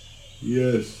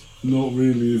 yes. Not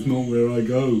really. It's not where I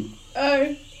go.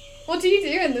 Oh. What do you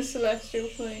do in the celestial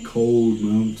plane? Cold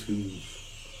mountains.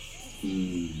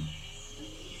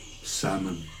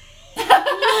 Salmon.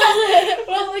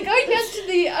 Well, we're going down to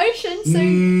the ocean, so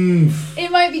it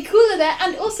might be cooler there,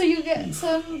 and also you'll get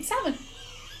some salmon.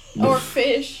 Or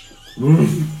fish.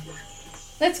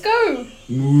 Let's go!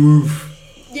 Move.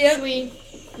 Yeah. Should we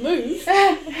move?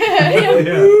 Yeah.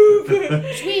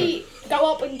 Should we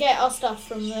go up and get our stuff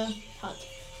from the hut?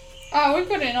 Oh, we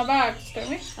put it in our bags, don't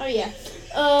we? Oh yeah.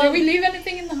 Did we leave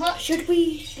anything in the hut? Should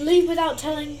we leave without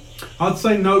telling? I'd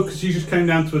say no, because you just came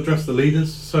down to address the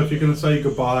leaders. So if you're going to say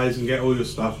goodbyes and get all your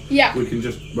stuff, Yeah. we can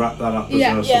just wrap that up as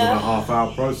Yeah. a sort of a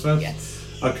half-hour process. Yes.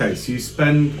 Okay, so you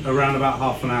spend around about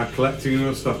half an hour collecting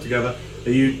your stuff together.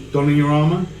 Are you donning your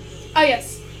armour? Oh,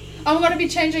 yes. I'm going to be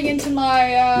changing into my...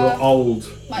 Your old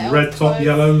my old red top, clothes.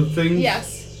 yellow things?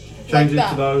 Yes. Change like into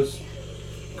that. those.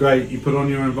 Great, you put on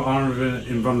your armour of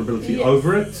invulnerability Yes.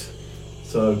 over it.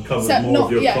 So covers So, more not-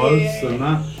 of your yeah, clothes yeah, than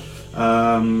that.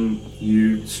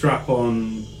 You strap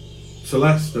on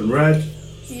Celeste and Red.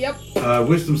 Yep.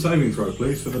 Wisdom saving throw,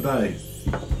 please, for the day.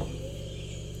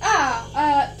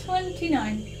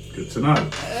 29. Good to know.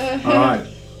 Alright.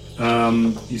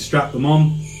 You strap them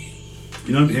on.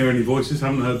 You don't hear any voices,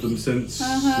 haven't heard them since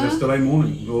yesterday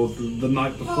morning or the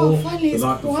night before. Oh, finally the it's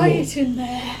night quiet in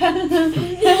there.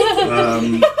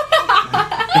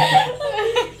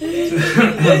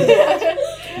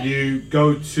 You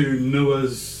go to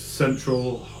Nua's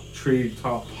central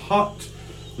treetop hut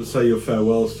and say your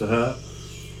farewells to her.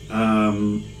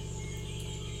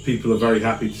 People are very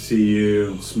happy to see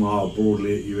you and smile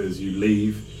broadly at you as you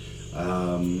leave.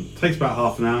 Takes about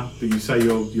half an hour, but you say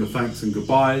your thanks and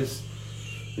goodbyes,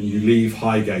 and you leave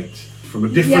Highgate from a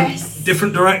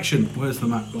different direction. Where's the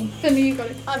map gone? Then you got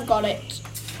it. I've got it.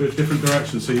 To a different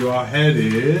direction. So you are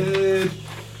headed.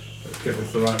 Let's get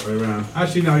this the right way around.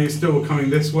 Actually, no, you're still coming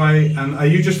this way. And are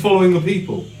you just following the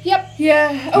people? Yep.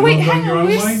 Yeah. Oh, You're wait, not going hang your on. own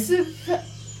We're way?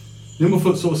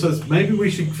 Nimblefoot sort of says maybe we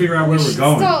should figure out where we're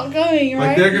going. Start going, right?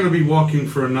 Like they're going to be walking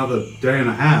for another day and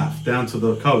a half down to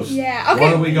the coast. Yeah, okay.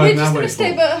 What are we going We're that just way going to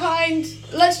stay for? behind.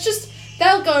 Let's just.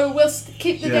 They'll go. We'll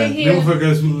keep the day here. Nimblefoot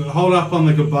goes, hold up on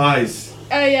the goodbyes.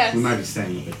 Oh, yes. We might be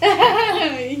staying a bit.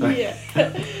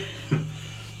 Yeah.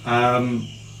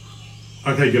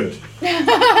 Okay, good.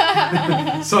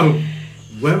 So,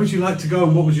 where would you like to go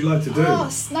and what would you like to do? Oh,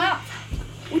 snap.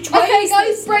 Which way Okay, is guys,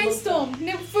 this? brainstorm.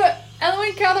 Nimblefoot,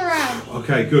 Eloin, gather around.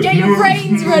 Okay, good. Get your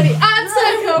brains ready. And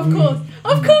Circa, of course.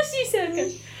 Of course you, Circa.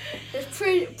 Let's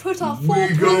put our four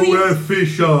We go where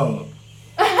fish are.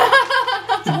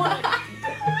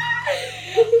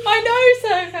 I know,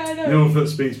 Circa, I know. Nimblefoot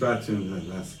speaks back to him.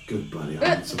 That's good, buddy. I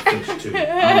want some fish too.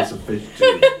 I want some fish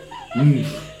too.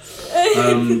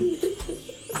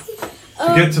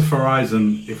 To get to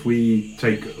Horizon, if we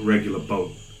take a regular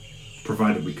boat,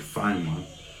 provided we could find one,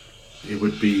 it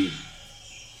would be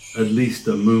at least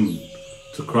a moon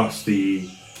to cross the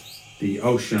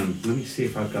ocean. Let me see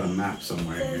if I've got a map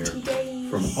somewhere here.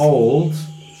 From old,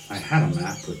 I had a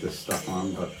map with this stuff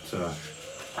on, but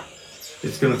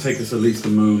it's going to take us at least a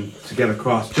moon to get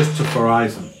across just to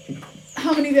Horizon.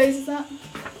 How many days is that?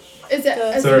 Is it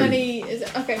as 30. many? Is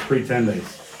it okay? 10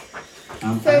 days.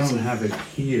 I 30. don't have it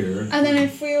here. And then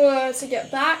if we were to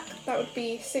get back, that would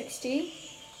be 60.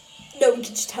 No, we can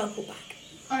just teleport back.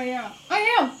 Oh yeah.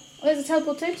 Oh yeah. There's a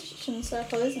teleportation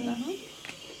circle, isn't there?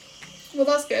 Well,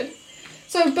 that's good.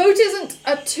 So boat isn't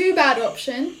a too bad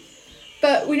option,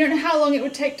 but we don't know how long it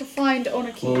would take to find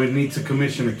Onaki. Well, we need to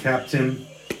commission a captain.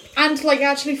 And like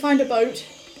actually find a boat.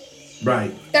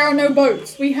 Right. There are no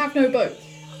boats. We have no boat.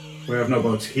 We have no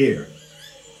boats here.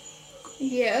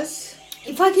 Yes.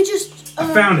 If I could just.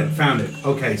 I found it.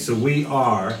 Okay, so we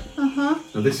are. Uh-huh.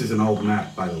 Now, this is an old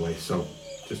map, by the way, so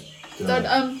just That,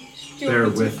 do you bear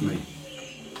want me to- with me.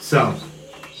 So,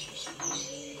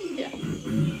 Yeah.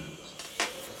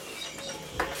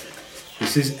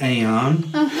 this is Aeon.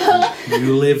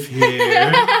 You live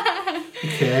here.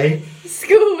 Okay.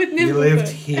 School with You Nimblefoot. lived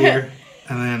here,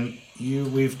 and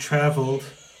then we've traveled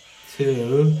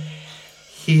to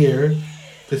here.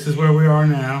 This is where we are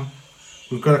now.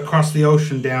 We've got to cross the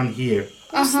ocean down here.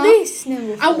 What's Uh-huh. this,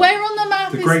 Nimblefoot? And where on the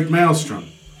map The is... Great Maelstrom.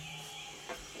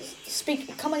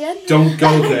 Come again? Don't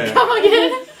go there. Come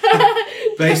again.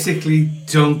 Basically,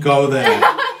 don't go there.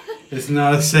 It's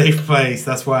not a safe place.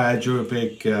 That's why I drew a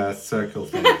big circle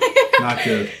thing. Not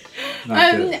good.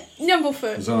 Not good.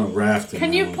 Nimblefoot, It's on a raft.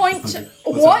 can you point... What's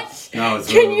What? No,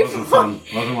 Can it you wasn't fun.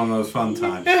 It wasn't one of those fun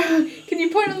times. Can you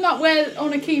point on the map where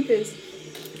Honor Keep is?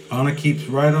 Anna keeps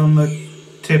right on the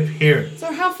tip here.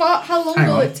 So how long Hang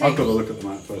will on, it take? I've got to look at the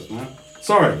map first now.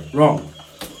 Sorry, wrong.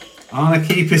 Anna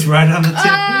Keep is right on the tip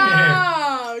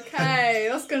Ah, okay.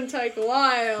 That's going to take a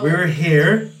while. here. We're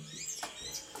here.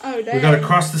 Oh, damn. We've got to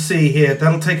cross the sea here.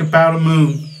 That'll take about a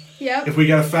moon. Yep. If we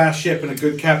get a fast ship and a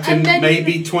good captain, And then-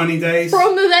 maybe 20 days.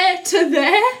 From there to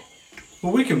there?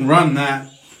 Well, we can run that.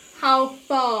 How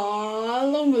far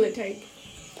long will it take?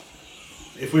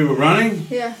 If we were running,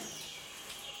 Yeah.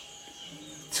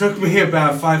 took me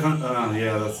about 500. Oh,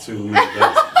 yeah, that's too many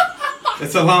days.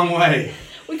 It's a long way.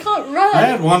 We can't run. I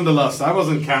had wanderlust. I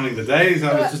wasn't counting the days.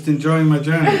 I was just enjoying my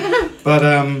journey. But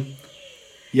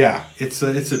yeah, it's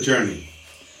a journey.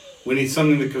 We need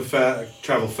something that can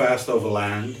travel fast over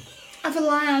land, Over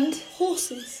land.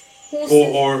 Horses. Horses.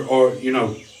 or you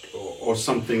know, or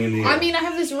something in the air. I mean, I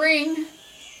have this ring.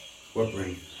 What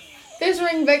ring? This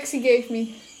ring Vexy gave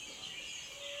me.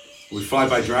 We fly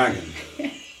by dragon.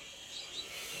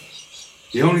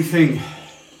 The only thing,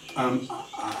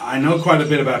 I know quite a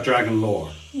bit about dragon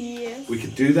lore. Yes. We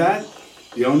could do that.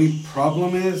 The only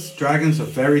problem is dragons are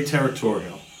very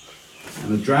territorial.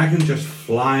 And a dragon just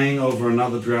flying over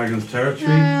another dragon's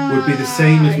territory would be the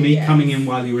same as me yes. coming in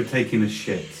while you were taking a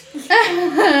shit.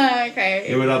 Okay.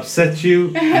 It would upset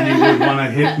you and you would want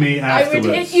to hit me I afterwards.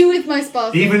 would hit you with my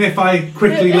sparkle. Even if I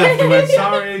quickly left and went,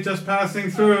 sorry, just passing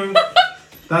through.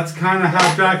 That's kind of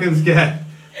how dragons get.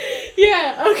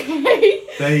 Yeah, okay.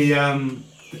 They,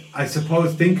 I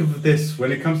suppose, think of this,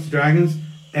 when it comes to dragons,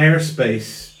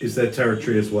 airspace is their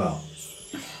territory as well.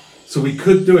 So we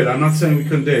could do it. I'm not saying we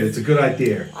couldn't do it. It's a good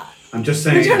idea. I'm just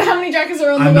We saying, don't know how many dragons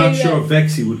are on I'm the way not sure there.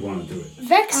 Vexy would want to do it.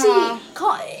 Vexy,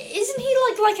 isn't he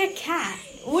like a cat?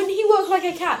 Wouldn't he work like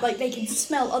a cat? Like they can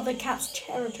smell other cats'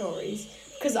 territories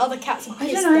because other cats are I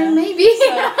pissed don't know, there. maybe.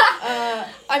 So,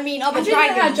 I mean, other I didn't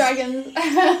know how dragons. dragons.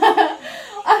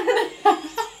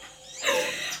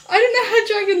 I don't know how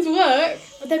dragons work.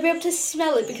 But they'd be able to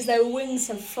smell it because their wings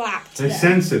have flapped. They there.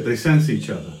 sense it. They sense each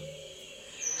other.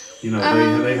 You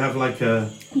know, they have like a...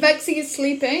 Vexy is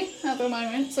sleeping at the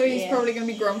moment, so he's Yeah. probably going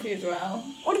to be grumpy as well.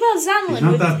 What about Zanlin? He's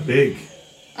not that big.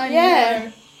 I Yeah.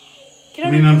 know. Can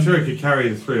I mean, I'm sure it could carry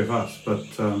the three of us, but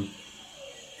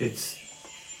it's...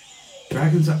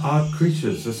 Dragons are odd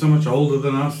creatures. They're so much older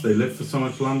than us. They live for so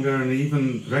much longer, and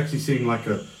even Vexy seemed like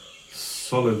a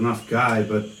solid enough guy,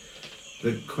 but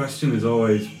the question is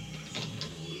always...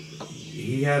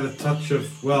 He had a touch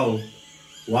of, well,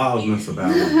 wildness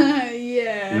about him.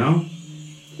 Yeah. You know?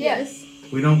 Yes.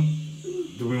 We don't...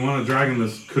 Do we want a dragon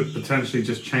that could potentially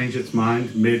just change its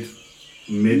mind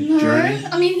mid-journey? No.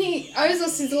 I mean, he owes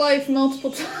us his life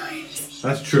multiple times.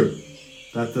 That's true.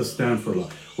 That does stand for a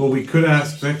lot. Well, we could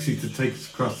ask Vexy to take us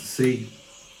across the sea.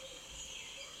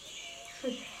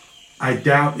 I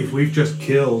doubt if we've just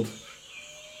killed...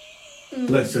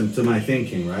 Listen to my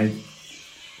thinking, right?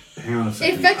 Hang on a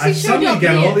second. Vexy I showed suddenly up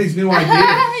get here. all these new ideas.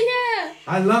 Yeah.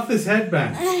 I love this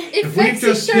headband. If we've Vexy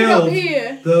just showed up killed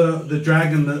here. the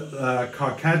dragon that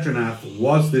Carcadranath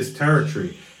was this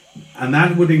territory, and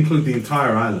that would include the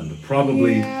entire island,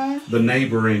 probably Yeah. the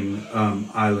neighboring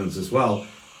islands as well.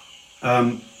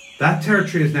 That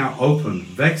territory is now open.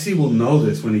 Vexy will know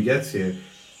this when he gets here.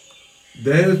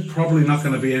 There's probably not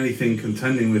going to be anything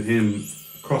contending with him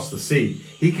across the sea.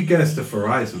 He could get us to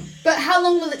Horizon. But how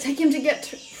long will it take him to get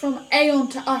from Aeon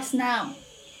to us now?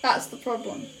 That's the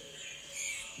problem.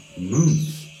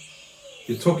 Moons.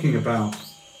 You're talking about...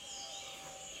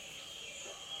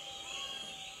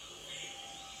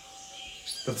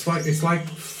 It's like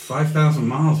 5,000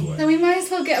 miles away. Then we might as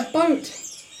well get a boat.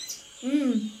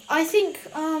 I think,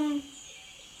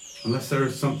 Unless there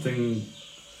is something...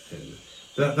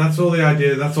 That's all the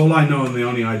idea, that's all I know and the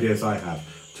only ideas I have.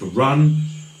 To run,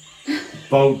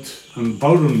 boat and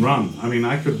run. I mean,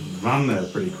 I could run there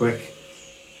pretty quick.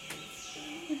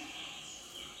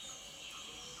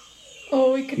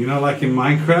 Or we could... You know, like in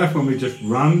Minecraft when we just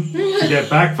run to get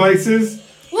back places?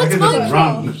 What's I could just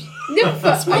run.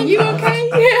 Nympha, are you okay?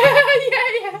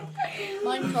 Yeah.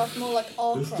 Minecraft more like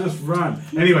Let's Allcraft. just run.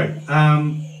 Anyway,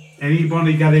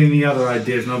 anybody got any other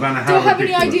ideas, no matter how Don't have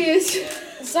any ridiculous? ideas.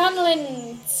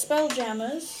 Zanlin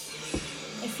Spelljammers.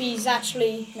 If he's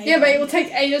actually... made Yeah, but it one. will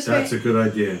take ages for That's a good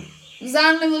idea.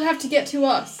 Zanlin will have to get to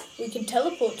us. We can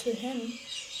teleport to him.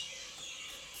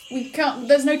 We can't...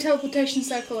 There's no teleportation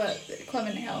circle at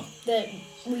Clement Hill. That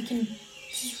we can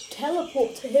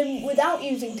teleport to him without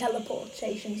using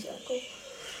teleportation circle.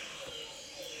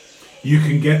 You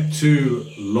can get to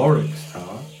Lorik's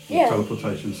Tower. Yeah.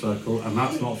 teleportation circle, and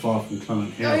that's not far from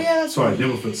Clement Hill. Oh, yeah, that's Sorry, right.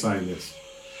 Nimblefoot's saying this.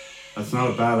 That's not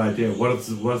a bad idea.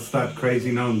 What's that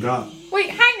crazy gnome got? Wait,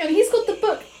 hang on. He's got the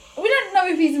book. We don't know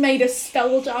if he's made a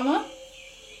spelljammer.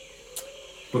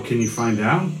 But can you find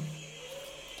out?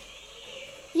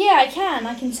 Yeah, I can.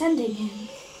 I can sending him.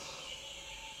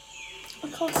 I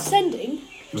can't sending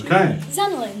Okay.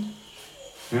 Zanlin.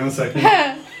 Hang on a second.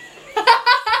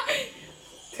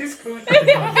 Tis good.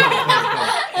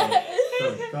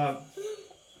 Go.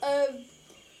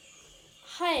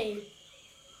 Hey.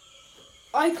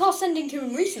 I cast sending to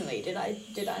him recently. Did I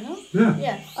not? Yeah.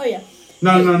 Yeah. Oh yeah.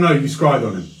 No, you scried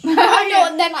on him. I know,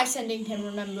 and then I sending him.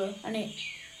 Remember, and it.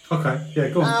 Okay, yeah,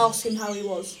 go I on. asked him how he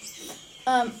was.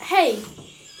 Hey.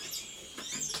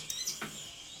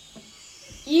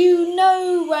 You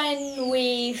know when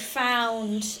we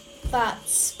found that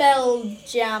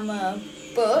Spelljammer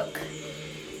book,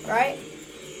 right?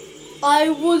 I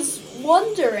was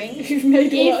wondering If you've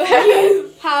made if one.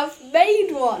 you have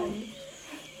made one.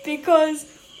 Because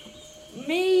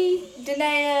me,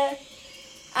 Danae,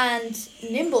 and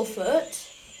Nimblefoot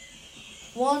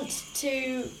want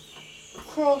to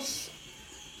cross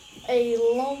a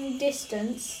long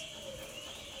distance.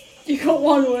 You got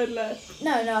one word left.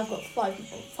 No, I've got five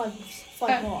Oh.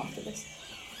 more after this.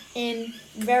 In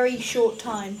very short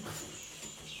time.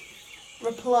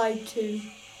 Reply to.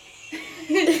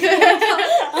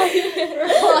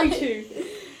 Reply to.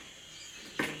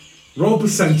 Roll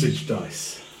percentage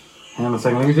dice. Hang on a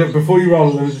second. Let me just, before you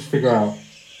roll, let me just figure out.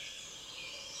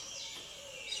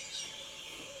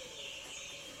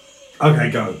 Okay,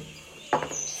 go.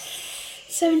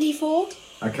 74.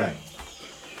 Okay.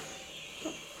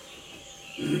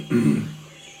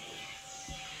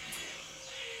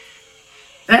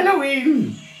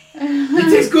 Elohim!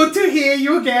 It is good to hear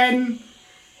you again.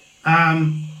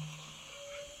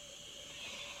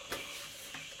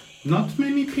 Not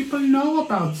many people know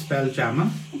about Spelljammer.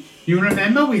 You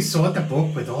remember we saw the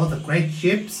book with all the great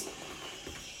ships?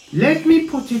 Let me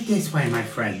put it this way, my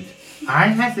friend. I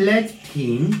have led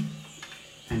team,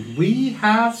 and we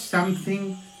have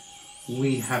something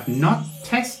we have not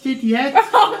tested yet.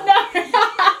 Oh no!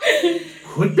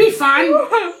 Could be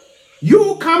fun.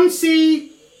 You come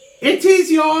see. It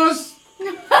is yours.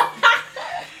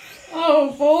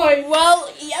 Oh boy. Well,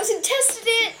 he hasn't tested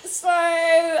it, so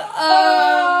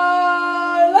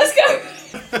Let's go.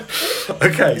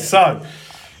 Okay, so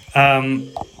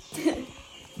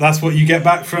that's what you get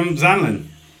back from Zanlin.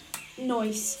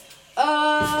 Nice.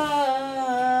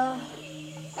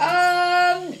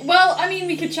 Well, I mean,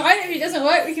 we could try it. If it doesn't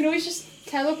work, we can always just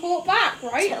teleport back,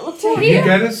 right? Teleport? To Can you here.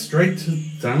 get us straight to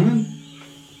Zanlin?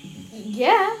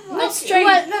 Yeah. Not straight.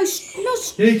 Well, no,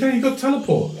 not. Yeah, you can. You got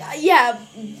teleport. Yeah.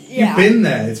 You've been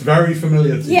there. It's very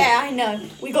familiar to you. Yeah, I know.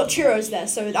 We got churros there,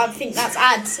 so I think that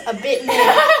adds a bit more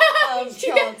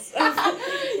chance.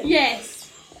 Yes.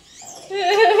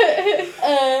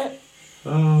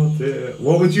 Oh dear.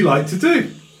 What would you like to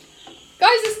do?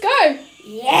 Guys, let's go.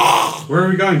 Yeah. Where are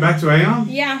we going? Back to Aeon?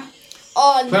 Yeah.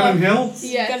 Oh no. Clement Hill? This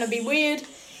Yes. is gonna be weird.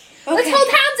 Let's Okay. hold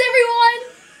hands, everyone.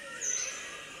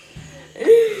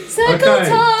 Circle Okay.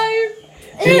 time.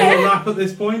 Do you want to wrap at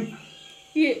this point?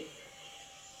 Yeah.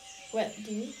 What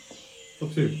do you?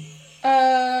 Up to you.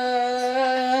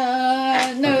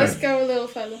 No, Okay. let's go a little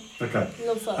further. Okay. A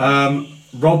little further.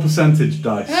 Roll percentage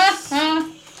dice.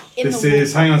 In This the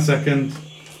is, hang on a second.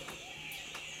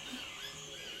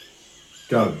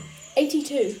 Go.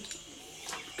 82.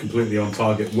 Completely on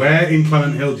target. Where in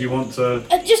Clement Hill do you want to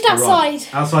Just arrive? outside.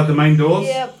 Outside the main doors?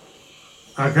 Yep.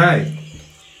 Okay.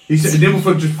 He said,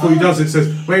 Nimblefoot, just before he does it, says,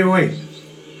 wait.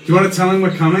 Do you want to tell him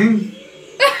we're coming?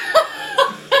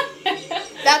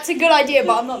 That's a good idea,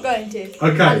 but I'm not going to.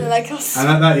 Okay. And like us. And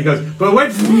at that he goes, but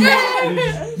wait.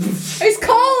 It's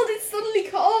cold. It's suddenly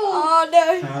cold. Oh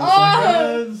no.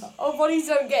 Seconds. Our bodies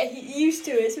don't get used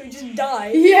to it, so we just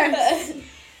die. Yes.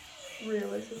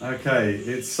 Realism. Okay,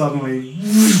 it's suddenly.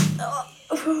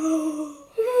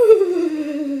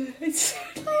 It's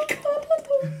suddenly cold.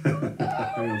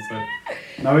 Hang on a sec.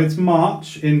 No, it's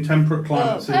March in temperate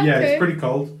climate, so yeah, okay. it's pretty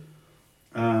cold.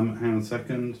 Hang on a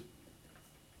second.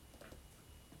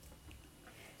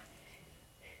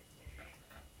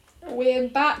 We're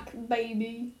back,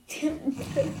 baby.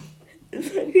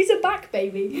 Who's a back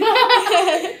baby?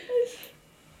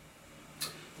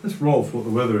 Let's roll for what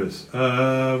the weather is.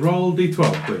 Roll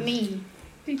d12, please. Me.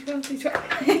 D12,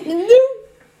 D12.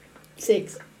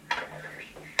 6.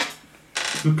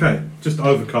 Okay, just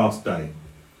overcast day.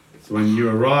 So when you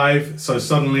arrive, so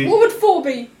suddenly. What would 4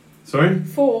 be? Sorry?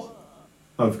 4.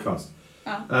 Overcast.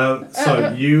 Oh.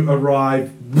 So you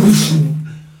arrive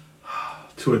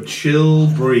to a chill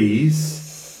breeze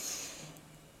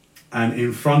and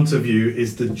in front of you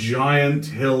is the giant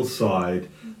hillside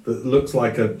that looks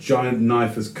like a giant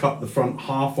knife has cut the front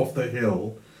half off the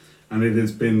hill, and it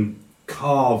has been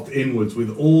carved inwards with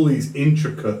all these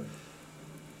intricate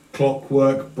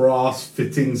clockwork, brass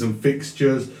fittings and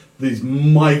fixtures, these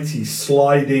mighty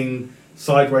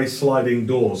sideways sliding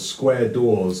doors, square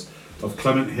doors of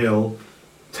Clement Hill,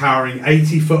 towering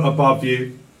 80 foot above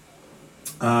you.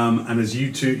 And as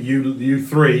you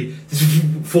three,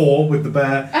 4 with the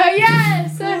bear,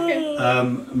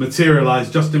 materialise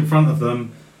just in front of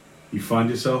them, you find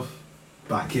yourself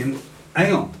back in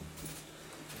Aeon.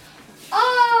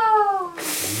 Oh! And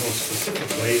more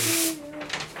specifically,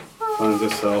 find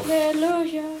yourself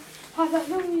Hallelujah,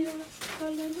 hallelujah,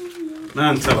 hallelujah.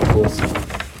 man teleports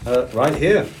right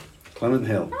here, Clement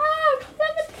Hill. Oh,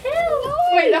 Clement Hill!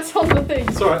 Wait, that's on the thing.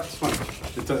 It's alright, it's fine.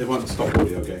 It won't stop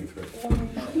audio getting through.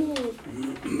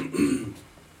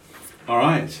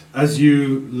 Alright, as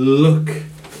you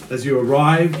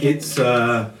arrive, it's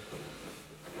the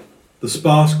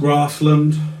sparse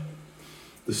grassland,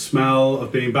 the smell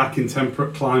of being back in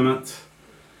temperate climate,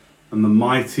 and the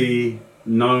mighty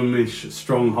gnomish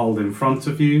stronghold in front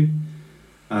of you.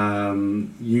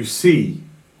 You see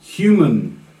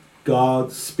human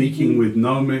guards speaking with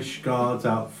gnomish guards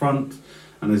out front,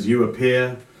 and as you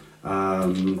appear,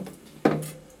 a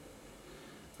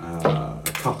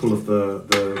couple of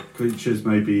the creatures,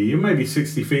 you may be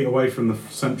 60 feet away from the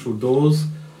central doors.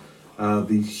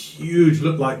 These huge,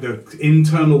 look like the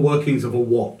internal workings of a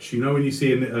watch. You know when you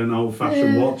see an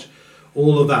old-fashioned watch?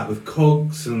 All of that with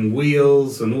cogs and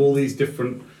wheels and all these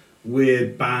different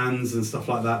weird bands and stuff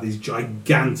like that. These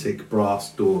gigantic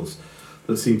brass doors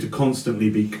that seem to constantly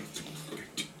be...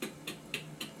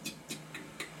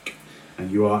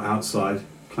 And you are outside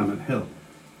Clement Hill.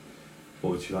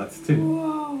 What would you like to do?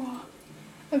 Whoa.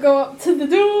 I'll go up to the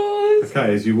doors.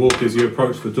 Okay, as you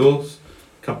approach the doors,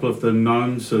 a couple of the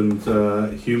gnomes and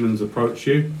humans approach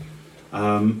you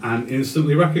and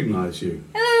instantly recognise you.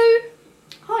 Hello.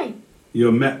 Hi.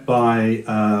 You're met by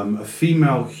a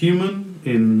female human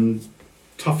in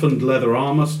toughened leather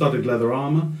armour, studded leather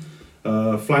armour,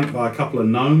 flanked by a couple of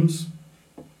gnomes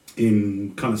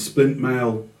in kind of splint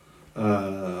mail,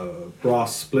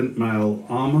 brass splint mail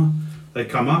armour. They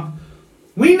come up.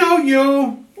 We know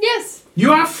you. Yes.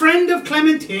 You are a friend of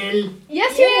Clement Hill.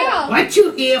 Yes, we are. What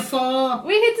you here for?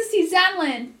 We're here to see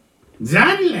Zanlin.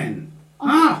 Zanlin.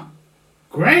 Ah,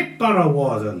 great borough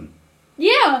warden.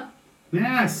 Yeah.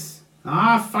 Yes,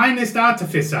 our finest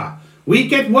artificer. We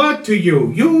get word to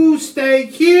you. You stay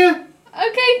here.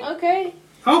 Okay. Okay.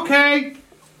 Okay.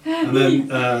 And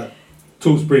then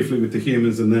talks briefly with the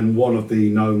humans, and then one of the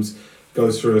gnomes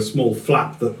goes through a small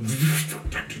flap that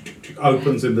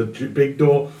opens in the big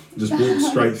door, just walks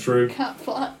straight through. Cat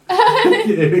flap.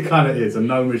 It kind of is, a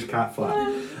gnomish cat flap.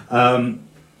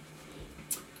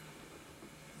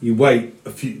 You wait,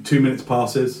 2 minutes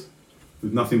passes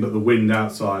with nothing but the wind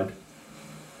outside.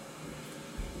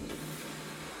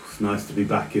 It's nice to be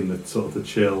back in the sort of the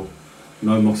chill,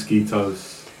 no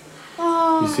mosquitoes.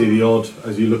 You see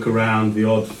as you look around, the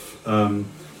odd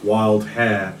wild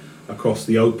hare across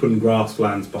the open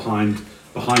grasslands behind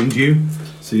you.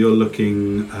 So you're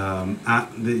looking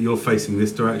you're facing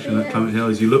this direction at Clement Hill.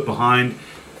 As you look behind,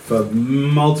 for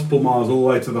multiple miles all the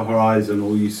way to the horizon,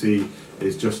 all you see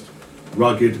is just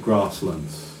rugged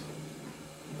grasslands.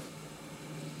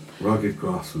 Rugged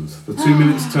grasslands. The 2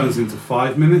 minutes turns into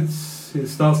 5 minutes. It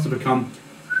starts to become...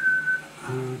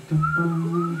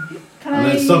 Can And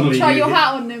then I suddenly try you your get-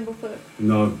 hat on, Nimblefooot?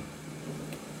 No.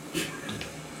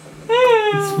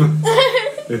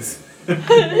 It's you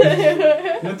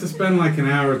have to spend like an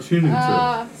hour tuning to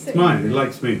it. It's mine. It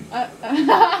likes me.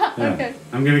 Yeah. Okay.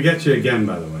 I'm gonna get you again,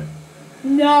 by the way.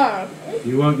 No.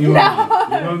 You won't know.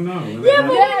 Yeah,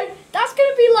 but that's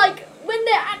gonna be like when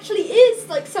there actually is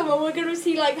like someone we're gonna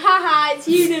see like, haha, it's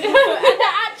you, and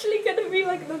they're actually gonna be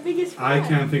like the biggest fan. I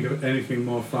can't think of anything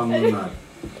more fun than that.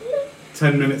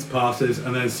 10 minutes passes,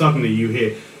 and then suddenly you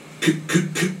hear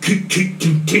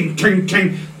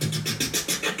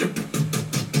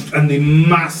and the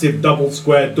massive double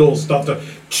square doors start to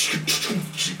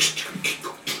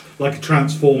like a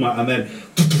transformer, and then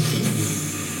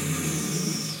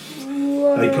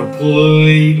they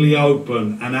completely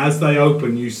open, and as they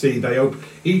open, you see they open.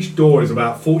 Each door is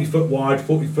about 40 foot wide,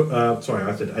 40 foot. Sorry,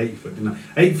 I said 8 foot, didn't I?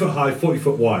 8 foot high, 40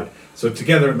 foot wide. So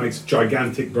together it makes a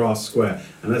gigantic brass square.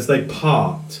 And as they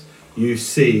part, you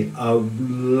see a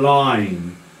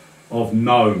line of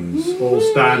gnomes all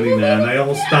standing there, and they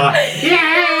all start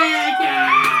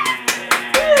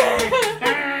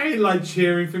like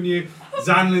cheering from you.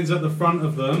 Zanlin's at the front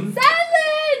of them.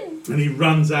 Zanlin! And he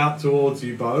runs out towards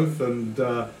you both and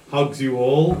hugs you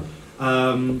all.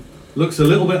 Looks a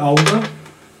little bit older,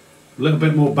 a little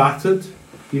bit more battered.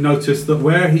 You notice that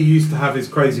where he used to have his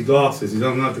crazy glasses, he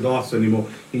doesn't have the glasses anymore.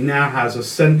 He now has a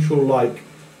central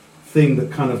thing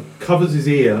that kind of covers his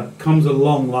ear, comes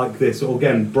along like this, or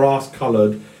again brass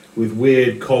coloured with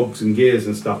weird cogs and gears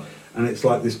and stuff, and it's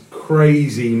like this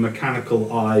crazy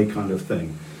mechanical eye kind of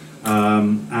thing.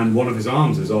 And one of his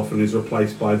arms is off and is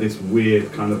replaced by this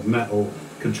weird kind of metal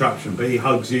contraption. But he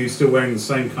hugs you, still wearing the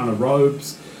same kind of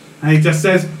robes, and he just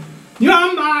says,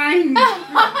 "You're mine,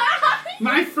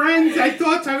 my friends. I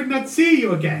thought I would not see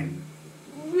you again."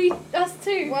 Us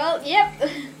too. Well, yep.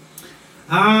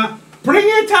 Bring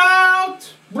it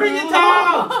out! Bring it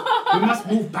out! We must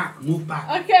move back.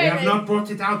 Okay. We have not brought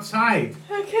it outside.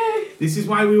 Okay. This is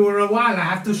why we were a while. I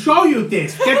have to show you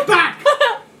this. Get back!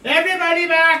 Everybody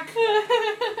back!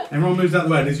 Everyone moves out of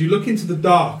the way, and as you look into the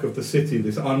dark of the city,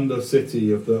 this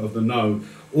under-city of the gnome,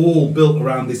 all built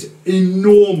around this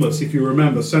enormous, if you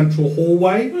remember, central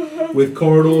hallway with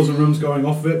corridors and rooms going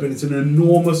off of it, but it's an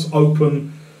enormous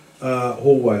open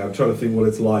hallway. I'm trying to think what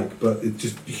it's like, but it's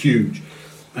just huge.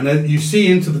 And then you see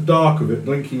into the dark of it,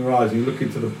 blinking your eyes, and you look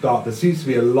into the dark, there seems to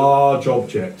be a large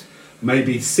object,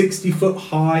 maybe 60 foot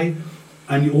high,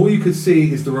 and all you could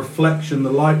see is the reflection, the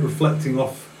light reflecting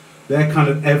off their kind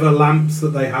of ever lamps that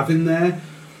they have in there,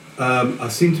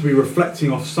 seem to be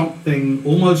reflecting off something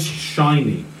almost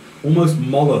shiny, almost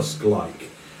mollusk-like.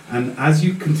 And as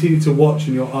you continue to watch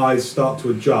and your eyes start to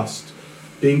adjust,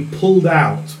 being pulled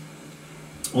out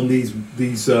on these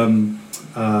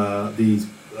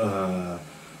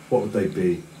what would they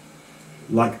be?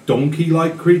 Like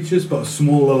donkey-like creatures, but a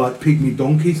smaller, like pygmy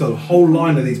donkey. So a whole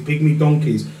line of these pygmy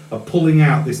donkeys are pulling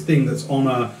out this thing that's on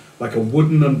a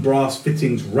wooden and brass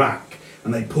fittings rack,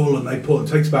 and they pull and they pull. It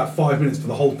takes about 5 minutes for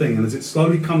the whole thing, and as it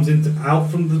slowly comes out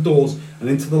from the doors and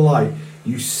into the light,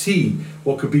 you see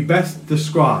what could be best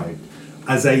described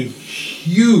as a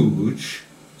huge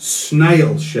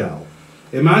snail shell.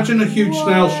 Imagine a huge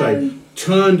snail shell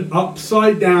turned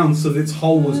upside down so that its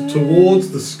hole was towards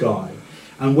the sky,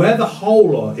 and where the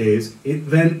hole is, it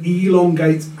then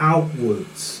elongates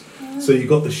outwards. So you've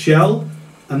got the shell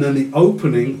and then the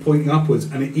opening pointing upwards,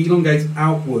 and it elongates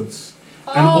outwards.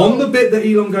 And on the bit that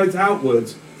elongates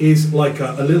outwards is like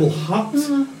a little hut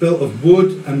built of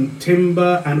wood and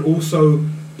timber and also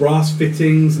brass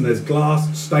fittings, and there's glass,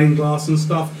 stained glass and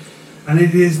stuff, and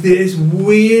it is this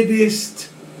weirdest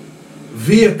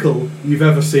vehicle you've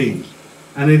ever seen.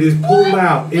 And it is pulled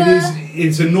out.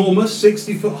 It's enormous,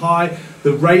 60 foot high.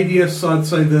 The radius, I'd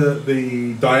say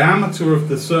the diameter of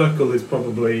the circle is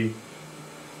probably,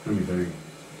 let me think,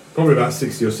 probably about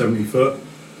 60 or 70 foot.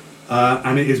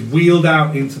 And it is wheeled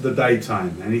out into the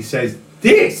daytime. And he says,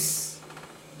 "This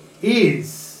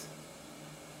is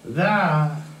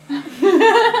the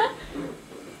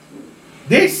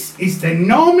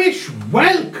gnomish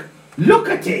whelk. Look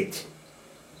at it.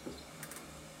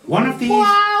 One of these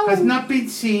has not been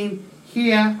seen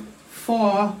here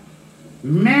for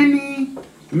many,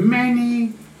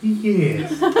 many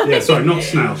years." Yeah, sorry, not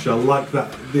snail shell, like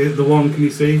that. The one, can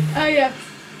you see? Oh yeah.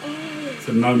 It's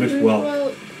a gnomish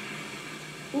whelk.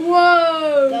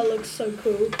 Whoa. That looks so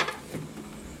cool.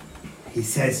 He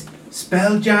says,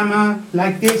 "Spelljammer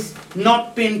like this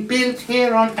not been built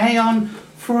here on Aeon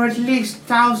for at least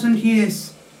 1,000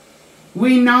 years.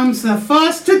 We gnomes the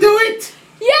first to do it.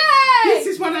 Yay! This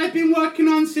is what I've been working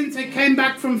on since I came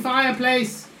back from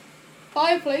Fireplace.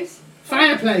 Fireplace.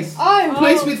 Fireplace. Oh.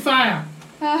 Place with fire.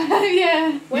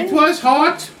 Yeah. It was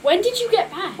hot. When did you get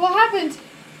back? What happened?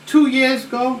 2 years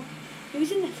ago. It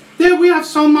was in the... There we have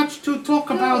so much to talk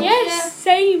about. Yes,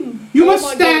 same. You Oh must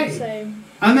my stay. God, same.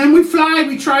 And then we fly,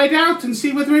 we try it out and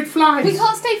see whether it flies. We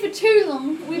can't stay for too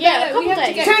long. We Yeah, a we have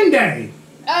couple to days. get. 10 day.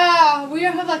 We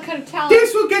don't have that kind of talent.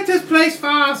 This will get us placed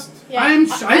fast. Yeah, I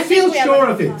feel think we have sure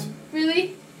enough of it. time.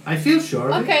 Really? I feel sure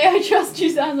of it. Okay, I trust you,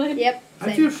 Stanley. Yep. I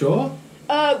Same. feel sure.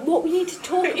 What we need to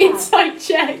talk about. Inside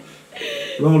check.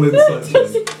 Roll insight.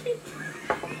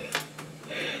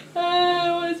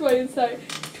 What is my insight?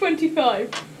 25.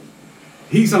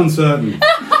 He's uncertain.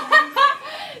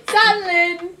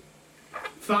 Stanley!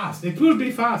 Fast. It will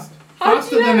be fast. How do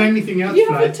Faster you than know? anything else You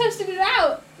flies. haven't tested it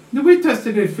out. No, we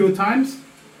tested it a few times.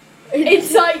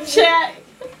 Insight check.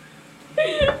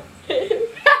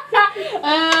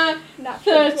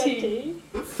 Natural 30.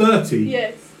 30.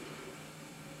 Yes.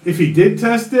 If he did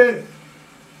test it,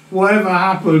 whatever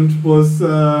happened was,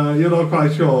 you're not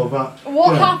quite sure, but...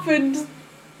 What yeah. happened,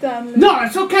 Stanley? No,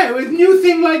 it's okay. With a new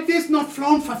thing like this, not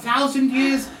flown for 1,000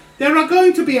 years, there are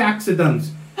going to be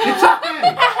accidents. It's okay.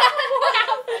 What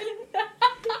happened?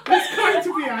 There's going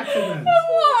to be accidents.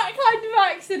 What?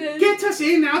 accident. Get us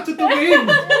in out of the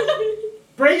wind.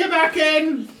 Bring her back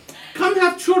in. Come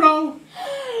have churro.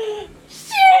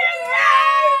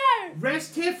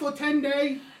 Rest here for 10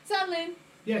 days. Sandlin,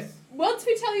 Yes. once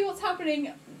we tell you what's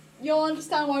happening, you'll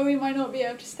understand why we might not be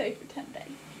able to stay for 10 days.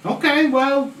 Okay,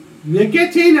 well, you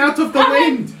get in out of the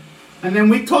wind. And then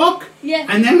we talk. Yes.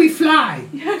 And then we fly.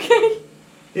 Okay.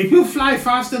 It will fly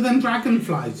faster than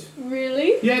dragonflies.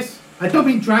 Really? Yes. I don't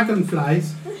mean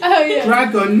dragonflies. Oh, yeah.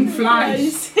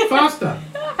 Dragonflies. Faster.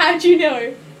 How'd you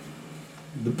know?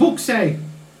 The books say.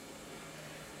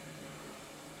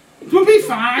 It will be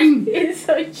fine. It's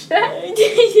so check.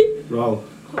 Roll.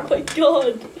 Oh my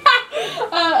god.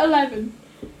 11.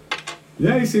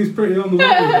 Yeah, he seems pretty on the way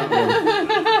with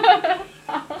that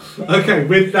one. Okay,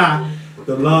 with that,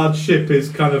 the large ship is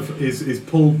kind of is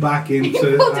pulled back You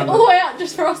into. pulled it all the way out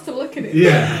just for us to look at it.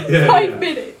 Yeah, yeah. 5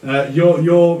 minutes.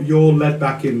 You're led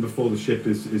back in before the ship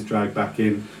is dragged back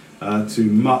in, to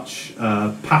much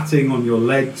patting on your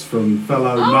legs from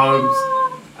fellow gnomes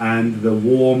and the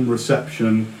warm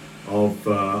reception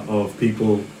of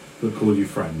people that call you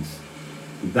friends.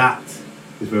 That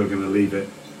is where we're going to leave it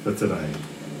for today.